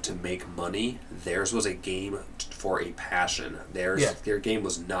game to make money. Theirs was a game for a passion. Their game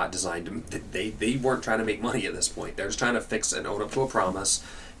was not designed to... They weren't trying to make money at this point. They're just trying to fix and own up to a promise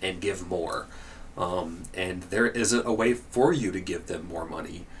and give more. And there isn't a way for you to give them more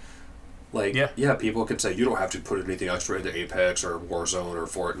money. Like, yeah, people can say, you don't have to put anything extra into Apex or Warzone or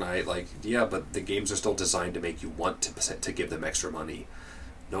Fortnite. Like, yeah, but the games are still designed to make you want to give them extra money.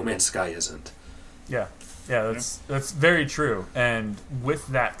 No Man's Sky isn't. Yeah. Yeah, that's very true. And with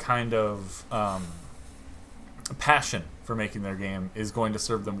that kind of passion for making their game is going to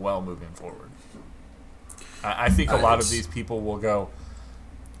serve them well moving forward. I think a lot of these people will go,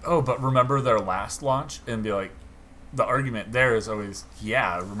 oh, but remember their last launch? And be like, the argument there is always,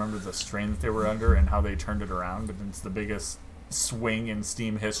 yeah, remember the strain that they were under and how they turned it around? And it's the biggest swing in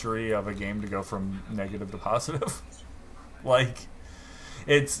Steam history of a game to go from negative to positive. Like,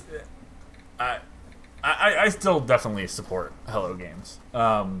 it's... I still definitely support Hello Games.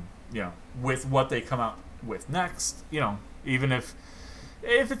 With what they come out with next, even if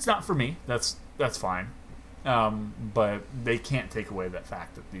it's not for me, that's fine. But they can't take away that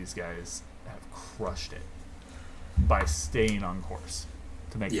fact that these guys have crushed it by staying on course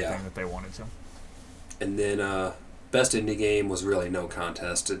to make the thing that they wanted to. And then Best Indie Game was really no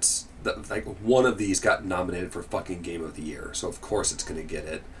contest. It's like one of these got nominated for fucking Game of the Year, so of course it's gonna get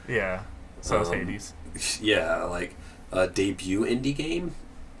it. Yeah. So is Hades. Yeah, like debut indie game.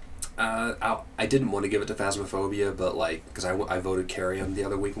 I didn't want to give it to Phasmophobia, but like because I voted Carrion the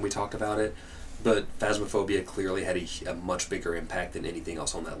other week when we talked about it, but Phasmophobia clearly had a much bigger impact than anything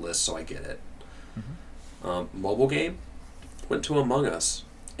else on that list, so I get it. Mm-hmm. Mobile game went to Among Us,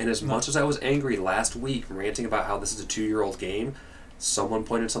 and as much as I was angry last week ranting about how this is a 2-year-old game, someone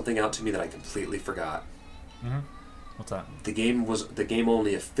pointed something out to me that I completely forgot. Mm-hmm. What's that? The game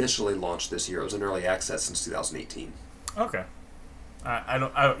only officially launched this year. It was in early access since 2018. Okay. I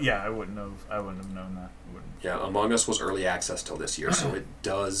wouldn't have known that. Yeah, Among Us was early access till this year, so it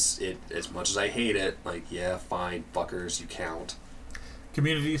does it as much as I hate it. Like, yeah, fine, fuckers, you count.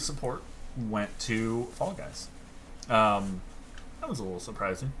 Community support went to Fall Guys. That was a little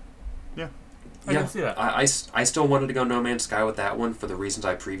surprising. Yeah. I can see that. I still wanted to go No Man's Sky with that one for the reasons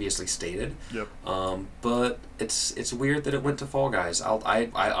I previously stated. Yep. But it's weird that it went to Fall Guys. I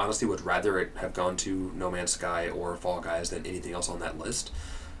honestly would rather it have gone to No Man's Sky or Fall Guys than anything else on that list.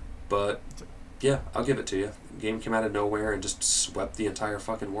 But yeah, I'll give it to you. The game came out of nowhere and just swept the entire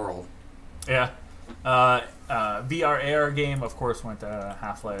fucking world. Yeah. VR AR game, of course, went to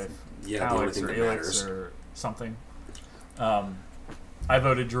Half-Life. Yeah, the only thing that matters. Or something. I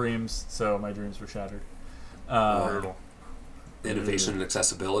voted Dreams, so my dreams were shattered. Brutal. Innovation and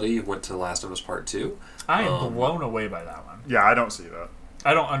accessibility went to Last of Us Part 2. I am blown away by that one. Yeah, I don't see that.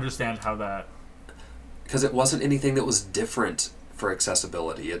 I don't understand how that... Because it wasn't anything that was different for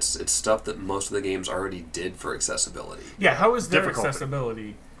accessibility. It's stuff that most of the games already did for accessibility. Yeah, how is their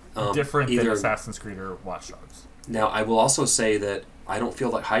accessibility different than Assassin's Creed or Watch Dogs? Now, I will also say that I don't feel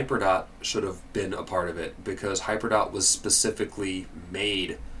like Hyperdot should have been a part of it because Hyperdot was specifically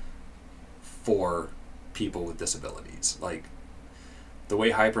made for people with disabilities. Like, the way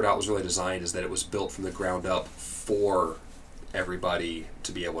Hyperdot was really designed is that it was built from the ground up for everybody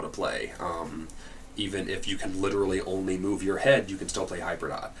to be able to play. Even if you can literally only move your head, you can still play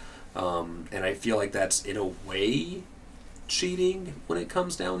Hyperdot. And I feel like that's in a way cheating when it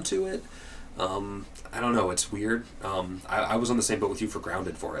comes down to it. I don't know, it's weird. I was on the same boat with you for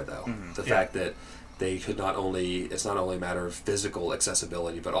Grounded for it though. The fact that they could it's not only a matter of physical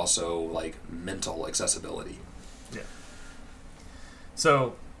accessibility but also like mental accessibility. Yeah.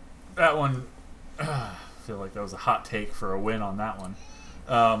 So that one, I feel like that was a hot take for a win on that one.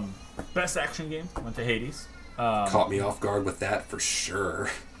 Best action game went to Hades. Caught me off guard with that for sure.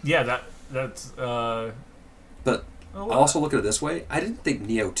 Yeah, that's. But I also look at it this way: I didn't think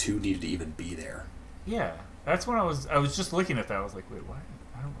Neo 2 needed to even be there. Yeah, that's when I was just looking at that. I was like, wait, what?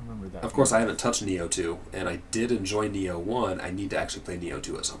 I don't remember that. Of course, I haven't touched Neo 2, and I did enjoy Neo 1. I need to actually play Neo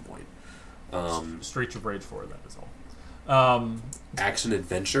 2 at some point. Streets of Rage 4, that is all. Action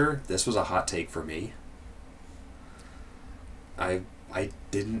adventure. This was a hot take for me. I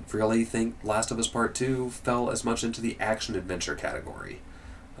didn't really think Last of Us Part 2 fell as much into the action adventure category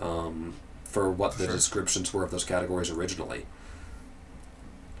for what the descriptions were of those categories originally.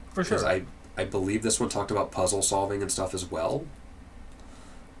 For sure. Because I believe this one talked about puzzle solving and stuff as well.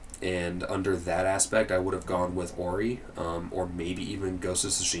 And under that aspect, I would have gone with Ori, or maybe even Ghost of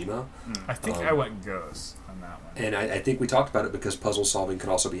Tsushima. I think I went Ghost on that one. And I think we talked about it because puzzle solving could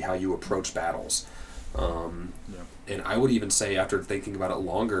also be how you approach battles. And I would even say, after thinking about it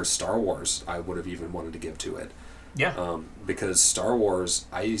longer, Star Wars I would have even wanted to give to it. Yeah. Because Star Wars,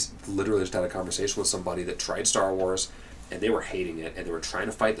 I literally just had a conversation with somebody that tried Star Wars, and they were hating it, and they were trying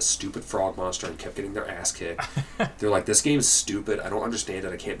to fight the stupid frog monster and kept getting their ass kicked. They're like, this game is stupid, I don't understand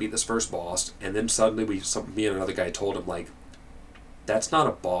it, I can't beat this first boss. And then suddenly me and another guy told him, like, that's not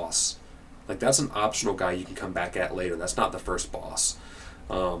a boss. Like, that's an optional guy you can come back at later. That's not the first boss.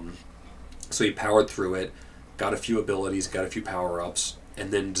 So he powered through it, got a few abilities, got a few power-ups,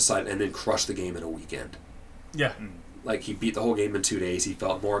 and then crushed the game in a weekend. Yeah. Like, he beat the whole game in 2 days. He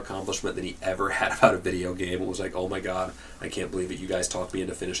felt more accomplishment than he ever had about a video game. It was like, oh my god, I can't believe it. You guys talked me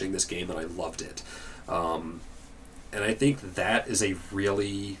into finishing this game, and I loved it. And I think that is a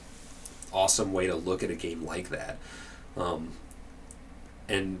really awesome way to look at a game like that.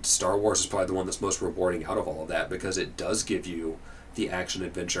 And Star Wars is probably the one that's most rewarding out of all of that, because it does give you the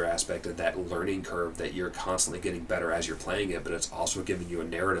action-adventure aspect of that learning curve that you're constantly getting better as you're playing it, but it's also giving you a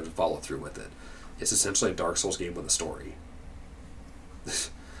narrative to follow through with it. It's essentially a Dark Souls game with a story.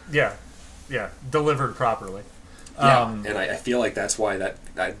 Yeah. Delivered properly. And I feel like that's why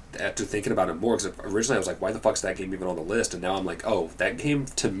after thinking about it more, because originally I was like, why the fuck's that game even on the list? And now I'm like, oh, that game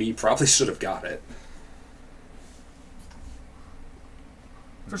to me probably should have got it.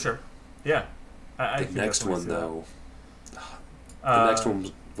 For sure. Yeah. The next one, though... The next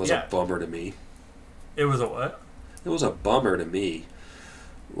one was a bummer to me. It was a what? It was a bummer to me.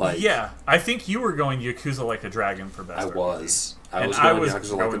 Like, yeah, I think you were going Yakuza Like a Dragon for best. I was going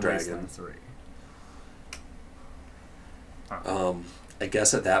Yakuza Like a Dragon. 3. I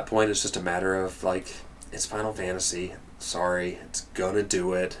guess at that point it's just a matter of, like, it's Final Fantasy. Sorry, it's gonna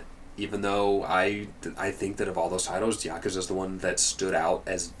do it. Even though I think that of all those titles, Yakuza is the one that stood out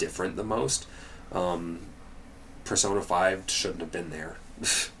as different the most. Persona 5 shouldn't have been there.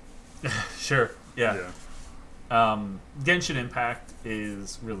 Sure, yeah. Genshin Impact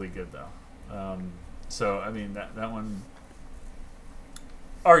is really good, though. So, I mean, that one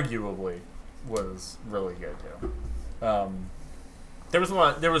arguably was really good, too. There was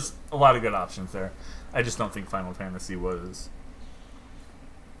a lot of good options there. I just don't think Final Fantasy was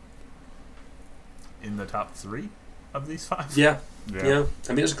in the top 3 of these 5. Yeah. I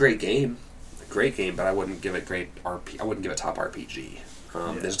mean, it's a great game. Great game, but I wouldn't give it I wouldn't give it top RPG.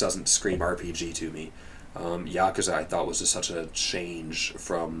 This doesn't scream RPG to me. Yakuza, I thought, was just such a change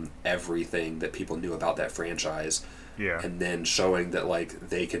from everything that people knew about that franchise. Yeah. And then showing that, like,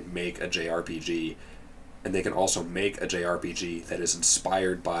 they can make a JRPG, and they can also make a JRPG that is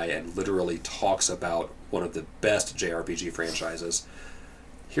inspired by and literally talks about one of the best JRPG franchises.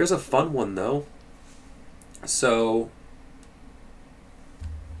 Here's a fun one, though. So,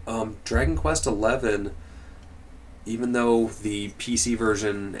 Dragon Quest XI, even though the PC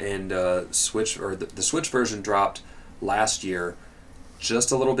version and Switch, or the Switch version dropped last year,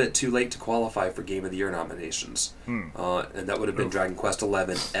 just a little bit too late to qualify for Game of the Year nominations. And that would have been Dragon Quest XI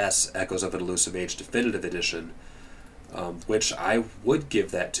S Echoes of an Elusive Age Definitive Edition, which I would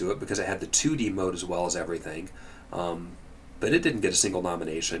give that to it because it had the 2D mode as well as everything. But it didn't get a single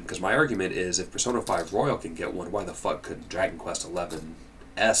nomination, because my argument is, if Persona 5 Royal can get one, why the fuck couldn't Dragon Quest XI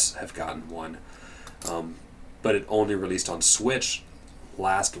S have gotten one? But it only released on Switch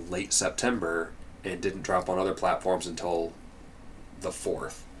late September and didn't drop on other platforms until the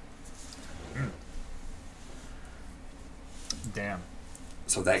 4th. Damn.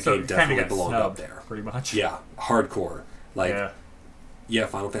 So that game definitely belonged up there. Pretty much. Yeah, hardcore. Yeah,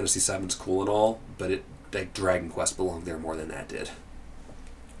 Final Fantasy VII's cool and all, but Dragon Quest belonged there more than that did.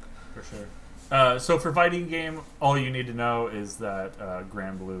 For sure. So for fighting game, all you need to know is that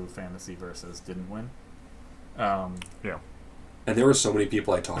Grand Blue Fantasy Versus didn't win. Yeah. And there were so many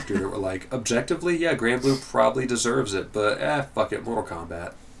people I talked to that were like, objectively, yeah, Grand Blue probably deserves it, but fuck it, Mortal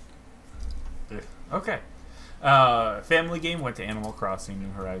Kombat. Okay. Family game went to Animal Crossing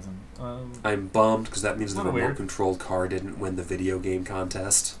New Horizon. I'm bummed because that means the weird. remote-controlled car didn't win the video game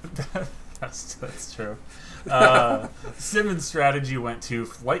contest. That's true. Sim and Strategy went to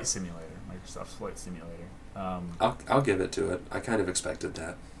Flight Simulator, Microsoft's Flight Simulator. I'll give it to it. I kind of expected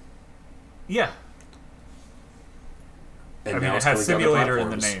that. Yeah. And I mean, it has simulator in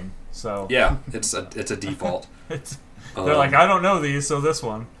the name, so yeah, it's a default. They're like, I don't know these, so this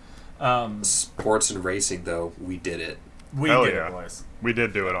one. Sports and racing, though, we did it. We did it, boys. We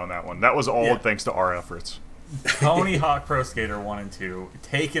did do it on that one. That was all thanks to our efforts. Tony Hawk Pro Skater 1 and 2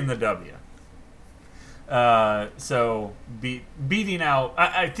 taking the W. So beating out,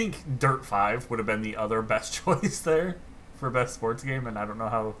 I think Dirt 5 would have been the other best choice there for best sports game, and I don't know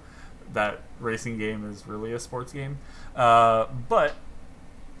how that racing game is really a sports game. But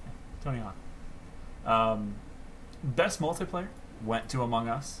Tony Hawk. Best multiplayer went to Among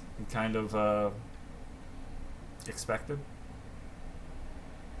Us. Kind of expected.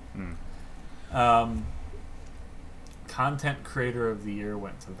 Content Creator of the Year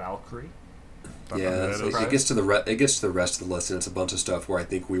went to Valkyrie. Yeah, it gets to the rest of the list, and it's a bunch of stuff where I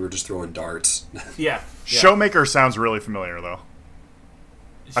think we were just throwing darts. Yeah. Showmaker sounds really familiar, though.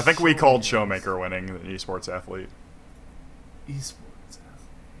 I think we called Showmaker winning the esports athlete.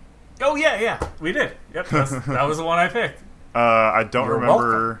 Oh yeah, we did. Yep, that was the one I picked. I don't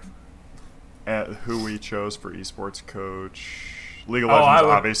remember who we chose for esports coach. League of Legends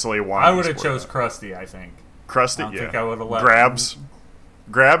obviously won. I would have chose Krusty, I think. Krusty, I don't think I would have let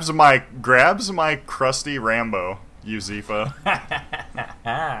grabs my Krusty Rambo, Yuzifa.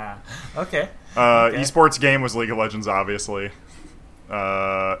 Okay. Esports game was League of Legends, obviously.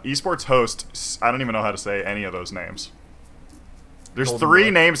 Esports host, I don't even know how to say any of those names. There's Golden 3 Boy.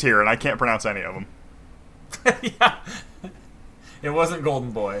 names here, and I can't pronounce any of them. Yeah. It wasn't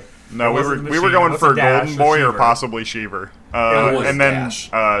Golden Boy. No, we were going for Golden Boy or possibly Sheever. And then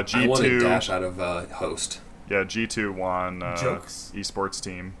G2. I wanted Dash out of host. Yeah, G2 won Jokes. esports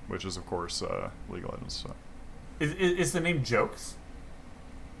team, which is of course League of Legends. So. Is the name Jokes?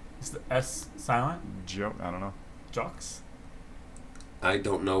 Is the S silent? I don't know. Jokes. I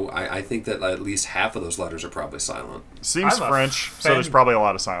don't know. I think that at least half of those letters are probably silent. Seems French, so there's probably a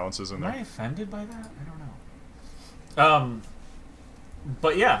lot of silences in there. Am I offended by that? I don't know.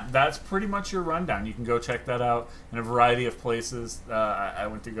 But yeah, that's pretty much your rundown. You can go check that out in a variety of places. I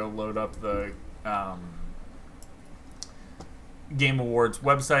went to go load up the Game Awards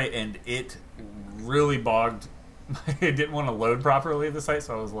website, and it really bogged. It didn't want to load properly the site,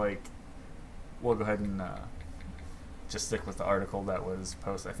 so I was like, we'll go ahead and just stick with the article that was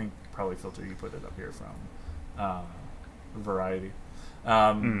posted. I think probably Filter, you put it up here from Variety.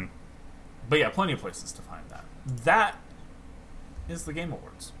 But yeah, plenty of places to find that. That is the Game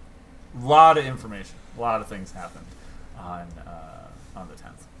Awards. A lot of information. A lot of things happened on the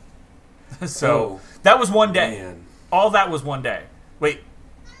 10th. So that was one day. Man. All that was one day. Wait,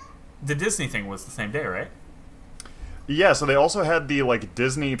 the Disney thing was the same day, right? Yeah, so they also had the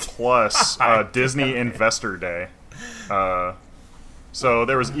Disney Plus Disney Investor Day. So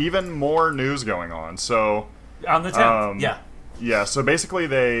there was even more news going on. So on the 10th, yeah. So basically,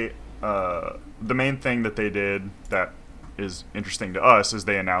 they the main thing that they did that is interesting to us is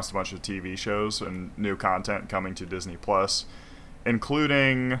they announced a bunch of TV shows and new content coming to Disney Plus,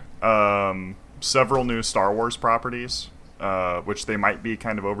 including several new Star Wars properties, which they might be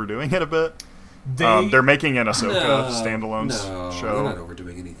kind of overdoing it a bit. They're making an Ahsoka standalone show. They're not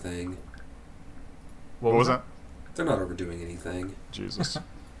overdoing anything. What was that? They're not overdoing anything. Jesus. So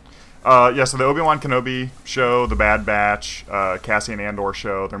the Obi-Wan Kenobi show, the Bad Batch, Cassian Andor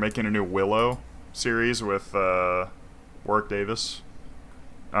show. They're making a new Willow series with Warwick Davis.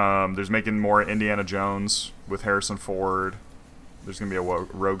 There's making more Indiana Jones with Harrison Ford. There's going to be a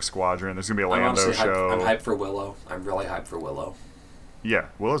Rogue Squadron. There's going to be a Lando show. I'm hyped for Willow. I'm really hyped for Willow. Yeah,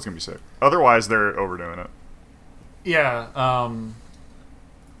 Willow's going to be sick. Otherwise, they're overdoing it. Yeah. Damn,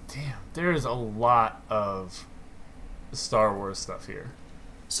 there's a lot of Star Wars stuff here.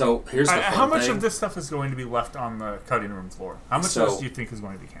 So here's the fun how much thing. of this stuff is going to be left on the cutting room floor? How much of this do you think is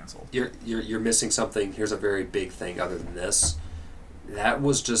going to be canceled? You're missing something. Here's a very big thing other than this. That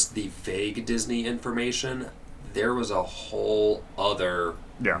was just the vague Disney information. there was a whole other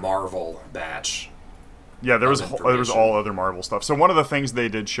Yeah. Marvel batch. Yeah, there was information. all other Marvel stuff. So one of the things they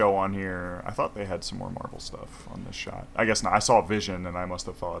did show on here, I thought they had some more Marvel stuff on this shot. I guess not. I saw Vision, and I must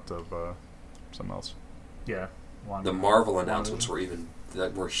have thought of something else. Yeah. The Marvel announcements were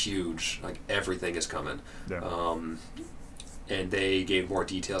huge. Like, everything is coming. Yeah. And they gave more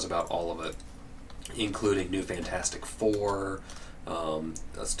details about all of it, including new Fantastic Four, some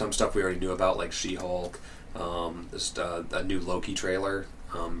stuff we already knew about, like She-Hulk, just a new Loki trailer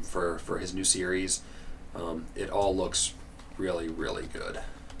for his new series. It all looks really, really good.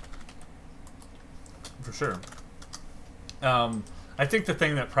 For sure. I think the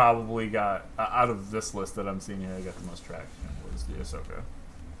thing that probably got out of this list that I'm seeing here, I got the most traction was the Ahsoka.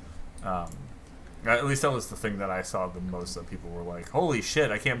 At least that was the thing that I saw the most that people were like, "Holy shit!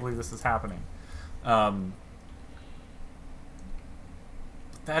 I can't believe this is happening."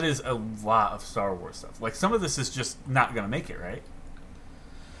 That is a lot of Star Wars stuff. Like, some of this is just not going to make it, right?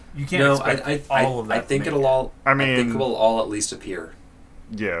 You can't expect all of that. I think it'll all. I mean, I think it will all at least appear.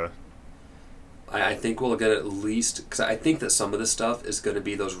 Yeah. I think we'll get at least, because I think that some of this stuff is going to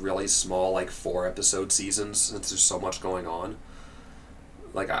be those really small, like 4-episode seasons, since there's so much going on.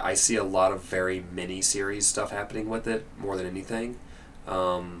 Like, I see a lot of very mini-series stuff happening with it, more than anything.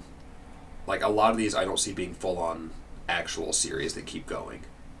 Like, a lot of these I don't see being full-on actual series that keep going.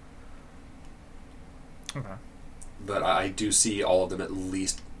 Okay. But I do see all of them at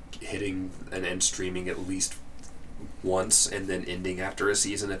least hitting and streaming at least once, and then ending after a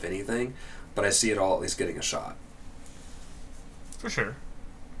season, if anything. But I see it all at least getting a shot. For sure.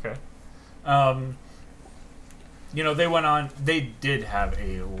 Okay. They went on. They did have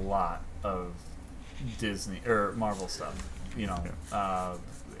a lot of Disney or Marvel stuff.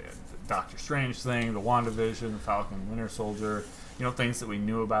 Doctor Strange thing, the WandaVision, the Falcon and Winter Soldier. Things that we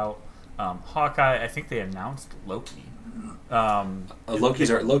knew about. Hawkeye. I think they announced Loki.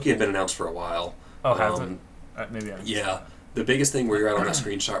 Loki had been announced for a while. Oh, has it? Maybe I missed Yeah. that. The biggest thing we're at on that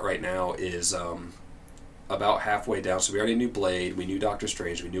screenshot right now is about halfway down. So we already knew Blade, we knew Doctor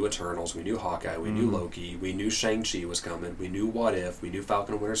Strange, we knew Eternals, we knew Hawkeye, we knew Loki, we knew Shang-Chi was coming, we knew What If, we knew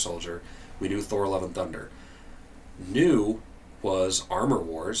Falcon and Winter Soldier, we knew Thor Love and Thunder. New was Armor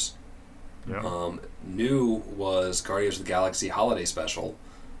Wars. Yeah. New was Guardians of the Galaxy Holiday Special.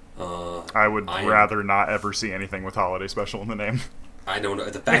 I would rather not ever see anything with Holiday Special in the name. I don't know.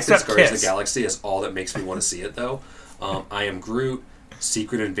 The fact that it's Guardians of the Galaxy is all that makes me want to see it, though. I Am Groot.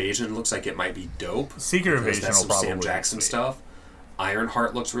 Secret Invasion looks like it might be dope. Secret Invasion that's will some probably Sam Jackson be stuff.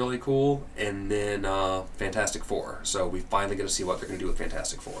 Ironheart looks really cool, and then Fantastic Four. So we finally get to see what they're going to do with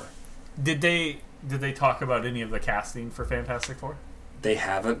Fantastic Four. Did they talk about any of the casting for Fantastic Four? They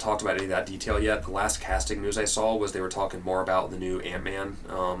haven't talked about any of that detail yet. The last casting news I saw was they were talking more about the new Ant-Man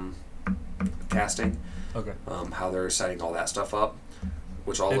casting. Okay. How they're setting all that stuff up,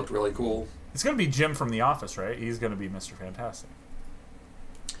 which all looked really cool. It's going to be Jim from The Office, right? He's going to be Mr. Fantastic.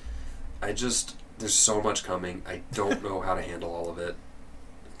 There's so much coming. I don't know how to handle all of it.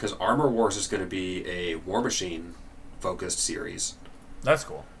 Because Armor Wars is going to be a War Machine focused series. That's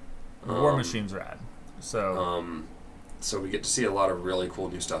cool. War Machine's rad. So we get to see a lot of really cool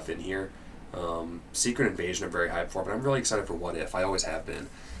new stuff in here. Secret Invasion I'm very hyped for, but I'm really excited for What If. I always have been.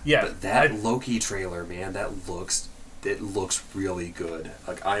 Yeah. But that Loki trailer, man, it looks really good.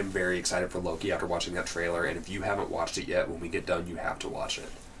 Like, I'm very excited for Loki after watching that trailer, and if you haven't watched it yet, when we get done, you have to watch it.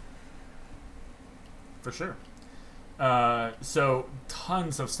 For sure. So,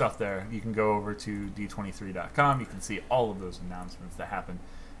 tons of stuff there. You can go over to d23.com. You can see all of those announcements that happen.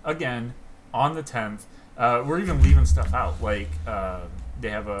 Again, on the 10th. We're even leaving stuff out. Like, they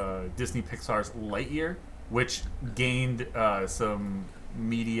have a Disney Pixar's Lightyear, which gained some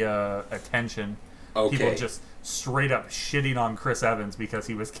media attention. Okay. People just straight up shitting on Chris Evans because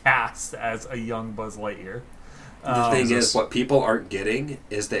he was cast as a young Buzz Lightyear. The thing is, what people aren't getting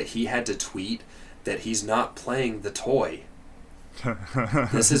is that he had to tweet that he's not playing the toy.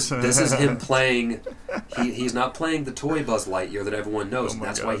 This is him playing. He's not playing the toy Buzz Lightyear that everyone knows, and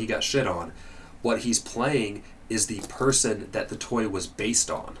that's why he got shit on. What he's playing is the person that the toy was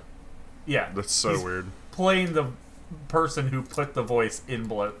based on. Yeah, that's so weird. Playing the person who put the voice in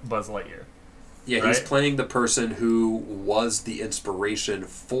Buzz Lightyear. Yeah, right? He's playing the person who was the inspiration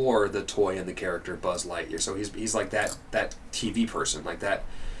for the toy and the character Buzz Lightyear. So he's like that TV person, like that.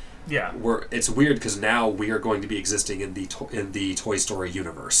 Yeah, it's weird because now we are going to be existing in the Toy Story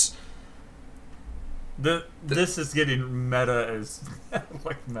universe. This is getting meta as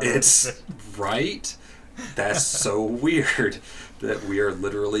like meta. It's right. That's so weird that we are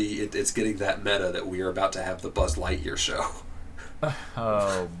literally. It's getting that meta that we are about to have the Buzz Lightyear show.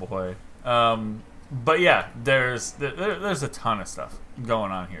 Oh boy. but yeah, there's a ton of stuff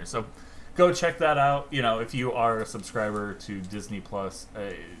going on here. So go check that out. You know, if you are a subscriber to Disney Plus,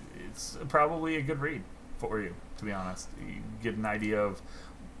 it's probably a good read for you. To be honest, you get an idea of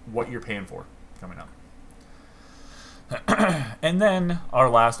what you're paying for coming up. And then our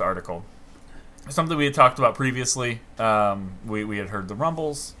last article, something we had talked about previously. We had heard the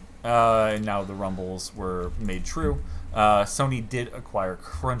rumbles, and now the rumbles were made true. Sony did acquire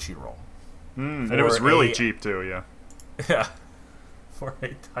Crunchyroll. And it was really cheap too, yeah. Yeah. For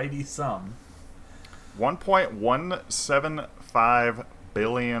a tidy sum. $1.175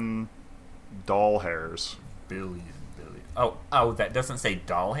 billion doll hairs. Billion. Oh, that doesn't say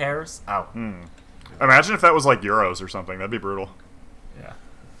doll hairs? Oh. Imagine if that was like euros or something. That'd be brutal. Yeah.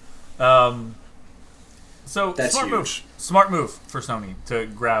 So that's smart huge. move. Smart move for Sony to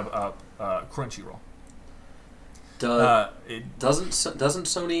grab up Crunchyroll. Doesn't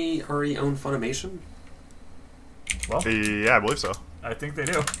Sony already own Funimation? Well, yeah, I believe so. I think they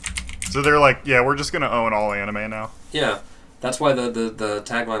do. So they're like, yeah, we're just gonna own all anime now. Yeah, that's why the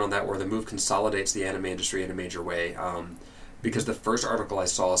tagline on that, where the move consolidates the anime industry in a major way. Because the first article I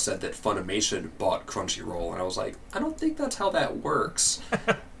saw said that Funimation bought Crunchyroll, and I was like, I don't think that's how that works.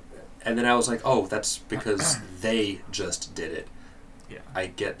 And then I was like, oh, that's because they just did it. Yeah, I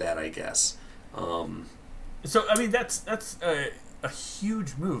get that, I guess. So I mean, that's a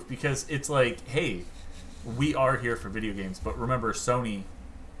huge move, because it's like, hey, we are here for video games, but remember, Sony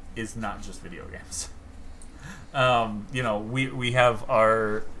is not just video games. You know, we have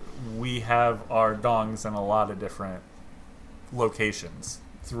our dongs in a lot of different locations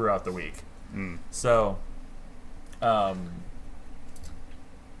throughout the week. So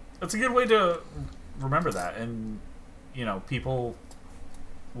it's a good way to remember that, and you know, people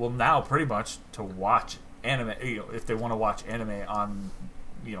will now pretty much to watch anime, you know, if they want to watch anime on,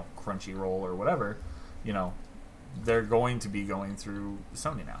 you know, Crunchyroll or whatever, you know, they're going to be going through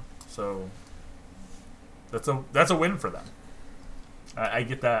Sony now. So that's a win for them. I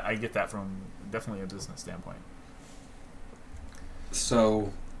get that from definitely a business standpoint.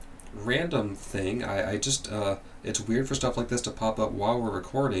 So, random thing, I just, it's weird for stuff like this to pop up while we're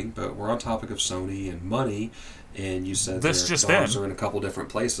recording, but we're on topic of Sony and money, and you said their dollars are in a couple different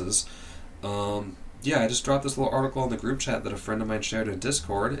places. Yeah, I just dropped this little article in the group chat that a friend of mine shared in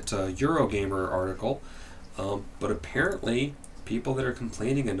Discord. It's a Eurogamer article, but apparently people that are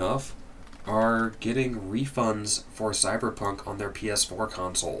complaining enough are getting refunds for Cyberpunk on their PS4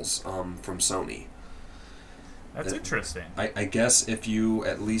 consoles from Sony. That's interesting. I guess if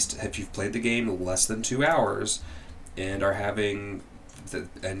you've played the game less than 2 hours and are having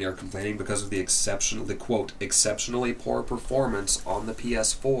and you're complaining because of the exceptionally poor performance on the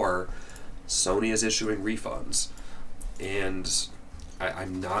PS4, Sony is issuing refunds. And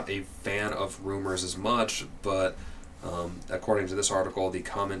I'm not a fan of rumors as much, but according to this article, the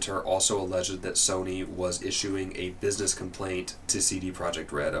commenter also alleged that Sony was issuing a business complaint to CD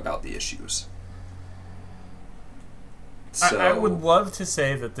Projekt Red about the issues. So, I would love to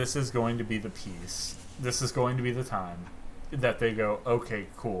say that this is going to be the piece. This is going to be the time that they go, okay,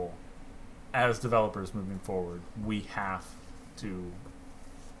 cool. As developers moving forward, we have to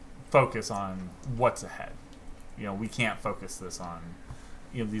focus on what's ahead. You know, we can't focus this on,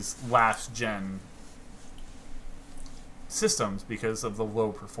 you know, these last gen systems because of the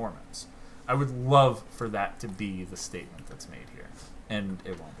low performance. I would love for that to be the statement that's made here, and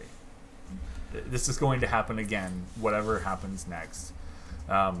it won't be. This is going to happen again, whatever happens next.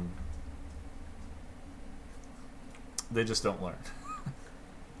 They just don't learn.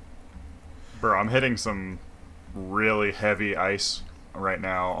 Bro, I'm hitting some really heavy ice right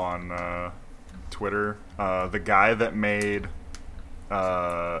now on Twitter. The guy that made...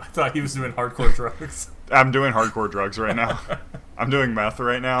 I thought he was doing hardcore drugs. I'm doing hardcore drugs right now. I'm doing meth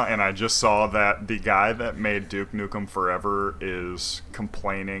right now, and I just saw that the guy that made Duke Nukem Forever is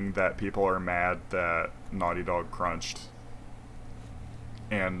complaining that people are mad that Naughty Dog crunched.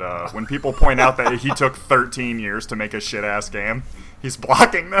 And when people point out that he took 13 years to make a shit-ass game, he's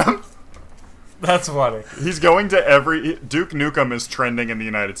blocking them. That's funny. He's going to every... Duke Nukem is trending in the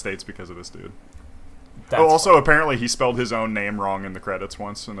United States because of this dude. Also, apparently he spelled his own name wrong in the credits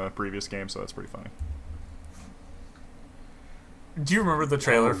once in a previous game, so that's pretty funny. Do you remember the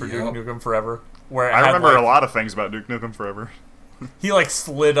trailer for Duke Nukem Forever? Where I remember a lot of things about Duke Nukem Forever. He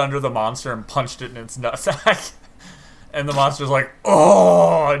slid under the monster and punched it in its nutsack. And the monster's like,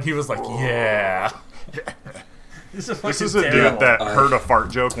 oh! And he was like, yeah. This is a dude that heard a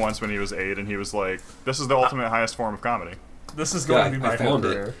fart joke once when he was 8, and he was like, this is the ultimate highest form of comedy. This is going to be my whole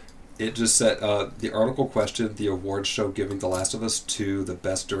career. It just said, the article questioned the awards show giving The Last of Us 2 the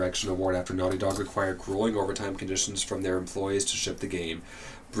Best Direction Award after Naughty Dog required grueling overtime conditions from their employees to ship the game.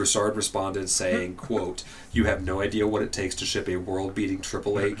 Broussard responded saying, quote, "You have no idea what it takes to ship a world-beating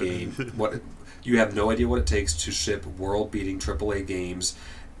AAA game. You have no idea what it takes to ship world-beating AAA games,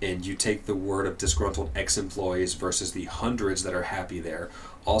 and you take the word of disgruntled ex-employees versus the hundreds that are happy there.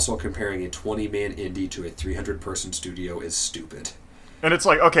 Also, comparing a 20-man indie to a 300-person studio is stupid." And it's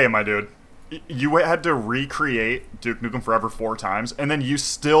like, okay, my dude, you had to recreate Duke Nukem Forever 4 times, and then you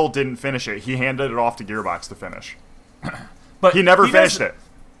still didn't finish it. He handed it off to Gearbox to finish. But he never finished it.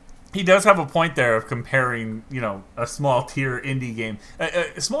 He does have a point there of comparing, a small tier indie game,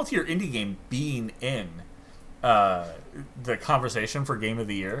 a small tier indie game being in the conversation for Game of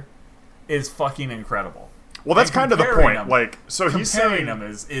the Year is fucking incredible. Well, that's kind of the point. He's saying them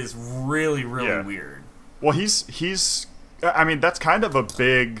is really, really weird. Well, he's. I mean, that's kind of a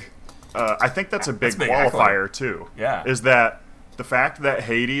big. I think that's a big qualifier too. Yeah, is that the fact that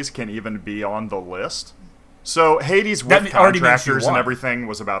Hades can even be on the list? So Hades with contractors and everything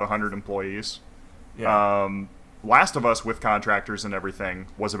was about 100 employees. Yeah. Last of Us with contractors and everything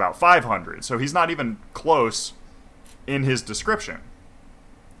was about 500. So he's not even close in his description.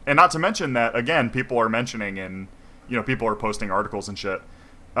 And not to mention that, again, people are mentioning and people are posting articles and shit.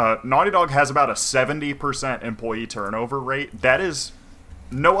 Naughty Dog has about a 70% employee turnover rate. That is,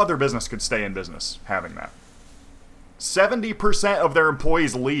 no other business could stay in business having that. 70% of their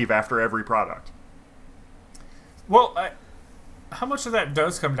employees leave after every product. Well, how much of that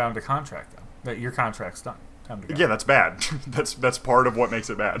does come down to contract, though? That your contract's done. Yeah, that's bad. that's part of what makes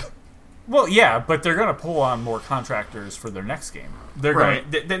it bad. Well, yeah, but they're going to pull on more contractors for their next game. They're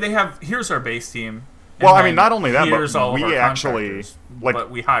right. going. They have. Here's our base team. Well, I mean, not only that, but we actually but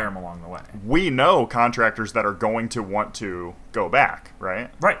we hire them along the way. We know contractors that are going to want to go back, right?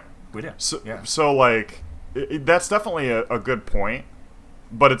 Right, we do. So that's definitely a good point.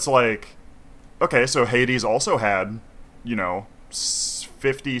 But it's like, okay, so Hades also had,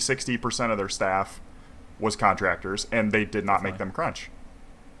 50-60% of their staff was contractors, and they did not make them crunch.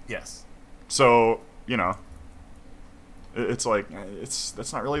 Yes. So, it's like,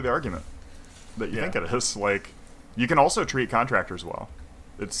 that's not really the argument that you think it is. Like, you can also treat contractors well.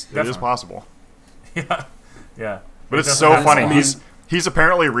 It is possible. Yeah. Yeah. But it's so funny. He's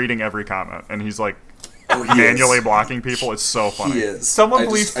apparently reading every comment, and he's like manually blocking people. It's so funny. He is. Someone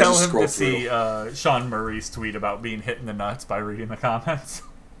please tell him to see Sean Murray's tweet about being hit in the nuts by reading the comments.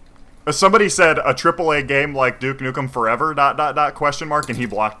 Somebody said a AAA game like Duke Nukem Forever ... and he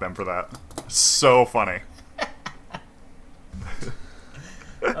blocked them for that. So funny.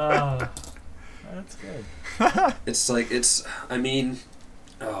 That's good.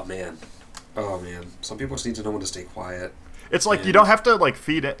 Oh man. Some people just need to know when to stay quiet. It's like you don't have to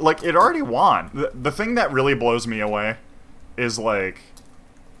feed it. Like, it already won. The thing that really blows me away is okay,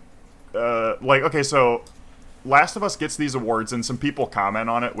 so Last of Us gets these awards and some people comment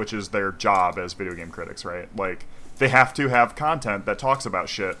on it, which is their job as video game critics, right? Like, they have to have content that talks about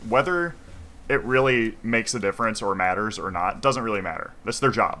shit. Whether it really makes a difference or matters or not doesn't really matter. That's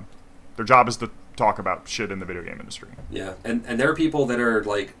their job. Their job is to talk about shit in the video game industry. Yeah, and there are people that are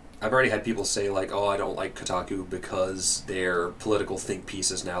like, I've already had people say oh, I don't like Kotaku because they're political think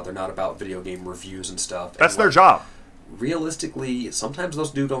pieces now. They're not about video game reviews and stuff. That's their job. Realistically, sometimes those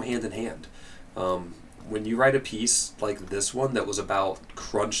do go hand in hand. When you write a piece like this one that was about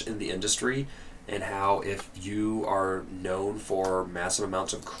crunch in the industry and how if you are known for massive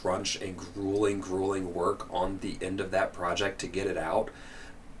amounts of crunch and grueling work on the end of that project to get it out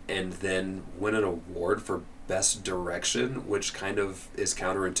and then win an award for best direction, which kind of is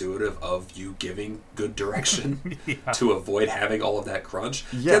counterintuitive of you giving good direction to avoid having all of that crunch,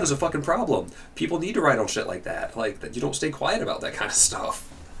 then there's a fucking problem. People need to write on shit like that. That you don't stay quiet about that kind of stuff.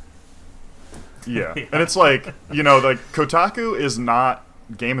 Yeah. And it's like, Kotaku is not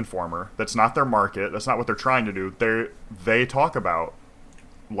Game Informer. That's not their market. That's not what they're trying to do. They talk about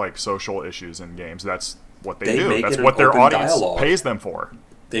social issues in games. That's what they do. That's what their audience pays them for.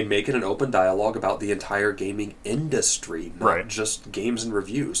 They make it an open dialogue about the entire gaming industry, not just games and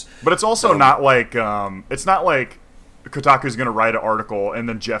reviews. But it's also not like it's not like Kotaku's going to write an article and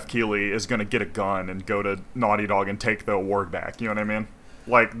then Jeff Keighley is going to get a gun and go to Naughty Dog and take the award back. You know what I mean?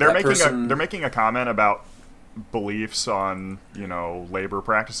 Like, they're making a comment about beliefs on, labor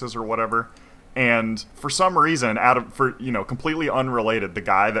practices or whatever. And for some reason, completely unrelated, the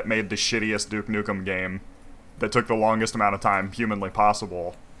guy that made the shittiest Duke Nukem game that took the longest amount of time humanly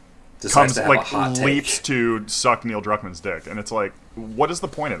possible decides to have a hot take. Leaps to suck Neil Druckmann's dick. And it's like, what is the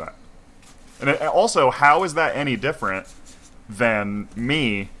point of that? And also, how is that any different than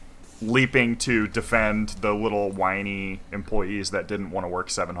me leaping to defend the little whiny employees that didn't want to work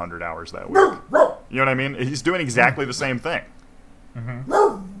 700 hours that week. You know what I mean? He's doing exactly the same thing.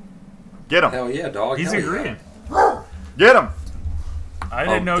 Mm-hmm. Get him. Hell yeah, dog. He's Hell agreeing. Yeah. Get him. I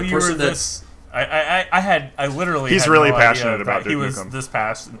didn't know you were this. I literally. He's had really no passionate idea about that he Duke was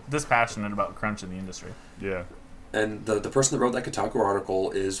Nukem. this passionate about crunch in the industry. Yeah. And the person that wrote that Kotaku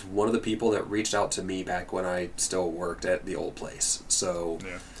article is one of the people that reached out to me back when I still worked at the old place. So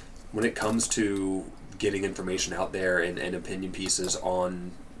when it comes to getting information out there and opinion pieces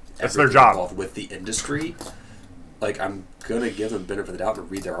on that's their everything job involved with the industry, like I'm going to give them the benefit of the doubt to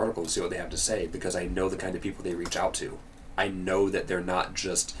read their article and see what they have to say because I know the kind of people they reach out to. I know that they're not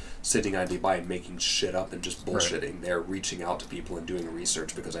just sitting idly by and making shit up and just bullshitting. Right. They're reaching out to people and doing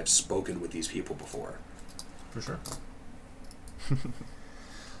research because I've spoken with these people before. For sure.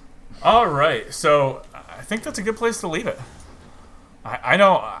 All right, so I think that's a good place to leave it. I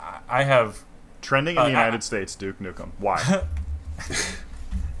know I have... Trending in the United States, Duke Nukem. Why?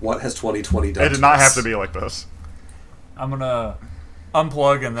 What has 2020 done? It did not have to be like this. I'm going to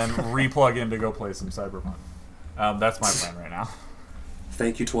unplug and then re-plug in to go play some Cyberpunk. That's my plan right now.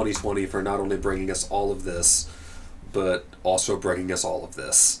 Thank you, 2020, for not only bringing us all of this, but also bringing us all of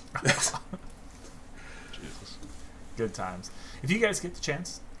this. Jesus. Good times. If you guys get the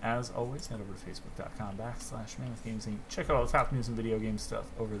chance, as always, head over to facebook.com/Mammoth Games Inc. Check out all the top news and video game stuff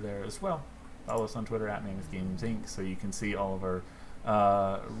over there as well. Follow us on Twitter at Mammoth Games Inc. so you can see all of our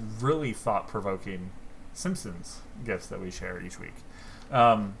really thought-provoking Simpsons gifts that we share each week.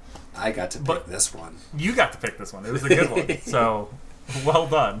 I got to pick this one. You got to pick this one. It was a good one. So, well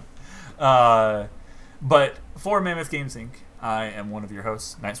done. But for Mammoth Games Inc., I am one of your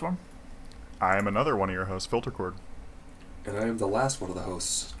hosts, Nightswarm. I am another one of your hosts, Filtercord. And I am the last one of the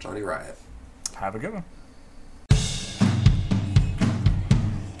hosts, Johnny Riot. Have a good one.